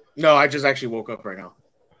 No, I just actually woke up right now.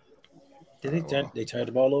 They turned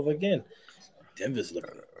the ball over again. Denver's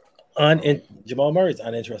looking Jamal Murray's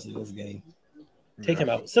uninterested in this game. Take him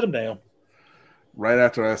out. Sit him down. Right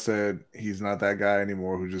after I said he's not that guy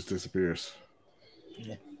anymore who just disappears.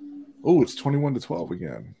 Yeah. Oh, it's 21-12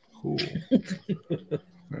 again. Cool.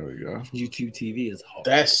 There we go. YouTube TV is hard.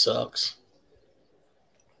 That sucks.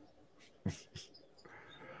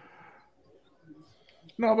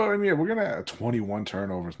 No, but I mean, we're gonna have 21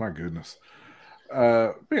 turnovers. My goodness.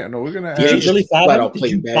 We're gonna. Did you really foul him?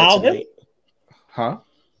 Did you foul him? Huh?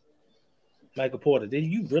 Michael Porter, did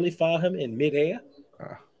you really foul him in midair?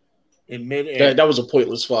 In midair. That was a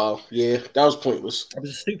pointless foul. Yeah, that was pointless. That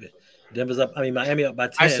was stupid. Miami up by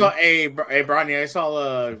 10. I saw Bronny. I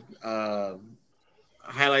saw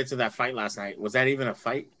highlights of that fight last night. Was that even a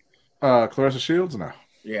fight? Clarissa Shields? No.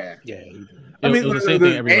 Yeah. I mean, it was the same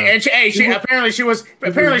thing every round. Apparently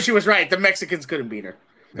she was right. The Mexicans couldn't beat her.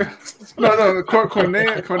 No.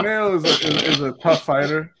 Cornell is a tough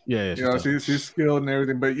fighter. Yeah, she's skilled and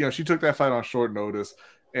everything, but she took that fight on short notice.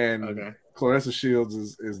 And Clarissa Shields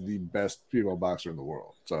is the best female boxer in the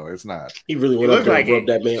world, so it's not. He really went up there and rubbed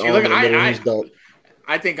that man.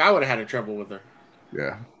 I think I would have had trouble with her.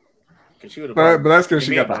 Yeah, but that's because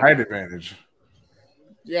she got the height advantage.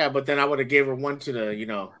 Yeah, but then I would have gave her one to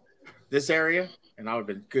the this area, and I would have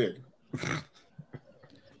been good.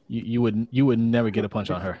 You would never get a punch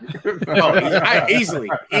on her. Easily.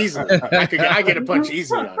 I get a punch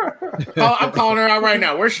easily on her. I'm calling her out right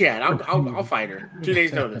now. Where's she at? I'll fight her. 2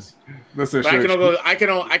 days notice. Listen, but I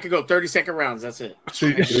can go 30-second rounds. That's it.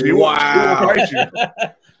 She will fight you.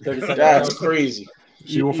 That's crazy.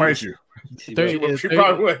 She will fight you. She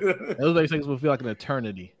probably would. Those 30 seconds will feel like an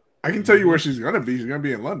eternity. I can tell you where she's gonna be. She's gonna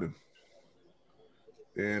be in London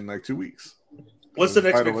in like 2 weeks. What's the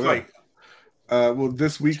next big fight? Well,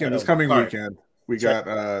 this coming weekend, we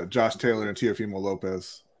got Josh Taylor and Teofimo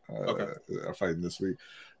Lopez are fighting this week.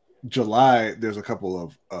 July, there's a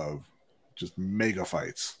couple of just mega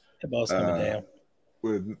fights. Coming down.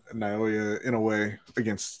 With Naoya Inoue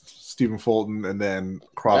against Stephen Fulton, and then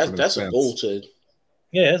Crawford. That's a goaltend.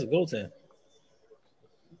 Yeah, that's a goaltend.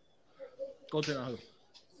 Goaltend on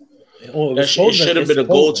who? It should have been a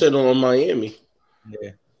goaltend on Miami.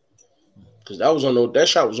 Yeah, because that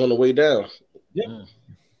shot was on the way down. Yeah,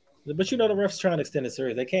 but the refs trying to extend the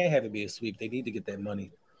series. They can't have it be a sweep. They need to get that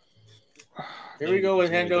money. Here we go with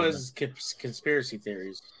Hendo's conspiracy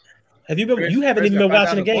theories. Have you been? You haven't even been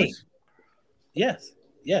watching the game. Yes.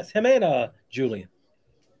 Him and Julian.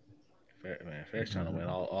 Fair's trying to win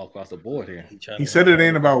all across the board here. He said it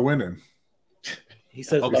ain't about winning. He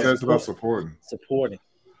says it's about supporting.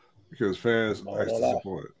 Because Fair's likes to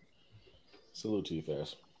support it. Salute to you,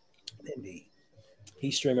 Fairs. Indeed.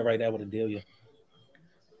 He's streaming right now with Adelia.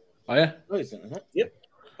 Oh, yeah? Oh, he's in it. Yep.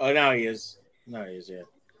 Oh, now he is. Yeah.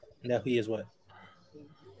 Now he is what?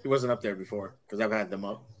 He wasn't up there before because I've had them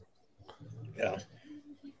up. Yeah.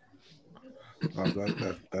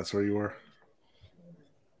 That's where you were?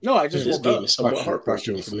 No, I just woke up. Thought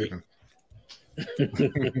you were sleeping. I'm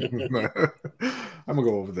gonna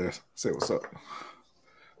go over there. Say what's up.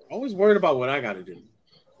 Always worried about what I got to do.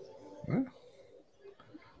 Huh?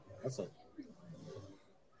 That's it.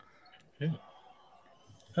 Yeah.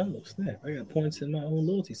 Oh snap! I got points in my own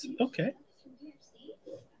loyalties. Okay.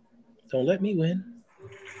 Don't let me win.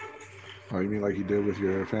 Oh, you mean like you did with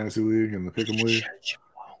your fantasy league and the pick'em league?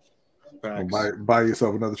 Buy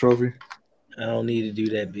yourself another trophy. I don't need to do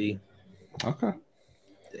that, B. Okay.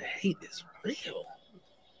 The hate is real.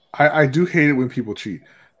 I do hate it when people cheat,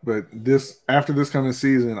 but after this coming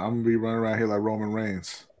season, I'm gonna be running around here like Roman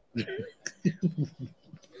Reigns.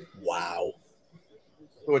 Wow.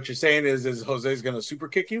 What you're saying is Jose's gonna super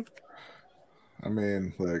kick you? I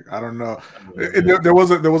mean, like, I don't know. There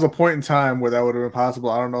was a point in time where that would have been possible.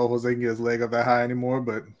 I don't know if Jose can get his leg up that high anymore,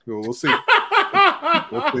 but we'll see.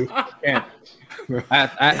 We'll see.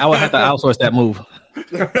 I would have to outsource that move.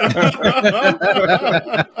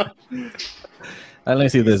 Let me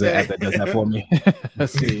see if there's an app that does that for me.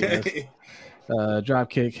 Let's see. Drop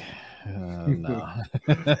kick. No.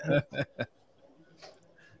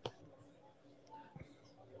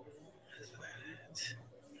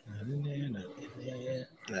 Not in there.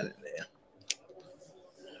 Not in there.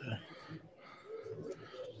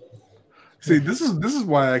 See, this is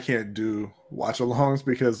why I can't do watch-alongs,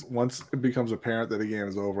 because once it becomes apparent that the game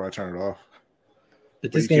is over, I turn it off.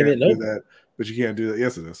 But this game isn't over. That. But you can't do that.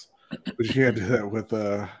 Yes, it is. But you can't do that with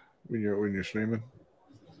when you're streaming.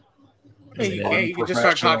 Hey, you can just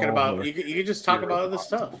start talking about. You can just talk about other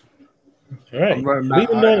stuff. All right.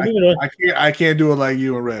 I can't do it like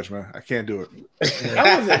you and Reg, man. I can't do it.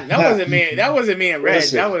 That wasn't me. That wasn't me and Reg.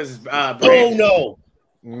 That was. Oh no.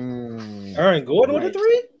 Aaron Gordon with a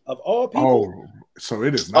 3 of all people. Oh, so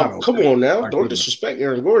it is not. Oh, come on now! Don't disrespect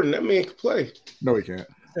Aaron Gordon. That man can play. No, he can't.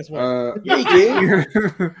 That's why. Yeah, he can.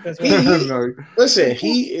 Listen,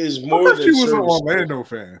 he is more than. He was an Orlando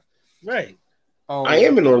fan, right? Oh, I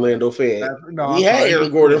am an Orlando fan. We had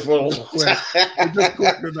Aaron Gordon for a long time.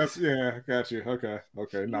 Yeah, got you.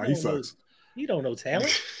 Okay. No, he sucks. You don't know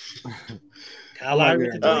talent. Kyle Lowry.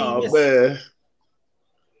 Oh man.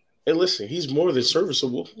 Hey, listen, he's more than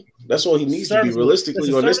serviceable. That's all he needs to be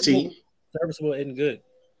realistically on this team. Serviceable isn't good.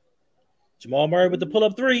 Jamal Murray with the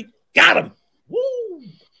pull-up 3. Got him. Woo!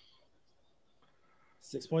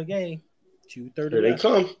 6-point game. 2:30.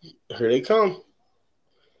 Here they come.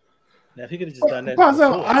 Now, if he could have just done that.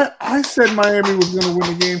 I said Miami was going to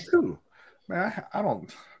win the game too. Man, I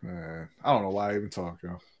don't know why I even talk,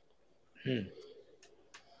 yo.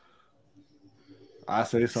 I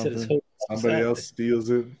say something, somebody else steals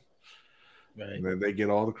it, right, and then they get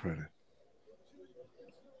all the credit.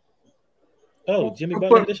 Oh, Jimmy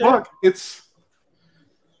Butler the shot? Buck, it's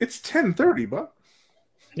 10:30, Buck.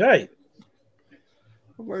 Right.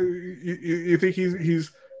 You think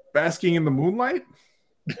he's basking in the moonlight?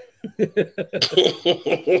 Who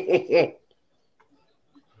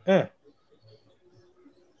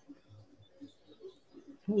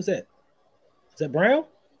was that? Is that Brown?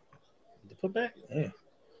 The putback? Yeah.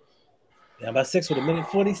 Down by 6 with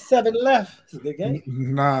 1:47 left. It's a good game.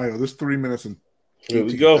 Nah, yo, there's 3 minutes and here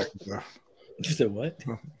we go. You said what?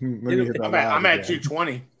 I'm at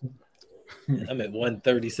 220. I'm at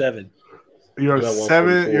 137. You're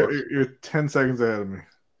 7. You're 10 seconds ahead of me.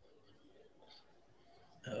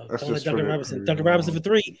 That's just Duncan Robinson. Duncan Robinson for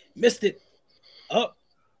 3. Missed it. Oh,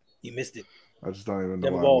 you missed it. I just don't even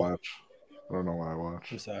know why I watch. I don't know why I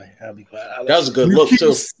watch. I'm sorry. I'll be quiet. That was a good look,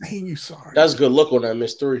 too. You sorry. That was a good look on that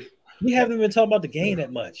miss 3. We haven't been talking about the game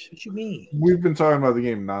that much. What you mean? We've been talking about the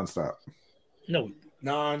game nonstop. No.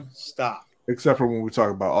 Non-stop. Except for when we talk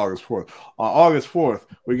about August 4th. On August 4th,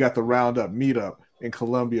 we got the Roundup meetup in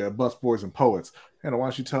Columbia at Bus Boys and Poets. Hannah, why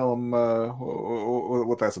don't you tell them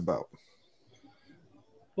what that's about?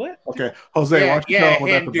 What? Okay, Jose, why don't you tell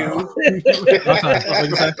them what that's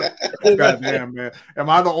about? God damn, man. Am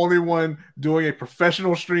I the only one doing a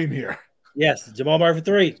professional stream here? Yes, Jamal Murray for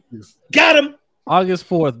 3. Got him! August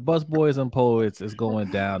 4th, Bus Boys and Poets is going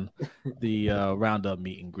down the Roundup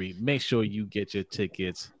meet and greet. Make sure you get your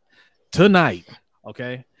tickets tonight,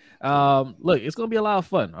 okay? Look, it's going to be a lot of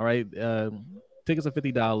fun, all right? Tickets are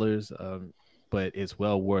 $50, but it's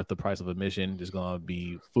well worth the price of admission. There's going to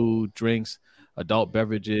be food, drinks, adult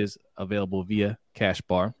beverages available via Cash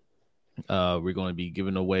Bar. We're going to be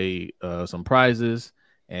giving away some prizes,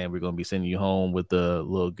 and we're going to be sending you home with a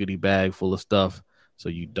little goodie bag full of stuff, so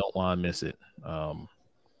you don't want to miss it.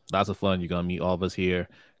 Lots of fun. You're going to meet all of us here.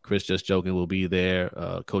 Chris Just Joking will be there.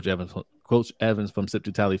 Coach Evans from Sip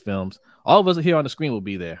to Tally Films. All of us here on the screen will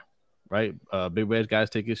be there, right? Big Red Guy's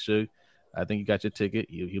ticket, Suge. I think you got your ticket.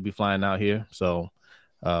 He'll be flying out here. So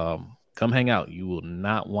come hang out. You will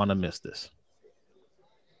not want to miss this.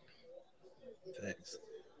 Thanks.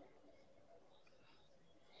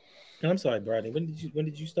 I'm sorry, Bradley. When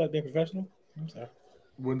did you start being professional? I'm sorry.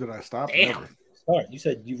 When did I stop? Damn. Never. Sorry, you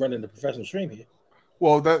said you run in the professional stream here.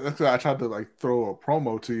 Well, that's I tried to throw a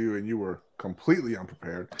promo to you, and you were completely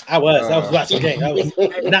unprepared. I was watching the game. I was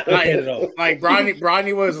not prepared at all. Like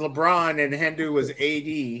Bronny was LeBron and Hendu was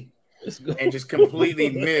AD, and just completely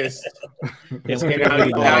missed. What's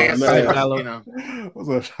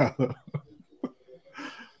up,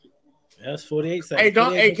 That's 48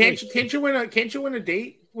 seconds. Can't you win a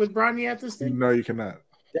date with Bronny at this thing? No, you cannot.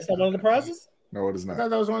 That's not one of the prizes? No, it is not. I thought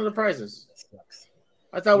that was one of the prizes.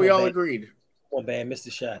 I thought we all agreed. One bad missed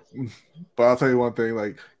the shot. But I'll tell you one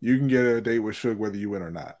thing: you can get a date with Suge whether you win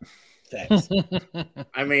or not. Facts.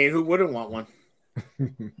 I mean, who wouldn't want one?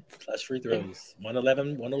 Plus free throws.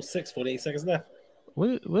 111, 106, 48 seconds left. What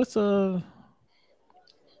are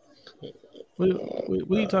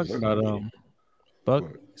you talking about? Buck?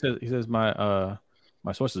 He says my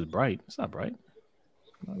source is bright. It's not bright.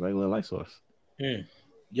 My regular light source.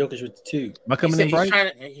 Jokic with 2. Am I coming in bright?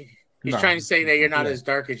 He's trying to say that you're not as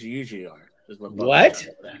dark as you usually are. Is what?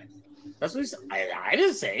 That's what he said. I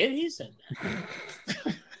didn't say it. He said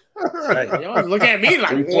that. Right. Y'all look at me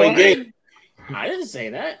like, what? I didn't say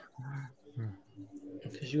that.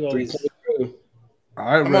 Because you always. All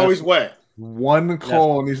right, I'm always wet. One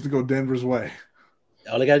call needs to go Denver's way.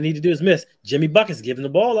 All they need to do is miss. Jimmy Buckets giving the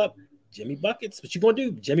ball up. Jimmy Buckets. What you gonna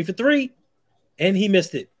do? Jimmy for 3, and he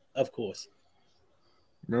missed it. Of course.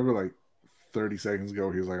 Remember, 30 seconds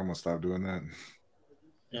ago, he was like, "I'm gonna stop doing that."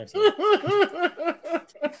 All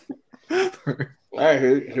right,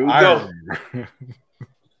 here we go.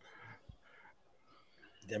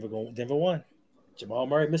 Denver won. Jamal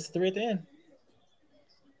Murray missed the 3 at the end.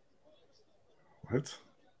 What?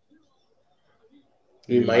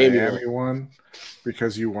 Miami won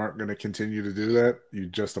because you weren't going to continue to do that. You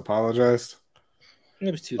just apologized.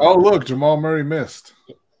 It was too late. Oh, look, Jamal Murray missed.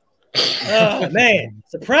 Oh man,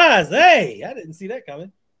 surprise! Hey, I didn't see that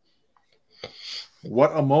coming.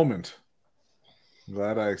 What a moment!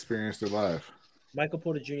 Glad I experienced it live. Michael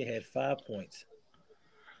Porter Jr. had 5 points.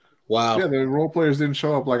 Wow. Yeah, the role players didn't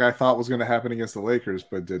show up like I thought was going to happen against the Lakers,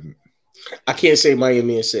 but didn't. I can't say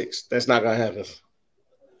Miami in 6. That's not going to happen.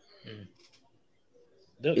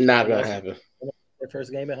 Not going to happen. Their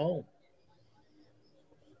first game at home.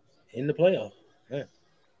 In the playoff. Yeah.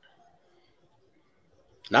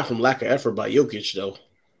 Not from lack of effort by Jokic, though.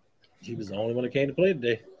 He was the only one that came to play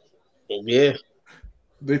today. Yeah.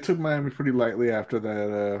 They took Miami pretty lightly after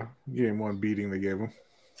that game 1 beating they gave them.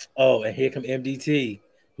 Oh, and here come MDT,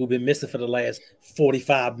 who've been missing for the last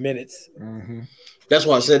 45 minutes. Mm-hmm. That's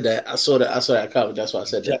why I said that. I saw that comment. That's why I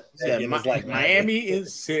said that. Yeah, Miami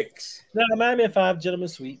is 6. No, Miami at 5. Gentlemen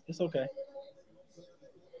sweep. It's okay.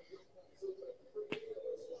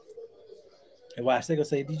 And watch, they're going to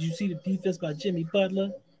say, did you see the defense by Jimmy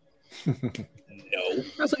Butler? No.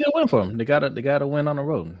 That's a good win for them. They got to win on the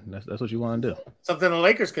road. That's what you want to do. Something the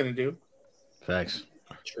Lakers couldn't do. Facts.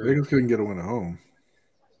 Lakers couldn't get a win at home.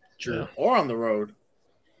 True. Yeah. Or on the road.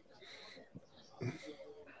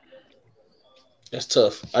 That's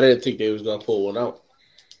tough. I didn't think they was gonna pull one out.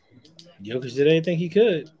 Jokic did anything he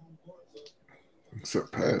could.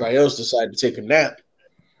 Except Pat. Everybody else decided to take a nap.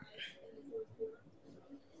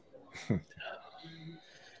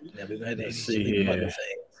 Let's see here.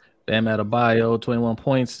 Bam Adebayo, 21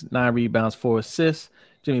 points, 9 rebounds, 4 assists.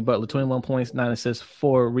 Jimmy Butler, 21 points, 9 assists,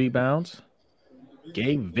 4 rebounds.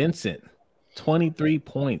 Gabe Vincent, 23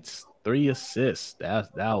 points, 3 assists.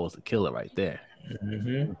 That was a killer right there.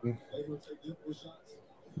 Mm-hmm.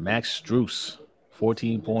 Max Strus,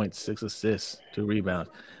 14 points, 6 assists, 2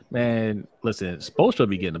 rebounds. Man, listen, Spoelstra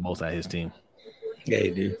be getting the most out of his team. Yeah,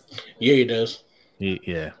 he do. Yeah, he does.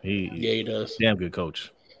 He does. Damn good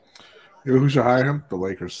coach. You know who should hire him? The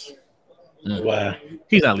Lakers. Wow.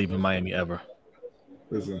 He's not leaving Miami ever.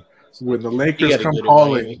 Listen, when the Lakers come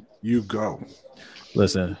calling, you go.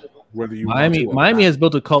 Listen, whether you Miami has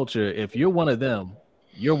built a culture. If you're one of them,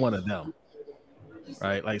 you're one of them.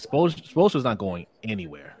 Right? Like Spoelstra's not going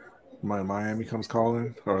anywhere. Miami comes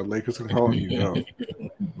calling, or Lakers come calling, you go.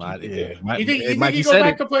 You think he go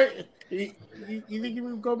back to play? You think he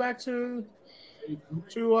would go back to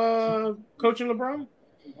coaching LeBron?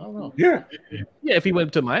 I don't know. Yeah, if he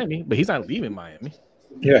went to Miami, but he's not leaving Miami.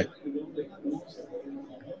 Yeah.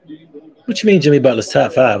 What you mean, Jimmy Butler's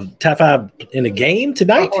top 5? Top 5 in the game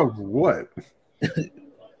tonight? What?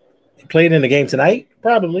 He played in the game tonight?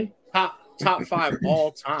 Probably. Top 5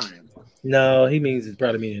 all time. No, he means it's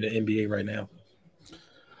probably meaning the NBA right now.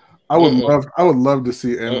 I would love to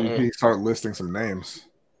see MVP start listing some names.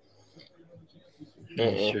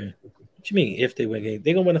 Sure. What you mean if they win game?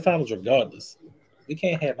 They're gonna win the finals regardless. We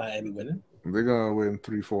can't have Miami winning. They're gonna win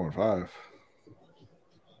 3, 4, and 5.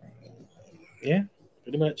 Yeah,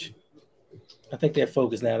 pretty much. I think they're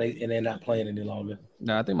focused now, and they're not playing any longer.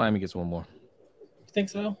 No, I think Miami gets one more. You think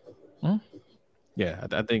so? Yeah,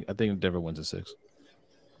 I think Denver wins a 6.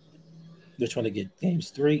 They're trying to get game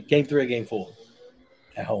 3 or game 4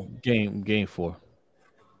 at home. Game 4.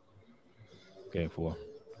 Game 4.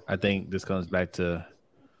 I think this comes back to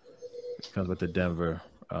Denver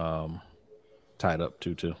tied up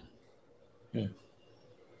 2-2.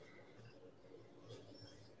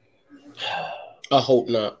 I hope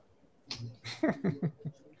not.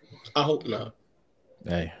 I hope not.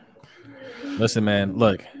 Hey, listen, man.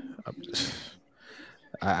 Look,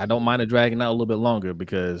 I don't mind it dragging out a little bit longer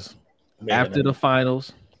because after the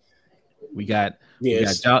finals, we got Ja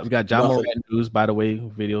Morant news. By the way,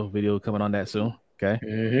 video coming on that soon. Okay.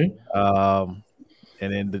 Mm-hmm.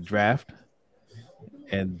 And then the draft,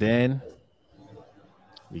 and then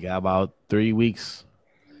we got about 3 weeks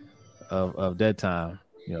of dead time.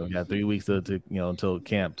 You know, we got 3 weeks to until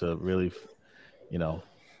camp to really,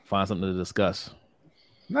 find something to discuss.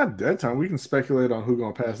 Not dead time. We can speculate on who's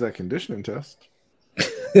gonna pass that conditioning test.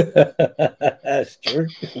 That's true.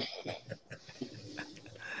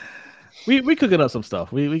 We cooking up some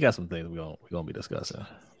stuff. We got some things we're gonna be discussing.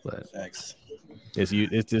 But thanks.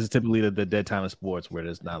 It's typically the dead time in sports where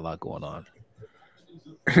there's not a lot going on.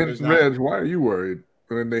 Reg, why are you worried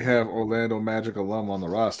when they have Orlando Magic alum on the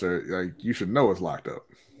roster? Like, you should know it's locked up.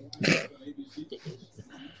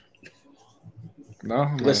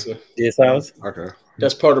 No, listen. Yes, Alice. Okay,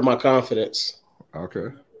 that's part of my confidence. Okay.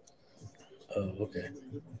 Oh, okay.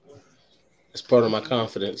 That's part of my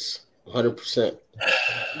confidence. 100%.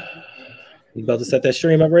 You about to set that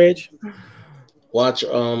stream up, Reg? Watch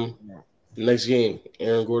next game.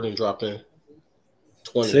 Aaron Gordon dropped in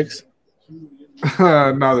 20. 6.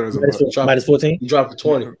 No, there isn't. Minus 14. You dropped to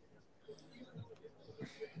 20.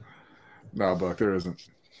 No, Buck, there isn't.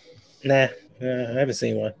 Nah, I haven't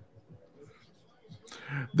seen one.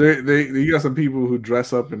 They got some people who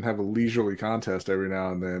dress up and have a leisurely contest every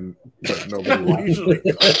now and then, but nobody watches.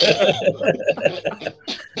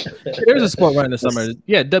 There's a sport running this summer.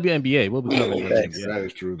 Yeah, WNBA. We'll be covering that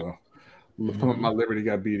is true though. My Liberty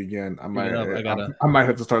got beat again. I might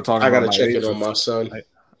have to start talking. I gotta check in on my son.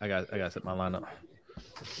 I gotta set my lineup.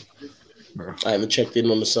 I haven't checked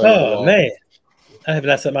in on the son. Oh man, I have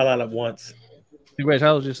not set my lineup once. Reg,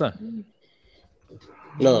 how old is your son?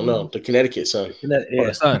 No, the Connecticut son. Yeah.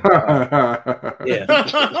 The son. Yeah.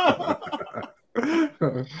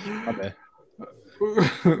 Okay.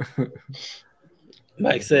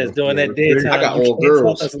 Mike says during that daytime, I got all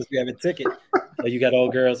girls. Unless you have a ticket. Oh, you got all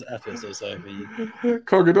girls. I feel so sorry for you.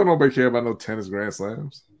 Koga, don't nobody care about no tennis grand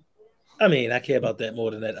slams. I mean, I care about that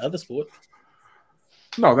more than that other sport.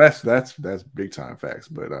 No, that's big time facts.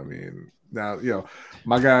 But I mean, now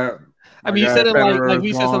my guy. I mean, you said it like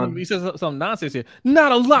we said something. We said some nonsense here.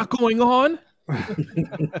 Not a lot going on.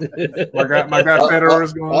 my guy Federer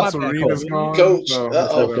is gone. Serena's gone. Coach. So,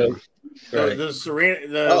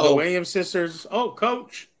 The Williams sisters. Oh,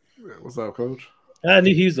 Coach. What's up, Coach? I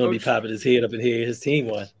knew he was going to be popping his head up in here. His team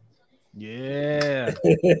won. Yeah.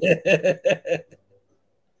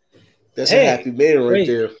 That's a happy man right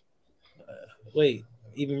there. Wait,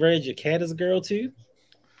 even Reg, your cat is a girl too?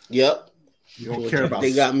 Yep. You don't care about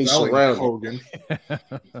they got me surrounded. Hogan.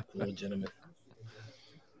 Little gentleman.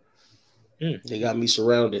 They got me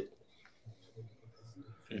surrounded.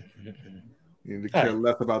 You need to care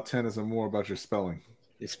less about tennis and more about your spelling.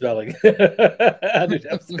 Your spelling. I knew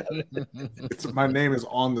that was coming. My name is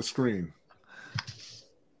on the screen.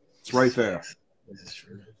 It's right there. This is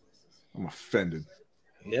true. I'm offended.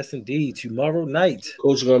 Yes, indeed. Tomorrow night.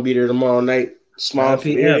 Coach is going to be there tomorrow night. Small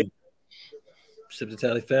PM. Sip the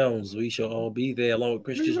Tally Films. We shall all be there along with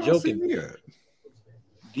Chris just joking.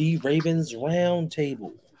 The Ravens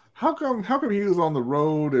Roundtable. How come he was on the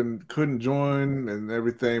road and couldn't join and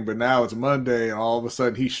everything, but now it's Monday and all of a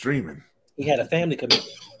sudden he's streaming? He had a family commitment.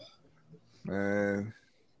 Man,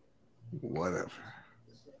 whatever.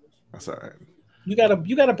 That's all right. You got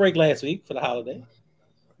a break last week for the holiday.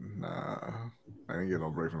 Nah, I didn't get no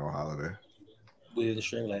break for no holiday. We did the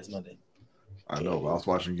stream last Monday. I know, but I was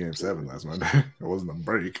watching Game 7 last Monday. It wasn't a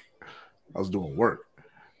break. I was doing work.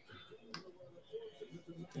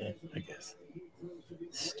 Yeah, I guess.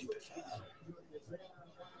 Stupid foul.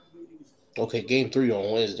 Okay, Game 3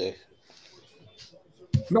 on Wednesday.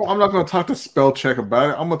 No, I'm not going to talk to spell check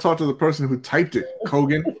about it. I'm going to talk to the person who typed it,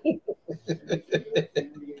 Kogan.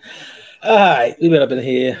 All right, we've been up in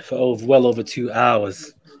here for well over 2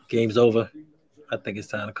 hours. Game's over. I think it's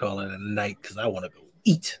time to call it a night because I want to go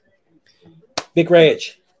eat. Big Reg,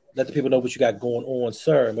 let the people know what you got going on,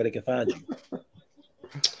 sir, and where they can find you.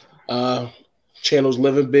 Channel's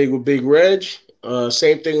Living Big with Big Reg.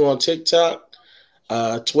 Same thing on TikTok.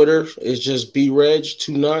 Twitter is just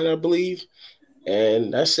BReg29, I believe.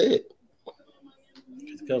 And that's it.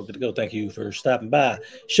 Good to go. Thank you for stopping by.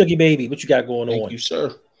 Shuggy Baby, what you got going on? Thank you,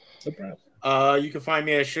 sir. No problem. You can find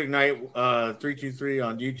me at Suge Knight 323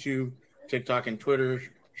 on YouTube, TikTok, and Twitter.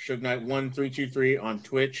 Suge Knight 1323 on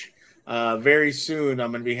Twitch. Very soon, I'm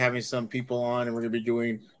going to be having some people on, and we're going to be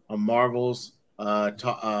doing a Marvel's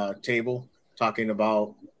table, talking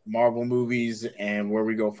about Marvel movies and where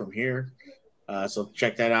we go from here. So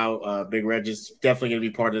check that out. Big Reg is definitely going to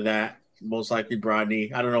be part of that. Most likely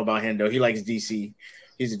Brodney. I don't know about Hendo. He likes DC.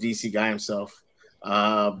 He's a DC guy himself.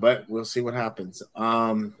 But we'll see what happens.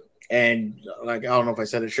 And like I don't know if I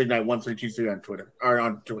said it, Suge Knight 1323 on Twitter or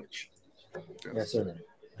on Twitch. Yes, sir.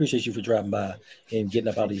 Appreciate you for dropping by and getting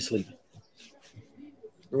up out of your sleep.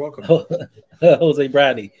 You're welcome. Jose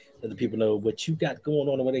Brodney, let the people know what you got going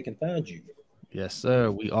on and where they can find you. Yes,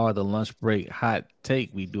 sir. We are the Lunch Break Hot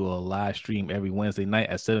Take. We do a live stream every Wednesday night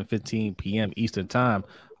at 7:15 p.m. Eastern Time.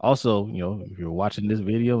 Also, if you're watching this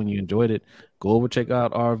video and you enjoyed it, go over check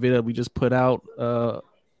out our video we just put out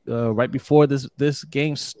right before this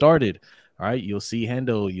game started. All right, you'll see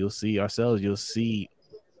Hendo, you'll see ourselves, you'll see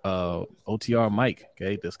OTR Mike,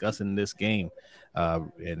 okay, discussing this game.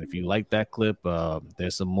 And if you like that clip,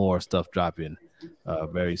 there's some more stuff dropping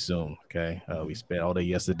very soon. Okay, we spent all day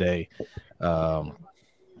yesterday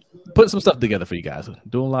putting some stuff together for you guys,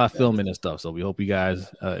 doing a lot of filming and stuff. So we hope you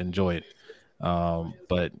guys enjoy it.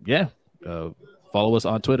 But yeah, follow us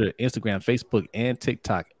on Twitter, Instagram, Facebook, and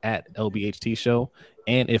TikTok at LBHT Show.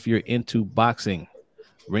 And if you're into boxing,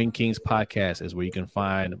 Ring Kings Podcast is where you can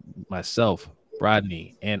find myself,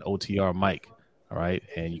 Brodney, and OTR Mike. All right,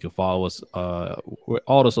 and you can follow us with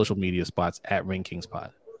all the social media spots at Ring Kings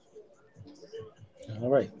Pod. All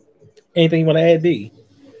right. Anything you want to add, D?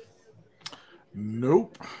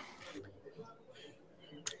 Nope.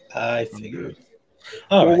 I figured.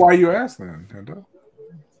 All right. Why you ask then, Hendo?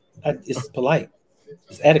 It's polite.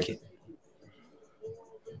 It's etiquette.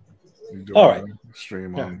 All right.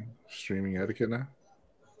 Streaming etiquette now?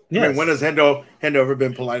 Yes. I mean, when has Hendo ever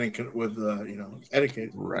been polite with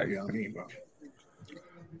etiquette? Right. You know what I mean, bro?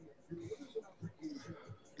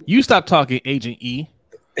 You stop talking, Agent E.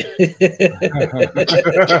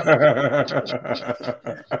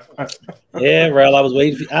 Yeah, Rel, I was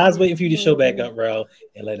waiting for you to show back up, Rel,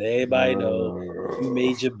 and let everybody know you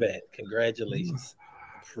made your bet. Congratulations.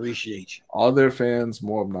 Appreciate you. All their fans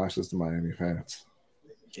more obnoxious than Miami fans.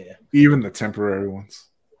 Yeah. Even the temporary ones.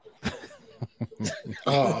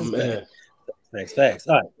 Oh, man. Thanks.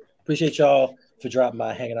 All right. Appreciate y'all for dropping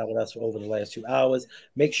by, hanging out with us for over the last 2 hours.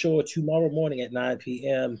 Make sure tomorrow morning at 9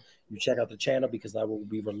 p.m. you check out the channel because I will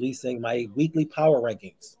be releasing my weekly power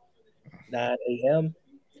rankings. 9 a.m.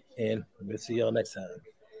 And we'll see y'all next time.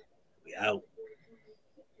 We out.